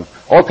pay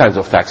all kinds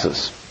of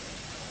taxes.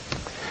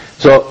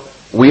 So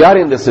we are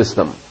in the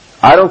system.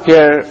 I don't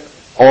care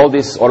all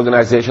this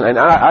organization. And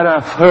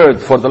I've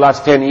heard for the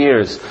last 10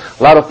 years,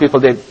 a lot of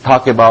people, they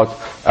talk about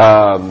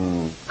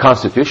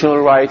constitutional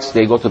rights.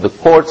 They go to the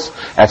courts.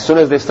 As soon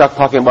as they start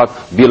talking about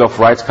Bill of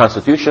Rights,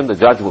 Constitution, the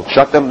judge will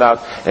shut them down,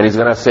 and he's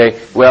going to say,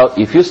 well,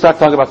 if you start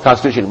talking about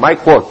Constitution in my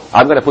court,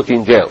 I'm going to put you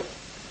in jail.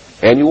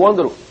 And you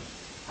wonder,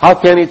 how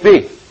can it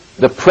be?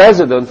 The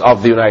President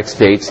of the United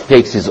States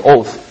takes his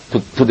oath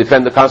to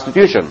defend the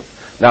Constitution.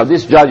 Now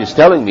this judge is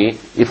telling me,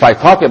 if I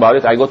talk about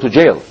it, I go to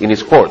jail in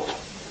his court.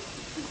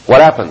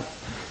 What happened?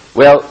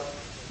 Well,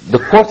 the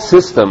court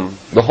system,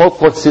 the whole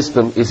court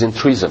system is in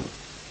treason.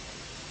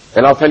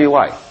 And I'll tell you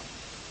why.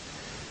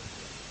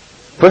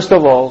 First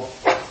of all,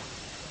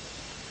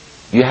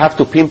 you have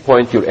to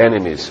pinpoint your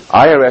enemies.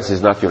 IRS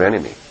is not your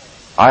enemy.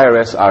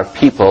 IRS are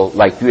people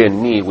like you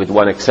and me with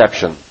one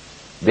exception.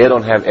 They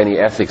don't have any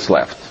ethics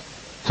left.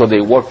 So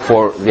they work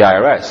for the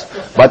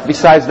IRS. But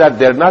besides that,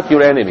 they're not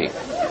your enemy.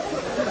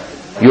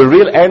 Your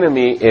real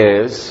enemy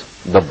is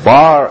the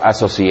Bar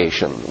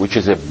Association, which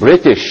is a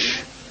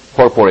British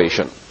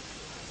corporation.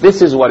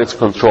 This is what is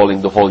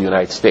controlling the whole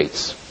United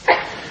States.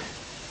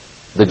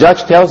 The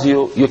judge tells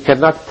you you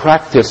cannot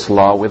practice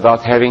law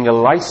without having a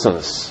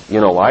license.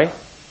 You know why?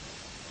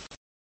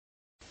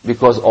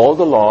 Because all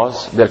the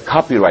laws, they're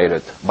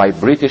copyrighted by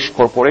British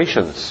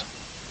corporations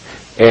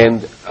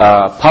and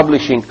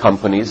publishing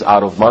companies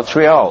out of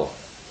Montreal.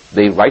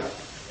 They write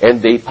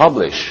and they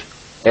publish,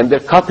 and they're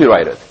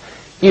copyrighted.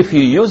 If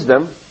you use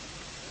them,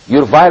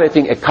 you're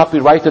violating a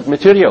copyrighted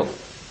material.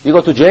 You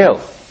go to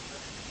jail.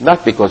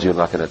 Not because you're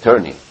not an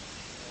attorney.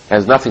 It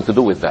has nothing to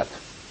do with that.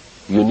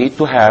 You need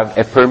to have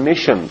a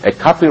permission, a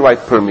copyright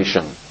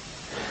permission.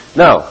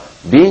 Now,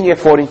 being a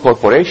foreign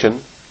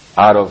corporation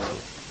out of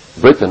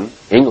Britain,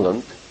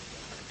 England,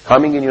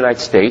 coming in the United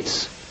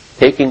States,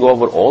 taking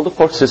over all the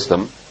court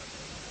system,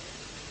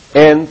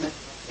 and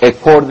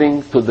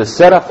according to the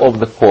setup of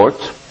the court,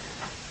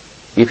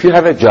 if you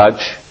have a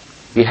judge,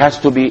 he has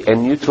to be a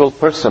neutral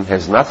person,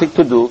 has nothing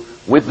to do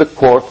with the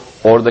court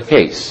or the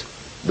case.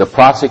 The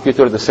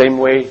prosecutor the same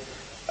way,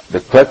 the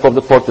clerk of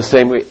the court the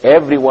same way,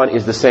 everyone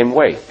is the same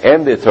way,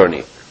 and the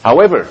attorney.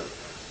 However,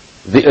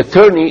 the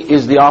attorney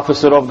is the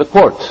officer of the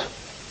court.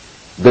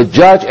 The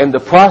judge and the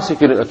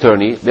prosecuting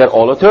attorney, they're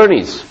all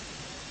attorneys.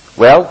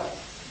 Well,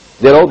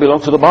 they all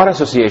belong to the Bar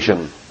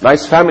Association.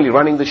 Nice family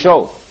running the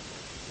show.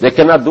 They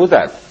cannot do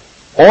that.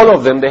 All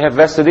of them, they have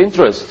vested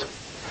interest.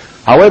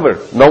 However,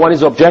 no one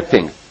is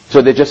objecting,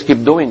 so they just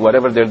keep doing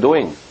whatever they're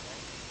doing.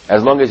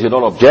 As long as you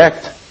don't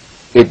object,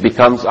 it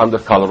becomes under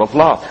color of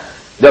law.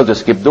 They'll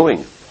just keep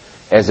doing.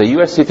 As a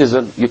U.S.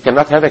 citizen, you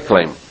cannot have a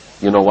claim.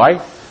 You know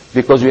why?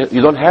 Because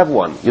you don't have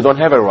one. You don't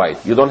have a right.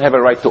 You don't have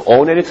a right to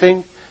own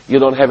anything. You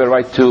don't have a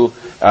right to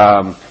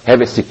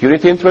have a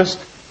security interest.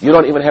 You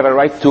don't even have a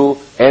right to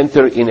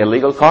enter in a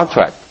legal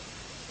contract.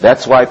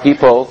 That's why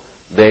people,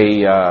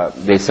 they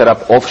set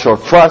up offshore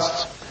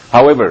trusts.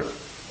 However,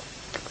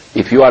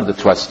 if you are the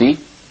trustee,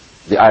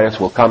 the IRS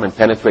will come and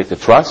penetrate the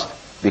trust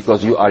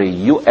because you are a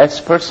U.S.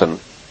 person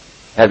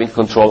having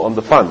control on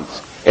the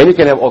funds. And you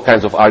can have all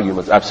kinds of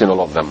arguments. I've seen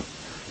all of them.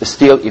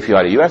 Still, if you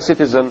are a U.S.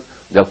 citizen,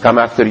 they'll come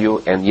after you,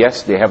 and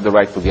yes, they have the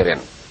right to get in.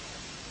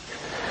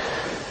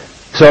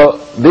 So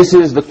this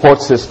is the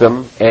court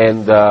system,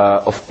 and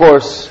of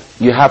course,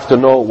 you have to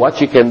know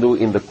what you can do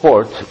in the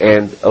court,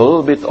 and a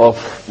little bit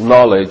of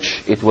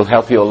knowledge, it will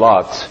help you a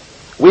lot.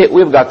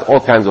 We've got all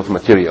kinds of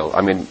material.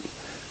 I mean,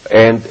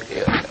 and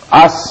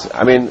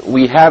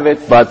we have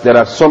it, but there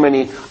are so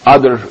many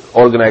other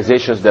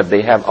organizations that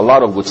they have a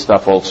lot of good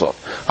stuff also.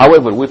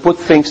 However, we put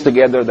things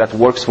together that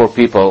works for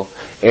people,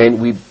 and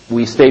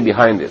we stay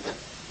behind it.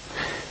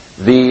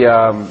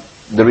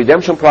 The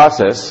redemption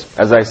process,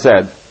 as I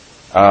said,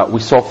 we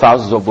sold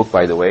thousands of books,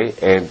 by the way,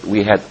 and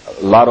we had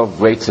a lot of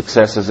great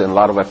successes and a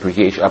lot of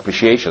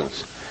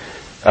appreciations.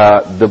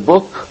 The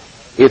book,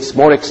 it's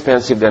more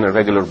expensive than a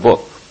regular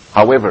book.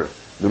 However,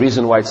 the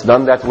reason why it's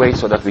done that way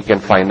so that we can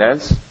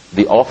finance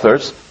the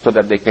authors so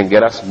that they can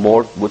get us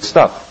more good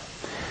stuff.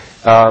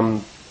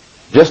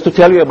 Just to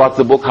tell you about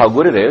the book, how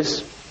good it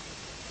is,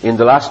 in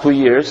the last 2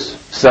 years,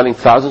 selling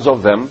thousands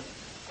of them,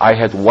 I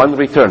had one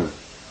return.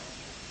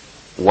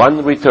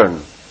 One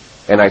return.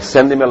 And I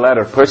sent him a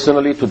letter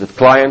personally to the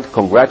client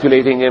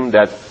congratulating him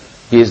that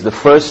he is the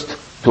first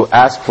to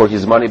ask for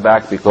his money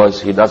back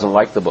because he doesn't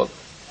like the book.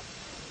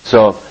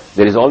 So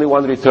there is only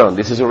one return.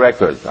 This is a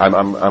record.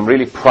 I'm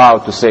really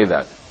proud to say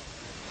that.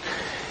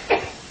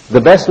 The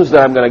best news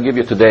that I'm going to give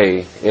you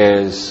today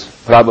is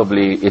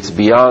probably it's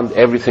beyond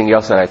everything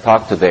else that I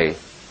talked today.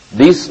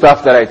 These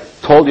stuff that I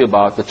told you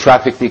about, the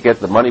traffic ticket,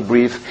 the money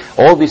brief,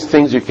 all these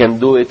things you can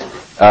do it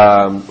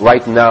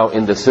right now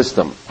in the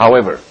system.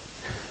 However,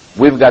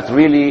 we've got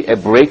really a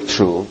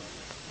breakthrough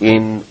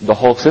in the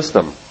whole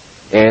system.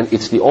 And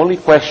it's the only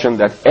question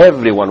that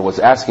everyone was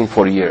asking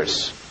for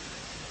years.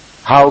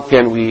 How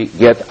can we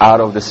get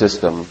out of the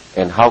system,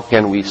 and how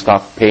can we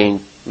stop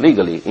paying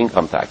legally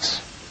income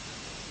tax?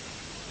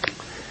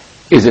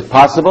 Is it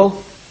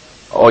possible?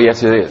 Oh,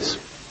 yes, it is.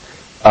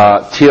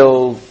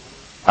 Till,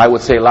 I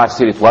would say last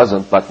year it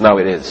wasn't, but now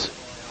it is.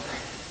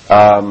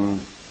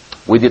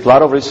 We did a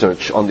lot of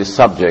research on this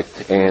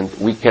subject, and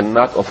we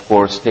cannot, of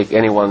course, take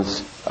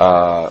anyone's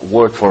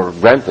word for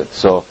granted.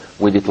 So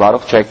we did a lot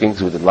of checkings,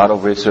 we did a lot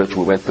of research,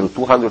 we went through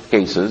 200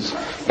 cases,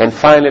 and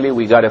finally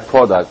we got a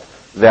product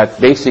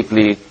that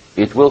basically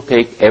it will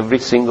take every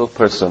single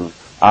person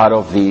out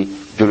of the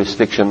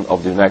jurisdiction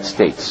of the United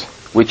States,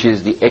 which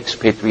is the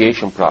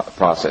expatriation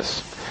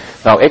process.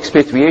 Now,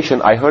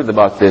 expatriation, I heard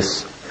about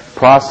this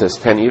process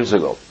 10 years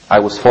ago. I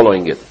was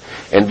following it.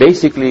 And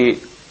basically,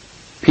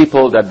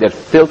 people that they're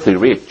filthy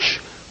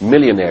rich,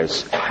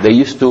 millionaires, they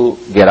used to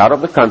get out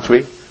of the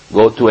country,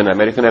 go to an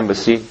American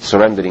embassy,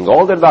 surrendering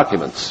all their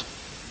documents,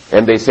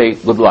 and they say,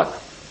 good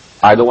luck.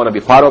 I don't want to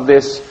be part of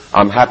this.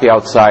 I'm happy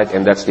outside,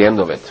 and that's the end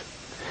of it.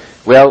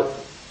 Well,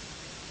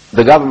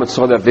 the government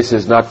saw that this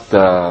is not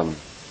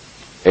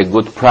a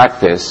good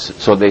practice,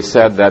 so they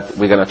said that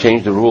we're going to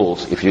change the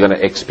rules. If you're going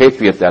to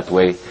expatriate that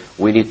way,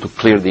 we need to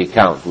clear the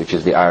account, which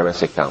is the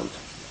IRS account.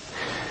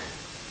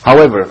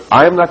 However,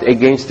 I am not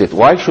against it.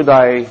 Why should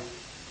I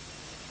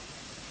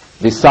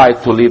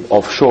decide to live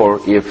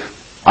offshore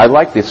if I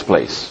like this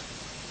place?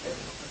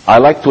 I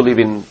like to live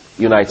in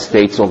United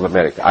States of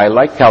America. I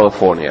like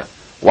California.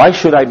 Why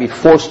should I be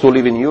forced to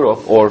live in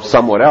Europe or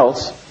somewhere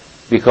else?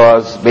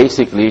 Because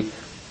basically,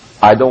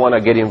 I don't want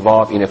to get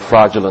involved in a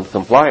fraudulent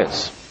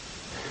compliance.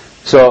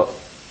 So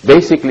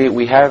basically,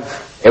 we have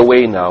a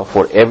way now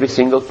for every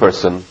single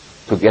person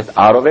to get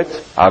out of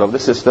it, out of the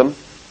system,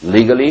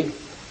 legally,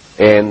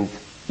 and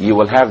you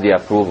will have the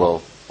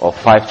approval of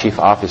 5 chief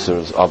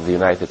officers of the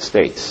United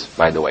States,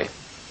 by the way,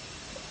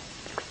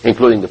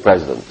 including the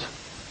President.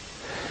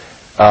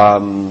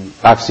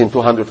 I've seen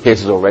 200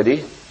 cases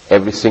already.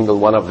 Every single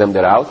one of them,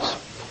 they're out.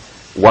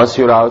 Once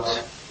you're out,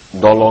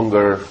 no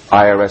longer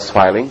IRS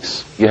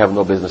filings. You have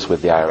no business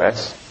with the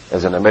IRS.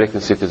 As an American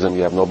citizen,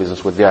 you have no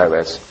business with the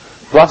IRS.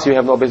 Plus, you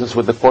have no business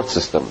with the court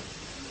system.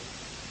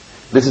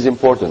 This is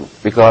important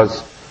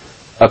because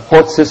a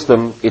court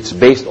system, it's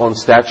based on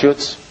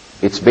statutes,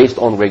 it's based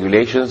on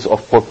regulations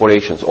of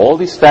corporations. All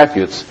these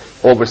statutes,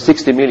 over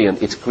 60 million,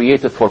 it's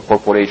created for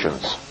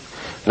corporations.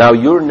 Now,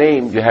 your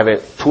name, you have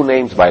 2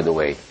 names, by the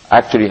way.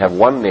 Actually, you have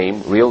one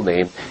name, real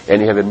name,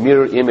 and you have a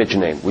mirror image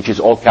name, which is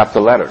all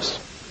capital letters.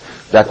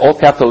 That all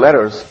capital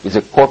letters is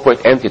a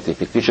corporate entity,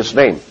 fictitious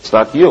name. It's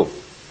not you.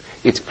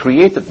 It's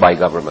created by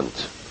government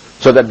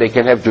so that they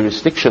can have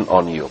jurisdiction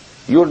on you.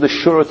 You're the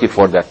surety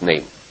for that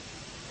name.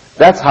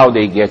 That's how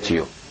they get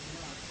you.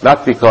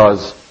 Not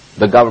because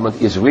the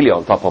government is really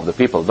on top of the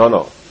people.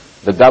 No.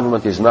 The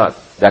government is not.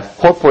 That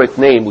corporate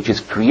name, which is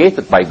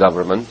created by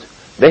government,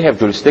 they have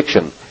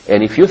jurisdiction.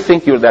 And if you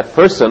think you're that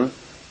person,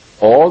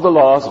 all the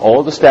laws,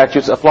 all the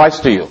statutes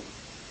applies to you.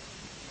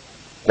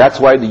 That's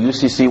why the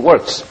UCC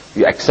works.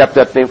 You accept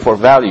that name for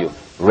value,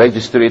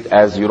 register it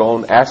as your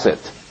own asset,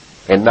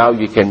 and now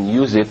you can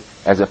use it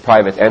as a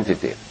private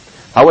entity.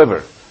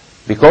 However,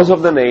 because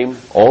of the name,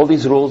 all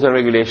these rules and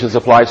regulations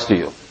applies to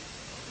you.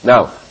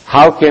 Now,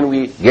 how can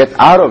we get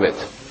out of it?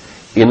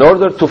 In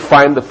order to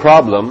find the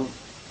problem,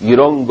 you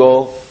don't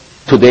go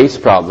today's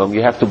problem.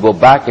 You have to go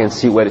back and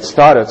see where it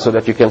started so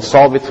that you can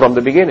solve it from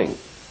the beginning.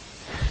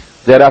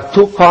 There are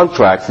 2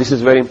 contracts. This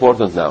is very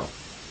important now.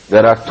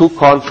 There are 2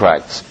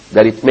 contracts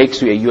that it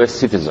makes you a U.S.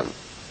 citizen.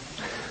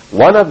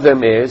 One of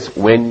them is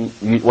when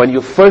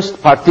you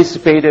first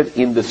participated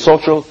in the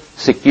Social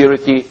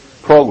Security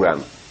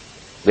program.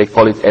 They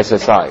call it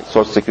SSI,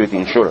 Social Security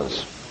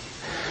Insurance.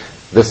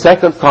 The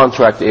second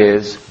contract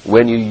is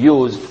when you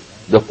used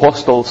the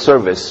postal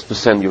service to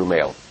send your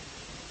mail.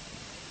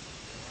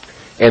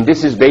 And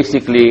this is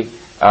basically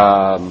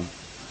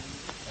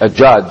a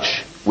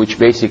judge which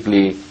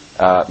basically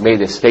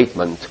made a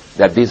statement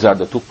that these are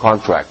the 2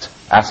 contracts,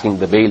 asking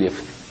the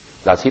bailiff,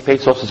 does he pay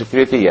Social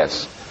Security?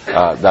 Yes.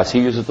 Does he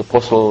use the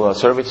postal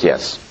service?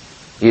 Yes.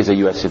 He is a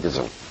U.S.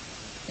 citizen.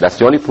 That's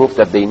the only proof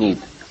that they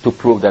need to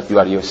prove that you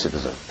are a U.S.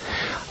 citizen.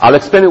 I'll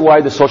explain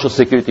why the Social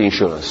Security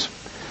insurance.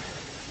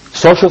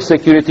 Social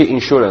Security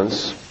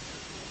insurance,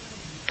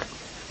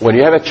 when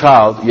you have a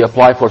child, you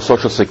apply for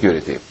Social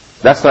Security.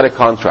 That's not a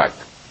contract.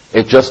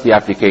 It's just the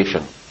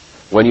application.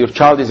 When your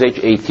child is age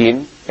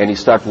 18 and he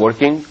starts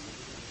working,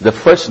 the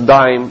first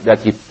dime that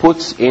he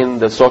puts in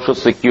the Social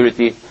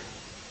Security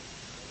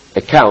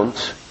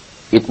account,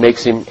 it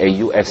makes him a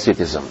U.S.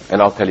 citizen.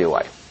 And I'll tell you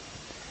why.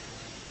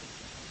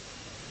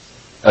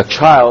 A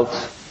child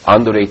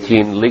under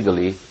 18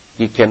 legally,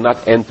 he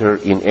cannot enter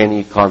in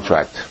any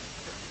contract.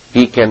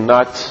 He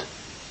cannot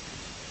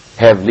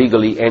have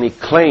legally any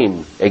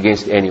claim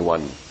against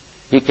anyone.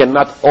 He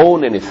cannot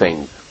own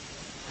anything.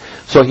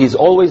 So he's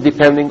always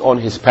depending on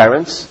his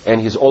parents, and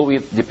he's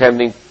always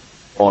depending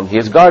on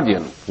his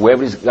guardian,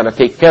 whoever is going to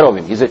take care of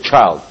him. He's a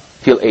child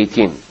till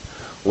 18.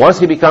 Once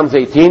he becomes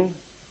 18,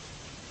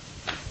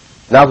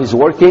 now he's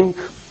working.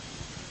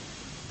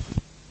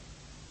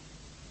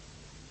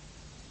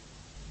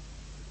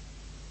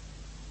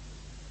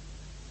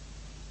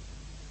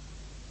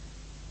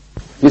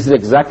 This is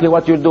exactly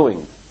what you're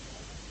doing.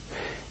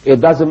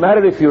 It doesn't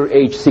matter if you're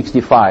age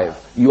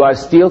 65. You are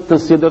still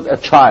considered a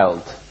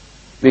child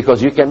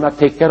because you cannot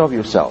take care of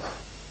yourself.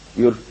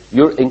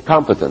 You're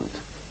incompetent.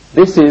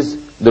 This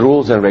is the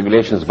rules and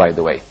regulations, by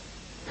the way.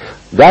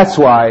 That's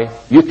why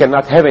you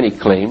cannot have any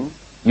claim.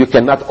 You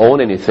cannot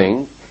own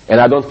anything. And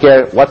I don't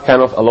care what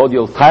kind of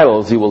allodial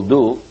titles you will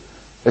do,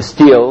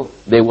 still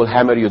they will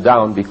hammer you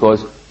down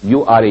because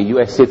you are a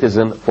U.S.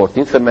 citizen,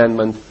 14th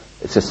Amendment,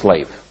 it's a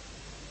slave,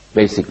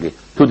 basically,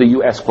 to the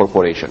U.S.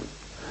 corporation.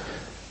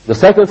 The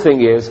second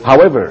thing is,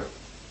 however,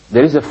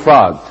 there is a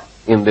fraud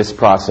in this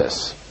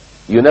process.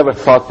 You never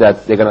thought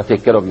that they're going to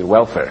take care of your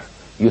welfare.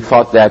 You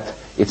thought that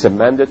it's a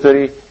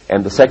mandatory,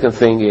 and the second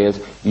thing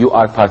is you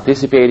are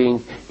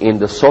participating in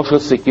the Social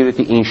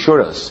Security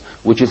insurance,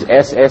 which is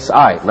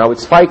SSI. Now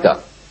it's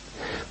FICA.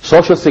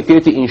 Social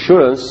Security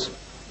insurance,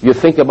 you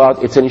think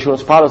about it's an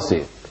insurance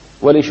policy.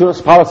 Well,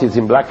 insurance policy is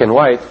in black and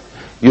white.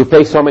 You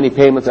pay so many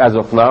payments as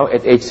of now.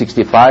 At age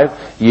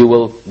 65, you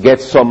will get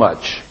so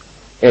much.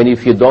 And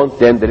if you don't,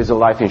 then there is a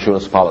life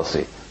insurance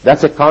policy.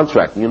 That's a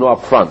contract, you know,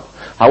 up front.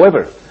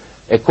 However,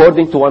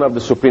 According to one of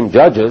the Supreme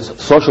Judges,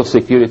 Social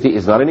Security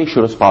is not an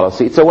insurance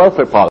policy, it's a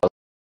welfare policy.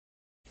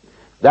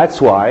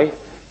 That's why,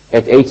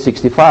 at age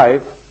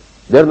 65,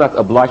 they're not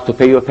obliged to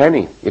pay you a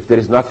penny if there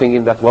is nothing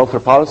in that welfare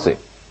policy.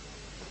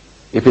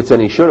 If it's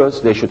an insurance,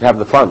 they should have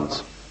the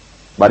funds.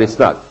 But it's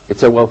not.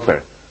 It's a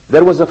welfare.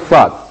 There was a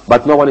fraud,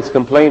 but no one is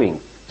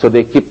complaining, so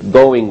they keep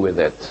going with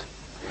it.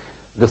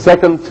 The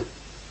second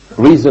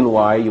reason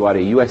why you are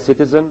a U.S.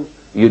 citizen,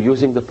 you're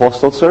using the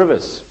Postal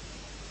Service.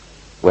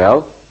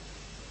 Well,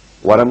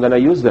 what am I going to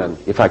use then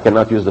if I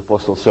cannot use the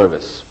Postal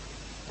Service?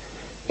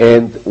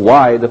 And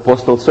why the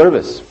Postal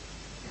Service?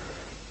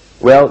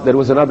 Well, there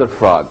was another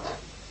fraud.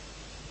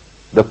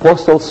 The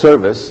Postal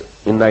Service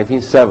in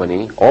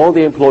 1970, all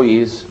the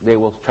employees, they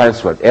were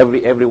transferred.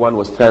 Everyone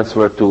was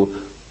transferred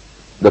to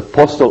the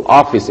Postal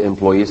Office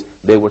employees.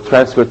 They were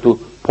transferred to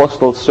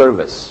Postal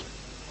Service.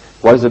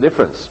 What is the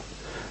difference?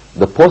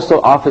 The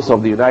Postal Office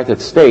of the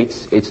United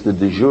States, it's the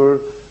de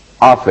jure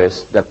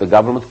office that the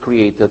government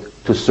created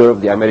to serve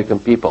the American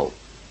people.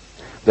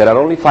 There are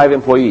only 5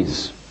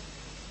 employees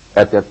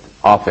at that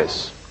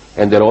office,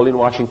 and they're all in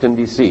Washington,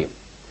 D.C.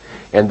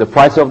 And the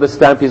price of the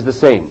stamp is the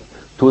same,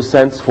 2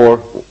 cents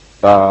for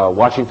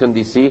Washington,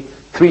 D.C.,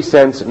 3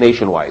 cents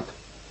nationwide.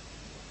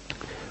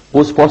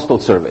 Who's Postal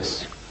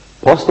Service?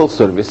 Postal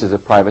Service is a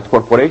private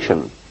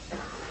corporation.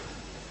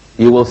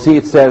 You will see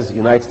it says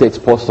United States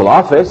Postal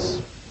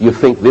Office. You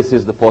think this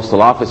is the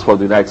Postal Office for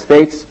the United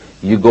States.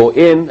 You go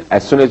in,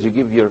 as soon as you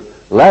give your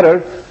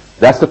letter,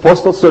 that's the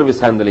Postal Service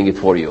handling it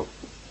for you.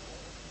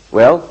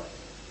 Well,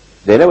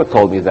 they never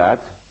told me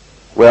that.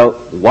 Well,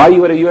 why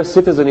you are a U.S.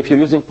 citizen if you're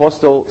using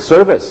Postal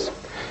Service?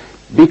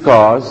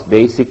 Because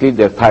basically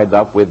they're tied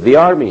up with the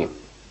Army,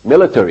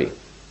 military.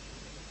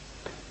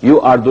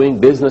 You are doing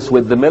business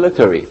with the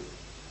military.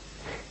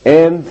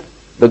 And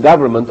the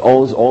government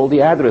owns all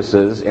the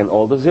addresses and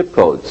all the zip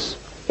codes.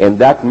 And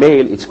that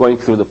mail, it's going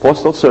through the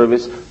Postal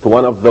Service to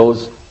one of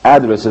those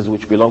addresses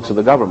which belongs to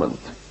the government.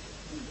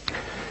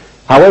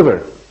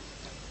 However,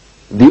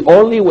 the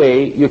only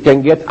way you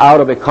can get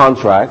out of a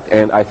contract,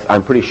 and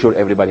I'm pretty sure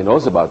everybody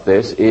knows about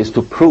this, is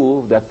to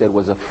prove that there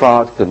was a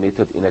fraud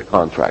committed in a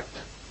contract.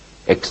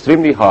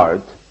 Extremely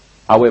hard.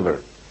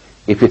 However,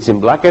 if it's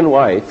in black and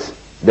white,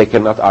 they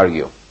cannot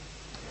argue.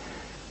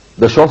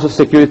 The Social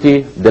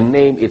Security, the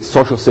name, it's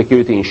Social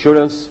Security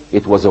Insurance.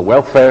 It was a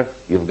welfare.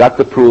 You've got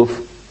the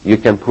proof. You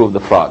can prove the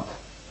fraud.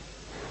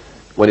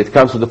 When it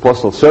comes to the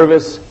Postal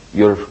Service,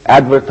 you're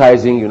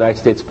advertising United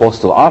States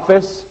Postal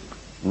Office.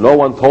 No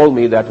one told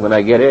me that when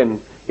I get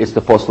in, it's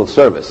the Postal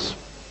Service.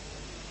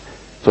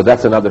 So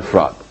that's another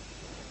fraud.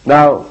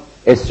 Now,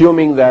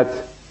 assuming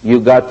that you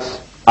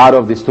got out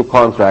of these 2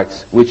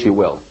 contracts, which you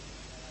will,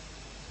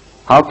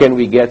 how can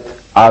we get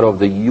out of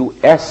the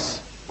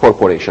U.S.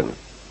 corporation?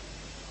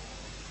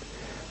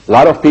 A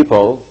lot of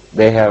people,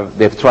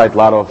 they've tried a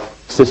lot of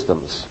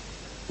systems,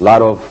 a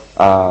lot of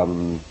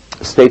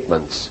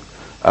statements,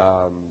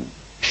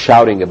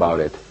 shouting about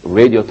it,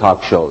 radio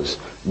talk shows,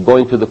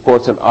 going to the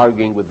courts and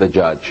arguing with the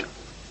judge.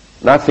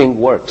 Nothing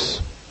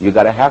works. You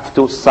gotta have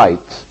to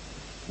cite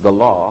the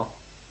law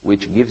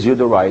which gives you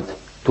the right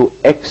to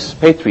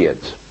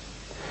expatriate.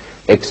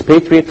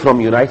 Expatriate from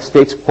United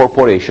States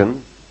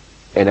corporation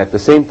and at the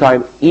same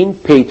time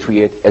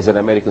impatriate as an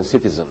American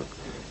citizen.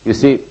 You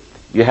see,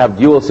 you have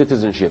dual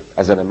citizenship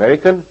as an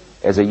American,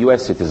 as a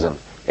U.S. citizen,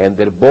 and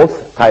they're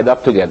both tied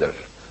up together.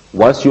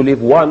 Once you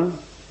leave one,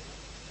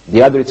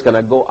 the other is going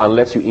to go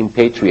unless you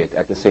impatriate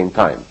at the same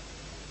time.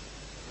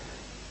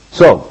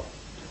 So,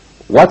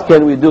 what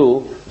can we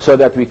do so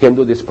that we can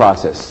do this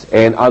process?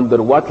 And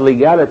under what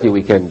legality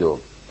we can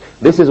do?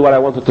 This is what I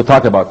wanted to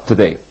talk about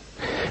today.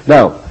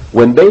 Now,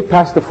 when they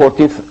passed the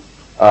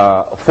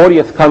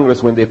 40th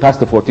Congress, when they passed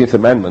the 14th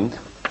Amendment,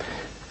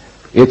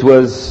 it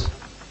was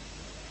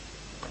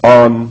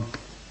on,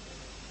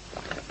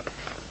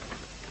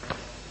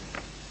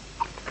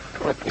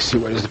 let me see,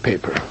 what is the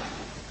paper?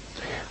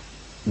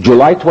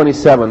 July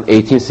 27,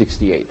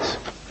 1868.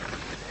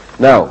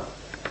 Now,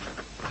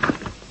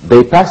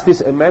 they passed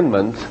this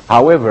amendment.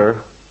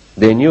 However,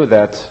 they knew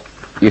that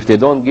if they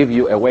don't give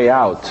you a way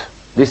out,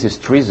 this is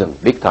treason,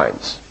 big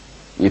times.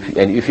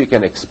 And if you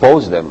can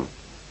expose them,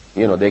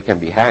 you know, they can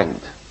be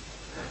hanged.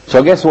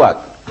 So guess what?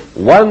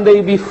 One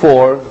day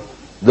before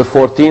the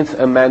 14th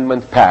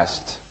Amendment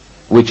passed,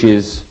 which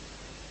is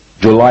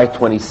July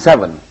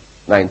 27,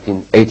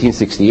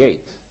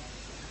 1868,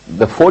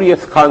 the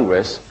 40th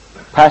Congress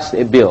passed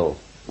a bill,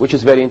 which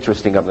is very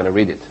interesting. I'm going to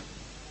read it.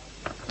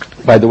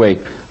 By the way,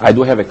 I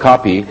do have a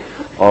copy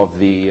of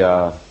the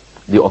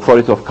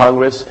authority of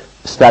Congress,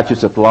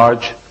 statutes at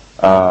large,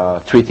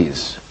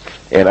 treaties,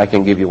 and I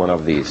can give you one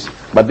of these.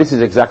 But this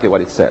is exactly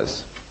what it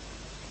says.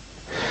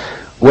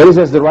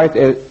 Whereas the right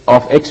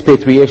of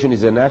expatriation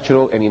is a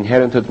natural and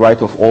inherent right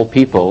of all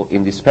people,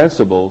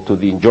 indispensable to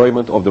the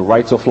enjoyment of the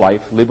rights of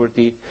life,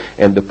 liberty,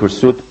 and the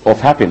pursuit of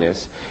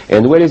happiness,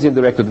 and whereas in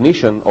the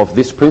recognition of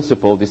this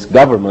principle, this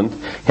government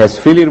has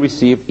freely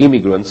received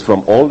immigrants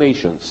from all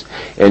nations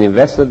and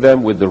invested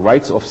them with the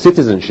rights of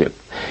citizenship,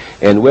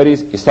 and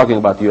whereas, he's talking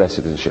about U.S.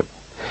 citizenship,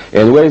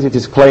 And whereas it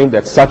is claimed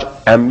that such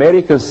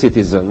American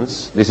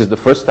citizens, this is the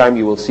first time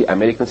you will see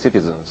American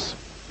citizens,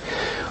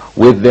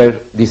 with their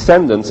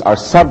descendants are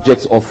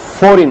subjects of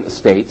foreign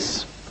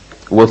states,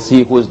 we'll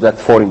see who is that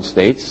foreign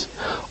states,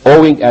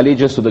 owing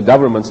allegiance to the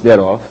governments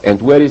thereof,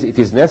 and whereas it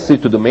is necessary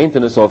to the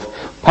maintenance of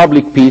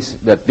public peace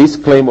that this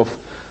claim of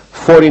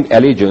foreign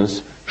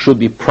allegiance should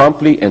be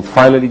promptly and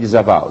finally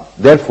disavowed.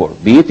 Therefore,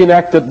 be it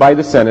enacted by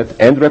the Senate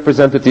and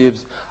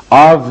representatives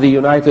of the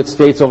United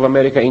States of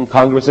America in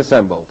Congress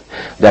assembled,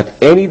 that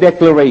any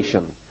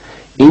declaration,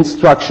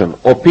 instruction,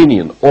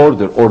 opinion,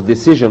 order, or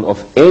decision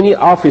of any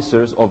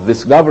officers of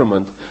this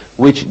government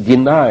which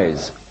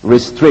denies,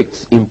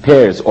 restricts,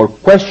 impairs, or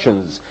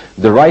questions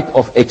the right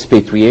of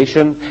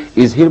expatriation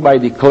is hereby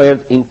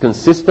declared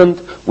inconsistent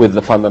with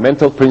the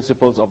fundamental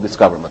principles of this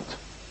government.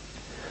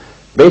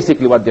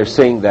 Basically what they're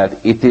saying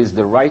that it is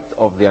the right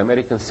of the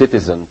American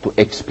citizen to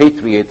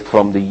expatriate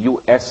from the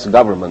U.S.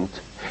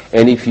 government,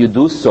 and if you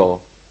do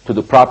so to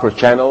the proper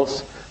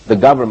channels, the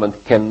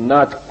government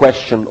cannot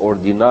question or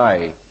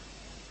deny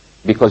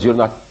because you're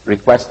not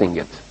requesting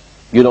it.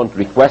 You don't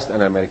request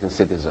an American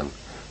citizen.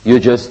 You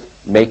just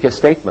make a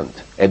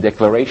statement, a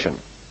declaration.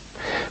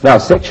 Now,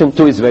 Section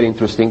 2 is very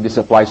interesting. This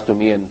applies to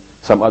me and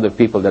some other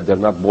people that they're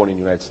not born in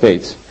the United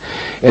States.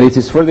 And it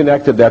is further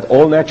enacted that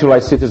all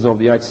naturalized citizens of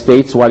the United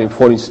States while in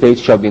foreign states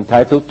shall be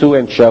entitled to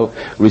and shall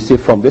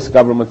receive from this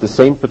government the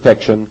same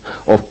protection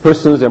of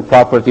persons and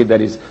property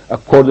that is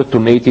accorded to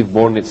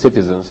native-born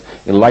citizens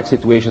in like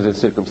situations and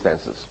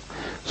circumstances.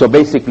 So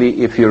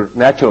basically, if you're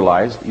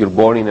naturalized, you're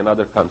born in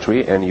another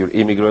country, and you're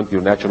immigrant,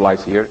 you're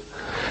naturalized here,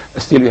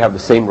 still you have the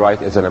same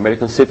right as an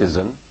American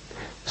citizen,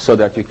 so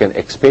that you can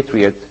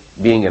expatriate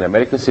being an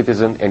American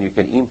citizen, and you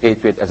can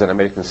impatriate as an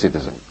American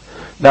citizen.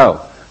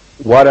 Now,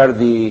 what are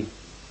the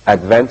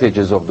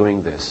advantages of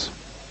doing this?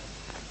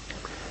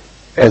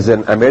 As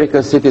an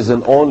American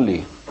citizen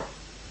only,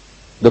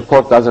 the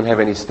court doesn't have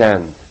any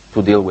stand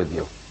to deal with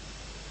you.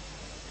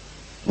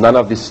 None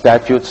of the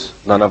statutes,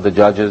 none of the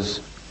judges,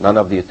 none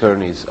of the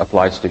attorneys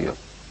applies to you.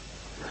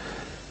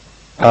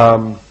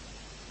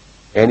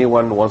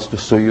 Anyone wants to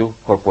sue you,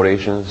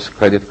 corporations,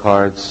 credit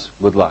cards,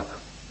 good luck.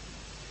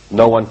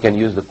 No one can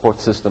use the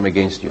court system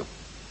against you.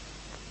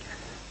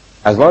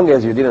 As long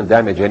as you didn't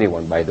damage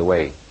anyone, by the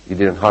way, you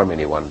didn't harm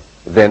anyone,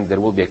 then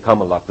there will be a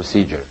common law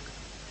procedure.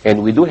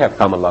 And we do have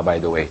common law, by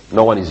the way.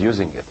 No one is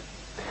using it.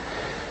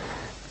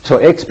 So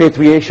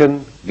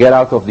expatriation, get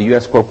out of the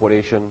U.S.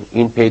 corporation,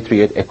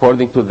 impatriate.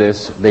 According to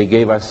this, they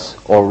gave us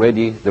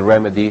already the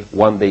remedy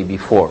one day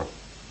before.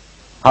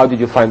 How did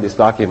you find this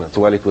document?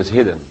 Well, it was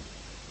hidden.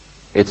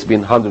 It's been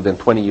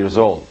 120 years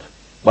old,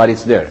 but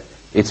it's there.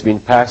 It's been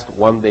passed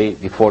one day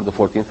before the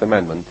 14th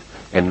Amendment,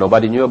 and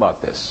nobody knew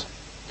about this.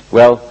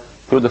 Well,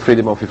 through the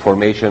Freedom of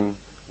Information,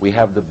 we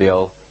have the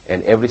bill,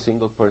 and every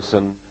single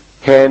person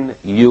can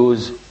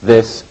use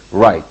this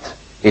right.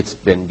 It's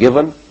been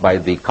given by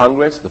the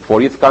Congress, the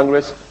 40th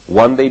Congress,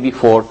 one day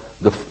before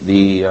the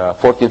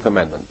 14th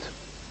Amendment.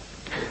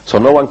 So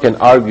no one can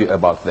argue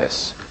about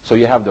this. So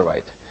you have the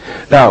right.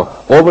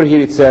 Now, over here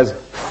it says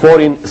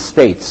foreign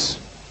states.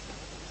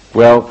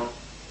 Well,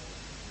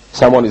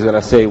 someone is going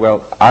to say,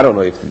 well, I don't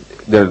know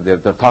if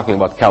they're talking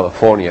about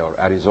California or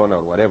Arizona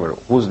or whatever.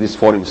 Who's these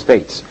foreign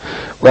states?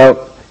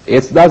 Well,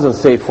 it doesn't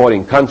say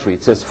foreign country.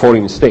 It says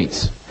foreign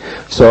states.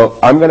 So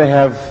I'm going to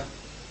have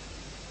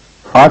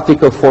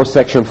Article 4,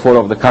 Section 4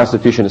 of the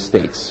Constitution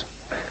states,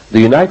 the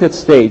United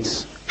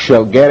States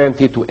shall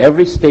guarantee to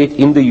every state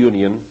in the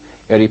Union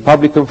a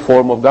republican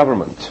form of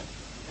government.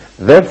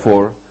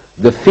 Therefore,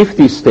 the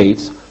 50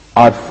 states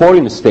are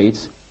foreign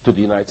states to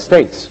the United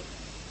States,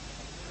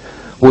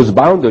 whose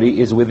boundary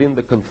is within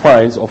the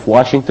confines of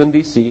Washington,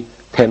 D.C.,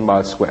 10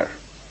 miles square.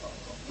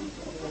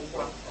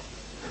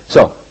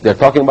 So, they're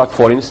talking about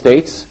foreign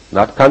states,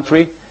 not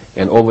country,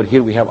 and over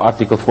here we have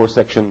Article 4,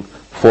 Section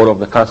 4 of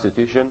the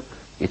Constitution.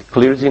 It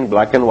clearly in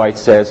black and white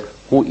says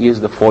who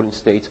is the foreign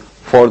state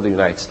for the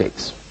United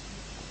States.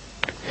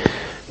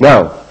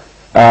 Now,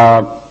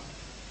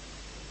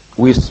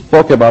 we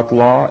spoke about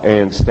law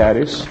and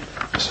status.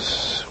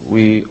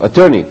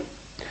 Attorney.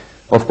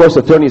 Of course,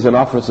 attorney is an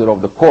officer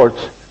of the court,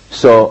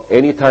 so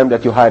anytime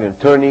that you hire an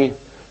attorney,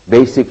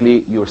 basically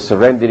you're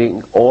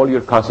surrendering all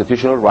your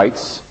constitutional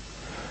rights.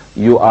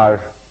 You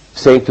are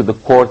saying to the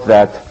court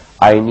that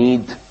I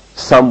need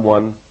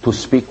someone to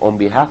speak on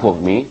behalf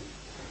of me.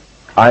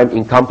 I'm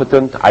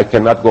incompetent, I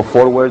cannot go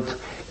forward,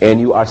 and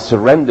you are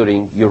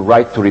surrendering your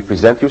right to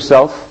represent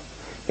yourself,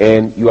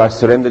 and you are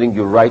surrendering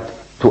your right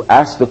to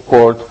ask the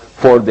court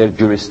for their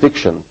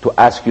jurisdiction, to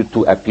ask you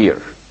to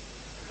appear.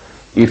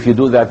 If you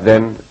do that,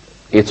 then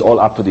it's all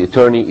up to the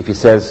attorney. If he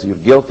says you're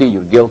guilty,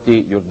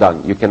 you're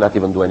done. You cannot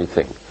even do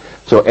anything.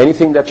 So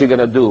anything that you're going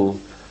to do,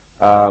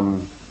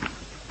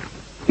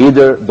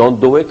 either don't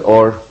do it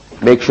or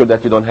make sure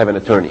that you don't have an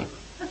attorney.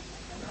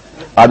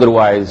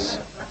 Otherwise,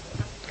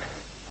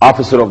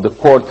 officer of the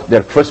court,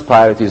 their first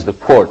priority is the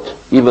court.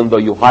 Even though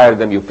you hire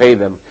them, you pay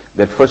them,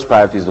 their first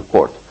priority is the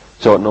court.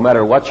 So no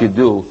matter what you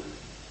do,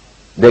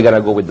 they got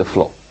to go with the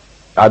flow.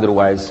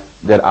 Otherwise,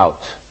 they're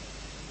out.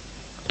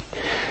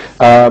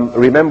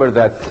 Remember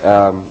that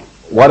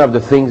one of the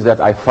things that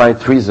I find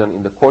treason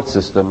in the court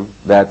system,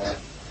 that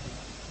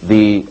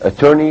the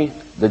attorney,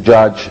 the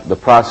judge, the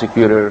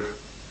prosecutor,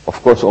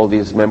 of course all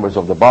these members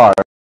of the bar,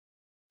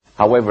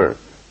 however,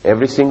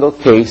 every single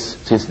case,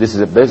 since this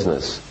is a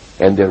business,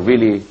 and they're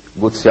really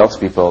good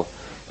salespeople,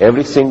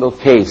 every single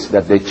case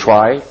that they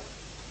try,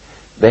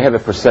 they have a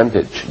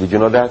percentage. Did you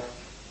know that?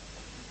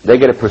 They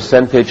get a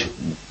percentage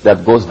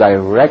that goes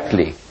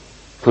directly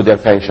to their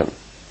pension.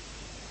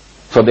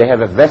 So they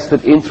have a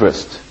vested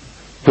interest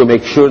to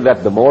make sure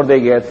that the more they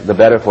get, the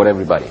better for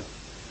everybody.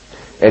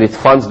 And it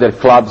funds their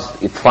clubs,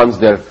 it funds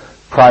their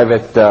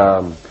private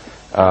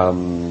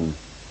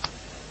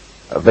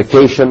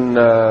vacation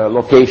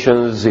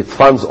locations, it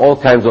funds all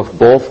kinds of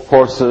golf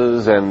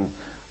courses and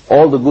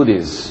all the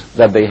goodies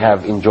that they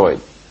have enjoyed.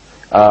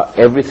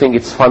 Everything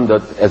is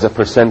funded as a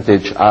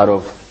percentage out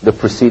of the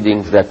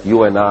proceedings that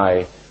you and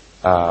I,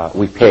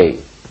 we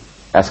pay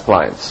as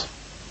clients.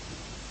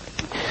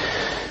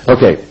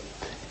 Okay.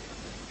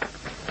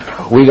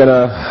 We're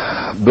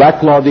gonna,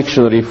 Black Law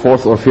Dictionary,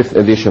 4th or 5th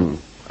edition.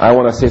 I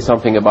want to say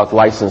something about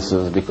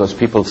licenses because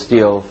people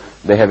still,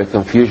 they have a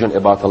confusion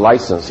about a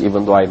license,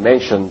 even though I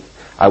mentioned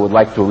I would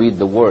like to read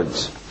the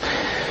words.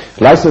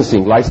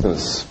 Licensing,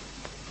 license.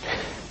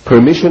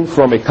 Permission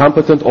from a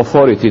competent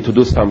authority to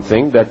do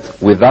something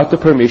that without the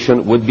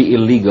permission would be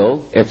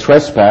illegal, a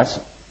trespass,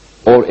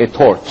 or a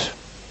tort.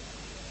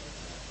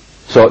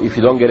 So if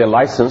you don't get a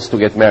license to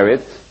get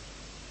married,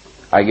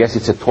 I guess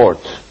it's a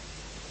tort.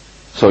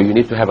 So you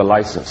need to have a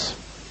license.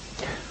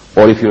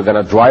 Or if you're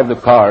going to drive the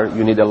car,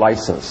 you need a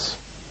license.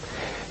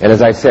 And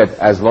as I said,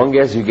 as long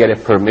as you get a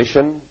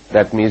permission,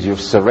 that means you're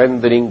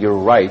surrendering your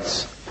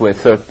rights to a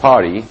third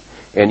party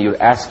and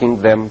you're asking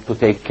them to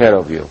take care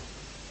of you.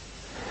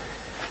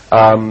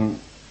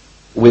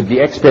 With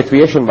the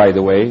expatriation, by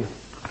the way,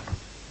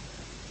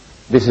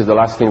 this is the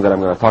last thing that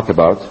I'm going to talk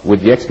about.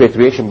 With the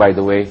expatriation, by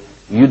the way,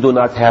 you do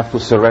not have to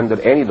surrender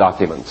any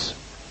documents.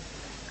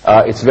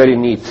 It's very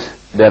neat.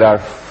 There are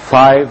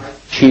 5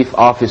 chief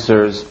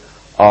officers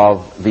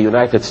of the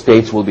United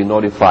States will be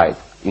notified,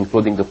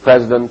 including the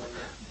President,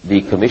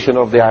 the Commissioner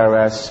of the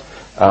IRS,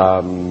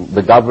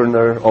 the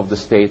Governor of the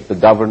state, the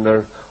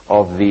Governor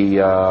of the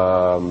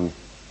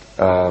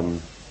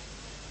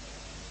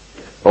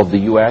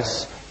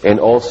U.S., and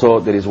also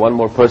there is one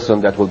more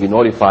person that will be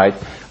notified,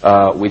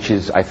 which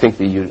is, I think,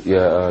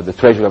 the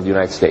Treasurer of the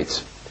United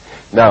States.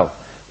 Now,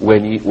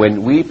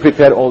 when we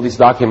prepare all these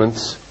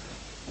documents,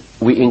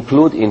 we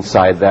include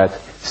inside that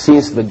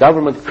since the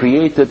government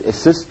created a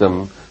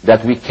system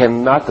that we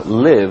cannot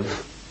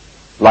live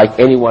like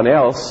anyone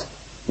else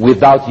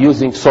without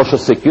using Social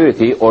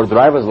Security or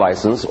driver's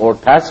license or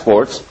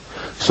passports,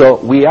 so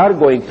we are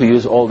going to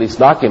use all these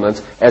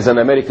documents as an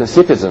American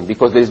citizen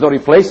because there is no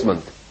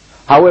replacement.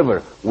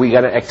 However, we're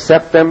going to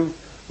accept them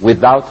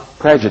without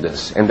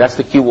prejudice, and that's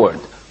the key word.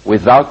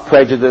 Without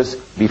prejudice,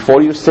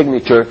 before your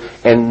signature,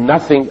 and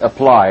nothing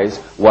applies,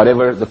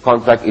 whatever the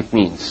contract it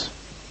means.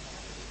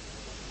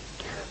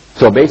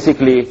 So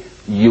basically,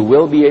 you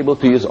will be able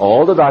to use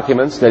all the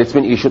documents that it's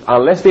been issued,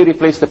 unless they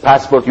replace the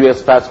passport,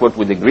 U.S. passport,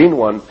 with the green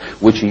one,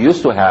 which you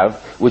used to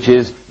have, which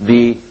is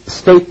the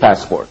state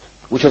passport,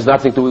 which has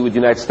nothing to do with the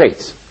United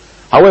States.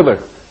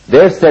 However,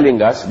 they're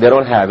telling us they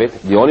don't have it.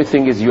 The only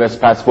thing is U.S.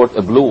 passport,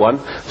 a blue one,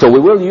 so we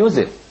will use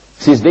it,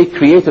 since they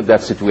created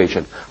that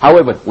situation.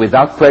 However,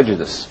 without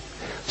prejudice.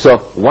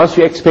 So once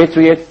you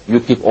expatriate, you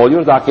keep all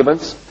your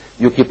documents,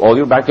 you keep all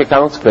your bank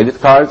accounts, credit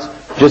cards,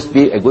 just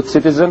be a good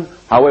citizen.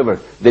 However,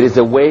 there is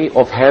a way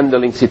of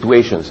handling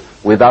situations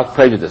without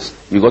prejudice.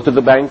 You go to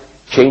the bank,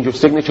 change your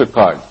signature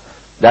card.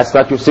 That's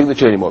not your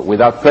signature anymore.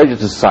 Without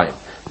prejudice sign.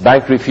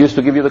 Bank refused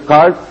to give you the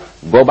card,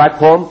 go back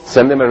home,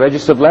 send them a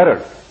registered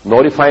letter,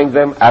 notifying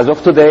them, as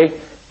of today,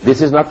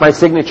 this is not my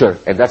signature,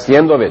 and that's the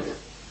end of it.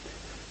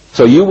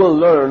 So you will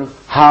learn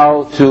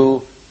how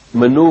to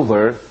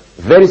maneuver,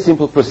 very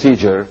simple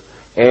procedure,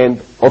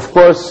 and of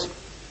course,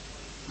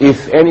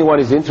 if anyone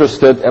is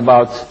interested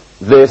about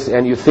this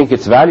and you think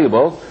it's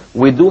valuable,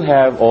 we do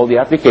have all the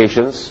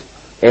applications,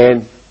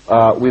 and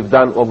we've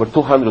done over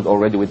 200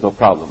 already with no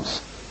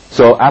problems.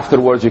 So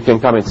afterwards you can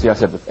come and see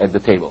us at the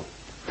table.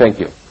 Thank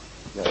you.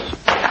 Yes.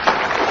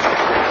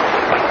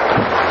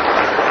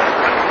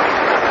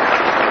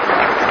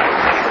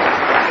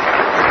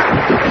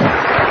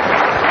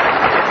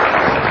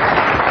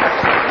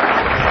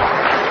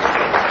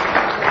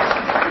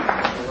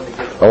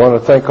 I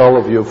want to thank all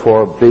of you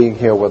for being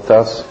here with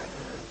us.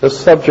 This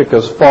subject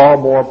is far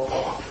more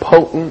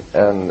potent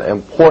and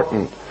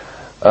important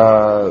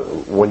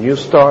when you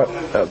start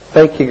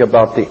thinking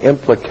about the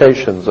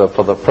implications of,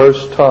 for the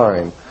first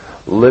time,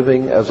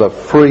 living as a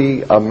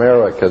free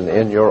American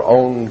in your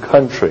own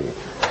country.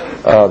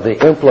 The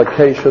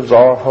implications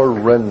are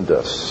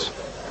horrendous.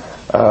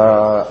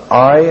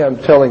 I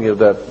am telling you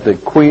that the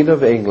Queen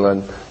of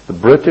England, the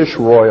British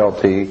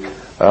royalty,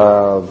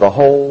 the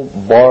whole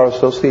Bar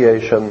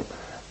Association,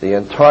 the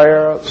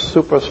entire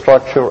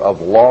superstructure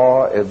of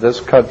law in this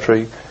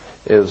country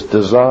is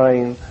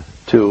designed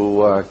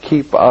to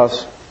keep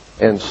us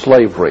in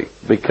slavery.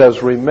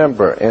 Because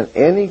remember, in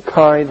any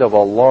kind of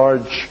a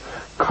large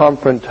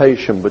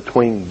confrontation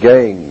between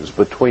gangs,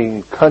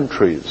 between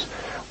countries,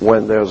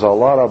 when there's a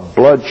lot of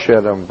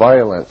bloodshed and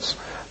violence,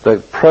 the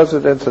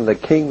presidents and the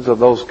kings of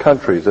those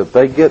countries, if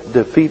they get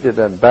defeated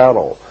in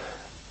battle,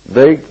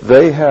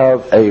 they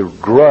have a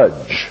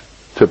grudge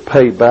to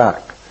pay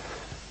back.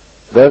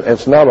 Then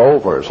it's not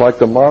over. It's like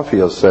the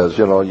mafia says,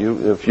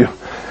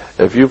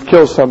 if you've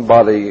killed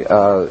somebody,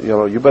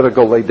 you better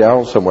go lay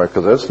down somewhere,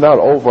 because it's not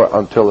over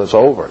until it's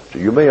over.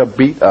 You may have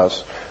beat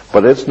us,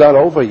 but it's not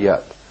over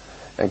yet.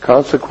 And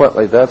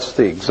consequently, that's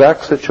the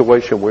exact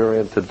situation we're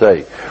in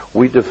today.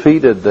 We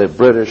defeated the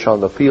British on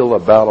the field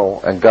of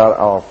battle and got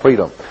our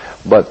freedom.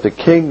 But the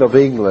King of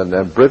England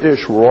and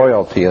British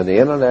royalty and the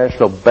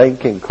international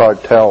banking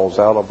cartels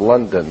out of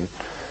London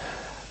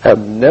have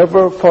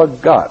never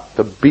forgot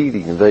the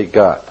beating they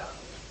got.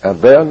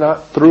 And they're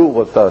not through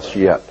with us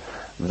yet.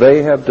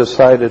 They have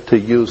decided to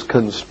use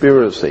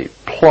conspiracy,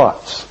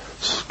 plots,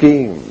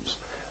 schemes,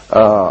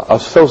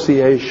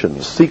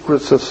 associations,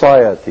 secret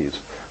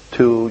societies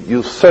to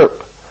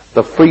usurp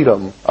the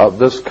freedom of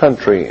this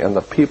country and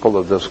the people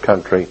of this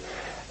country.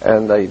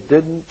 And they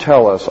didn't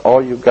tell us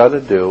all you've got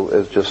to do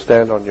is just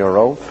stand on your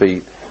own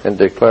feet and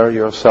declare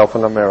yourself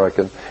an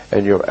American,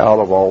 and you're out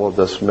of all of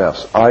this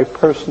mess. I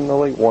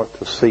personally want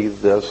to see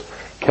this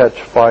catch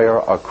fire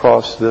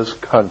across this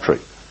country.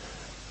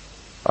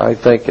 I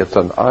think it's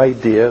an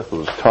idea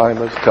whose time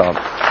has come.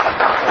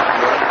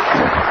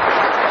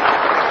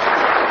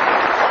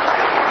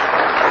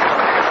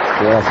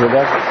 You want to say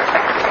that?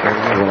 You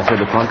want to say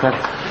the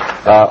contact?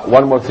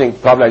 One more thing,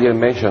 probably I didn't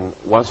mention.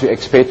 Once you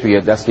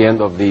expatriate, that's the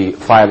end of the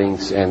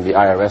filings and the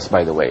IRS,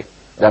 by the way.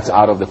 That's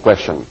out of the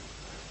question.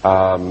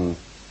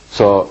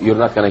 So you're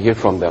not going to hear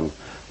from them.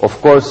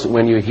 Of course,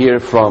 when you hear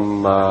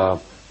from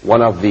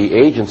one of the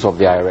agents of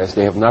the IRS,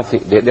 they have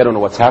nothing. They don't know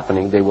what's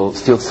happening. They will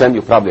still send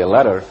you probably a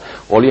letter.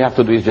 All you have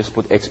to do is just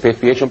put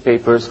expatriation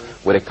papers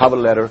with a cover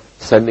letter,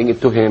 sending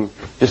it to him,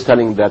 just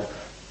telling him that,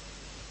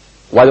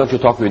 why don't you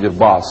talk with your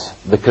boss,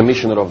 the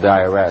commissioner of the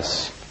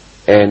IRS,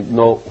 and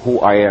know who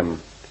I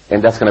am.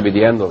 And that's going to be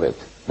the end of it,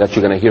 that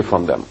you're going to hear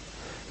from them.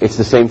 It's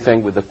the same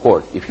thing with the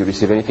court. If you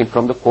receive anything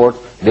from the court,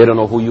 they don't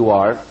know who you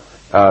are.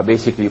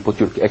 Basically, you put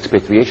your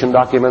expatriation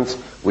documents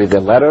with a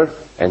letter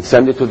and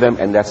send it to them,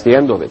 and that's the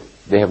end of it.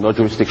 They have no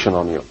jurisdiction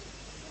on you.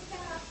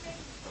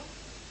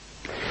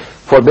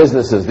 For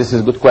businesses, this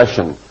is a good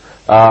question.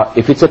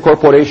 If it's a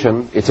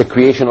corporation, it's a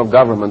creation of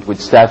government with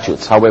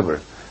statutes.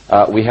 However,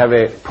 we have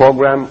a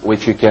program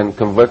which you can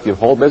convert your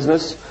whole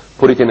business,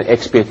 put it in an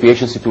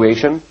expatriation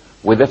situation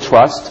with a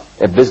trust,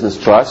 a business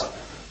trust,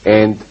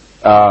 and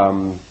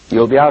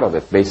you'll be out of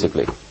it,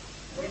 basically.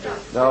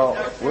 Now,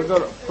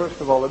 first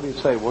of all, let me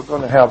say, we're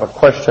going to have a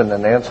question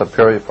and answer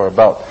period for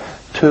about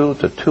 2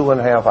 to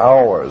 2.5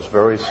 hours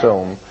very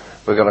soon.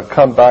 We're going to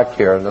come back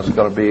here, and there's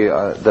going to be,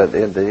 at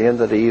the end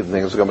of the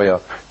evening, there's going to be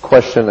a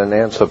question and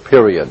answer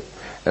period.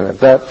 And at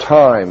that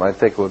time, I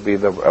think it would be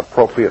the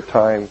appropriate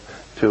time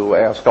to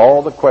ask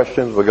all the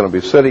questions. We're going to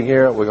be sitting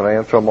here. We're going to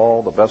answer them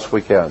all the best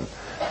we can.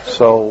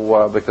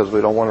 So, because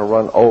we don't want to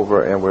run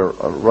over, and we're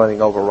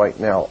running over right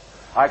now.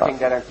 I can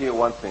guarantee you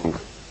one thing.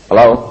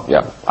 Hello?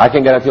 Yeah. I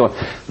can guarantee you one.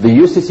 The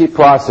UCC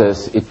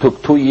process, it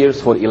took 2 years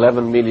for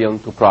 11 million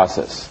to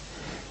process.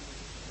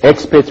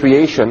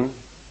 Expatriation,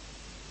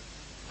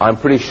 I'm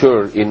pretty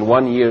sure in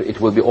 1 year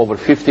it will be over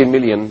 50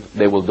 million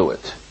they will do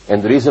it.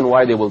 And the reason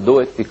why they will do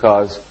it,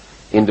 because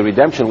in the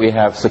redemption we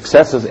have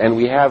successes and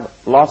we have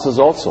losses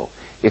also.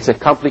 It's a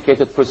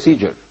complicated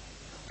procedure.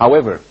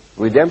 However,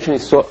 redemption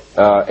is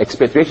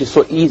expatriation is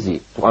so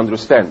easy to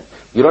understand.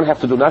 You don't have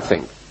to do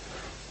nothing.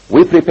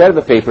 We prepare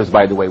the papers,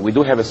 by the way. We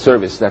do have a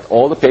service that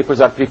all the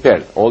papers are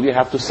prepared. All you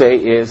have to say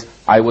is,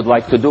 I would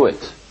like to do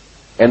it.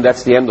 And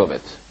that's the end of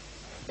it.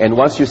 And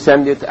once you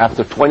send it,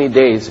 after 20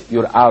 days,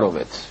 you're out of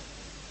it.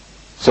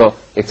 So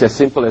it's as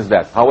simple as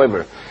that.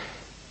 However,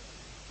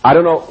 I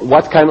don't know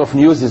what kind of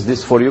news is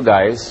this for you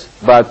guys,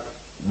 but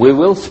we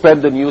will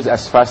spread the news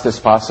as fast as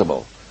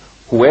possible.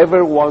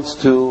 Whoever wants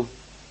to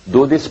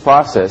do this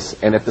process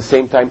and at the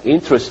same time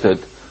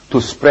interested to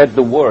spread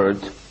the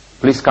word,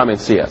 please come and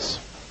see us.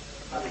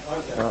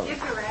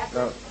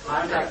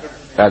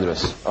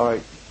 Address. All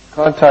right.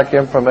 Contact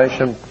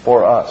information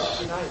for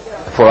us.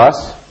 For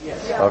us?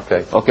 Yes.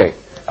 Okay. Okay.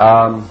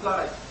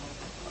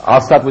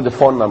 I'll start with the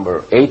phone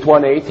number.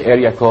 818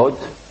 area code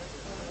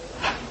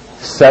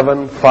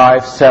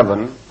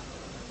 757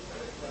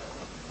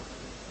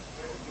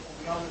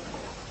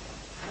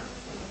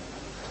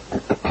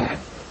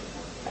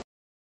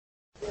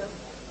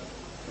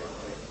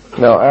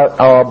 Now, at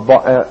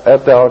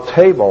our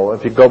table,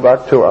 if you go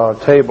back to our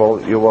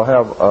table, you will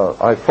have,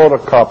 I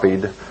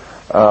photocopied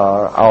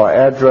our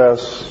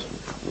address,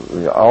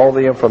 all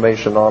the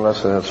information on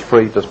us, and it's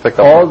free. Just pick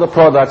up all the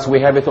products. We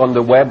have it on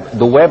the web.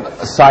 The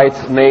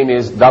website name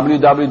is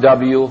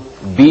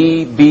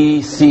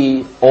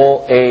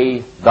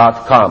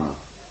www.bbcoa.com.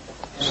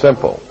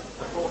 Simple.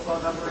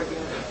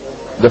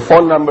 The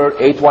phone number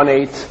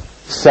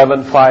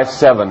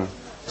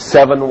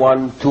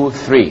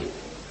 818-757-7123.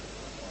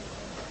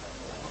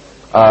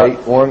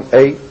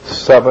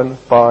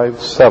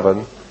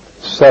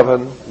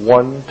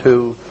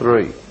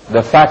 818-757-7123.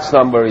 The fax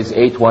number is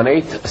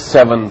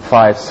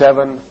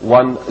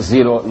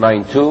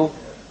 818-757-1092.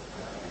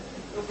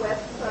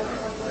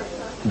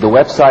 The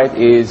website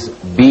is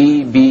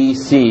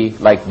BBC,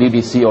 like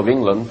BBC of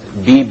England,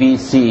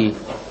 bbcoa.com.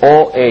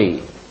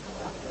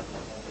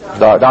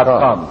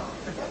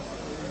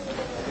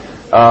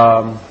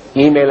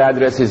 Email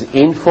address is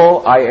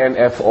info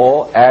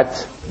at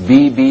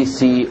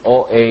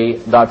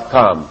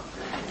bbcoa.com.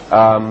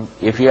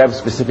 If you have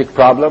specific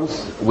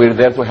problems, we're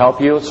there to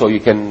help you, so you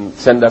can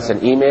send us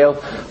an email.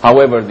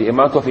 However, the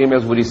amount of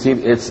emails we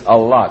receive, it's a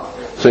lot.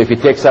 So if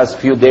it takes us a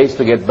few days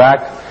to get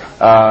back,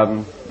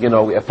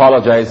 we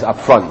apologize up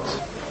front.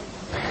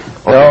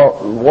 Okay. Now,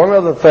 one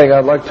other thing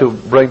I'd like to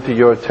bring to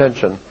your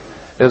attention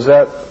is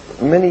that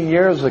many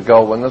years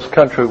ago, when this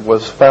country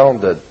was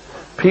founded,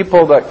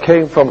 people that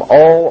came from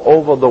all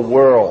over the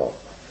world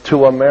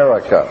to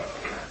America,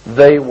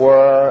 they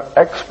were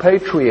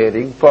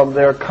expatriating from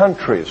their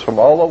countries. From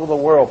all over the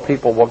world,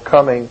 people were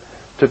come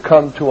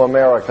to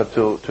America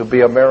to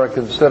be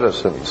American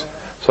citizens.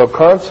 So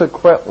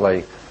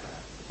consequently,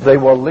 they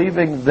were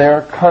leaving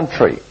their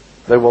country.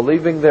 They were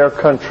leaving their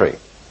country.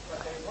 But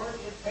they weren't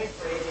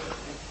repatriating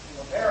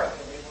to America.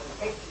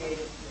 They were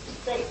repatriating to the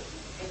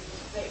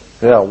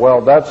States. Yeah,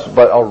 well,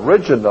 but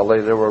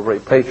originally they were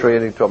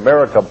repatriating to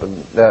America,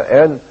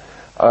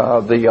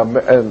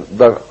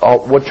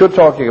 what you're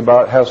talking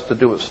about has to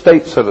do with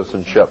state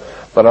citizenship.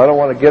 But I don't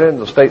want to get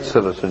into state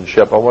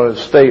citizenship. I want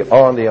to stay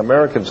on the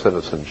American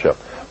citizenship.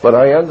 But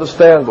I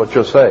understand what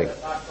you're saying.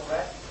 Not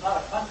correct. Not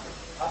a country.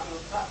 How do you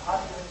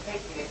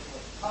repatriate to a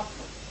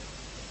country?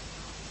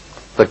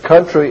 The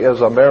country is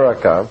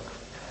America,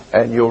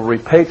 and you're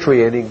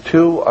repatriating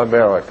to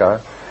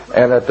America.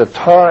 And at the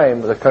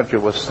time the country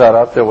was set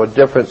up, there were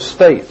different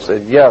states.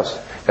 And yes,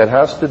 it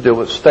has to do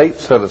with state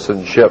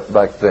citizenship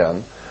back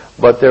then.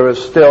 But there is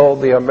still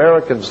the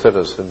American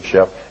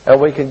citizenship, and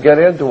we can get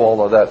into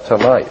all of that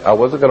tonight. I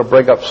wasn't going to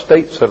bring up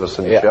state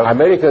citizenship. Yeah,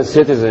 American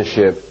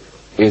citizenship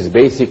is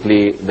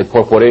basically the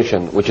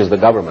corporation, which is the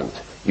government.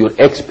 You're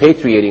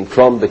expatriating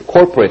from the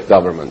corporate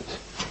government.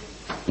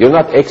 You're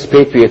not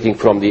expatriating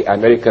from the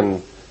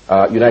American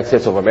United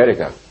States of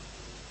America.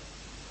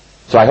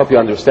 So I hope you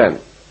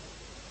understand.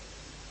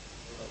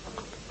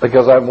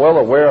 Because I'm well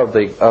aware of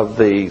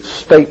the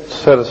state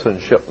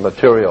citizenship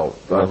material.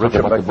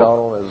 Richard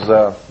McDonald is.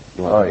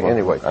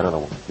 Anyway, I don't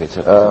know. It's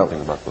something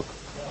about book.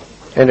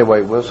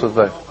 Anyway, this is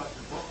the.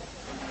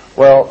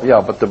 Well, yeah,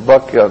 but the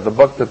book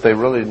that they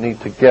really need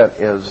to get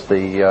is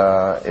the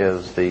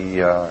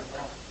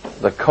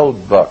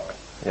code book.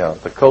 Yeah,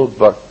 the code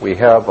book. We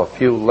have a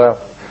few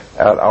left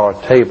at our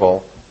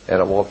table,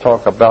 and we'll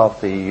talk about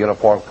the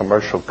Uniform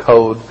Commercial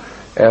Code.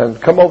 And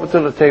come over to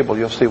the table.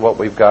 You'll see what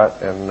we've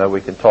got, and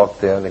we can talk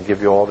then and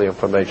give you all the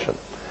information.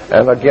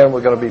 And again,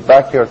 we're going to be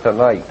back here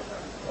tonight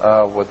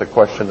with the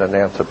question and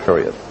answer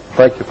period.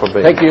 Thank you for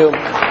being here. Thank you.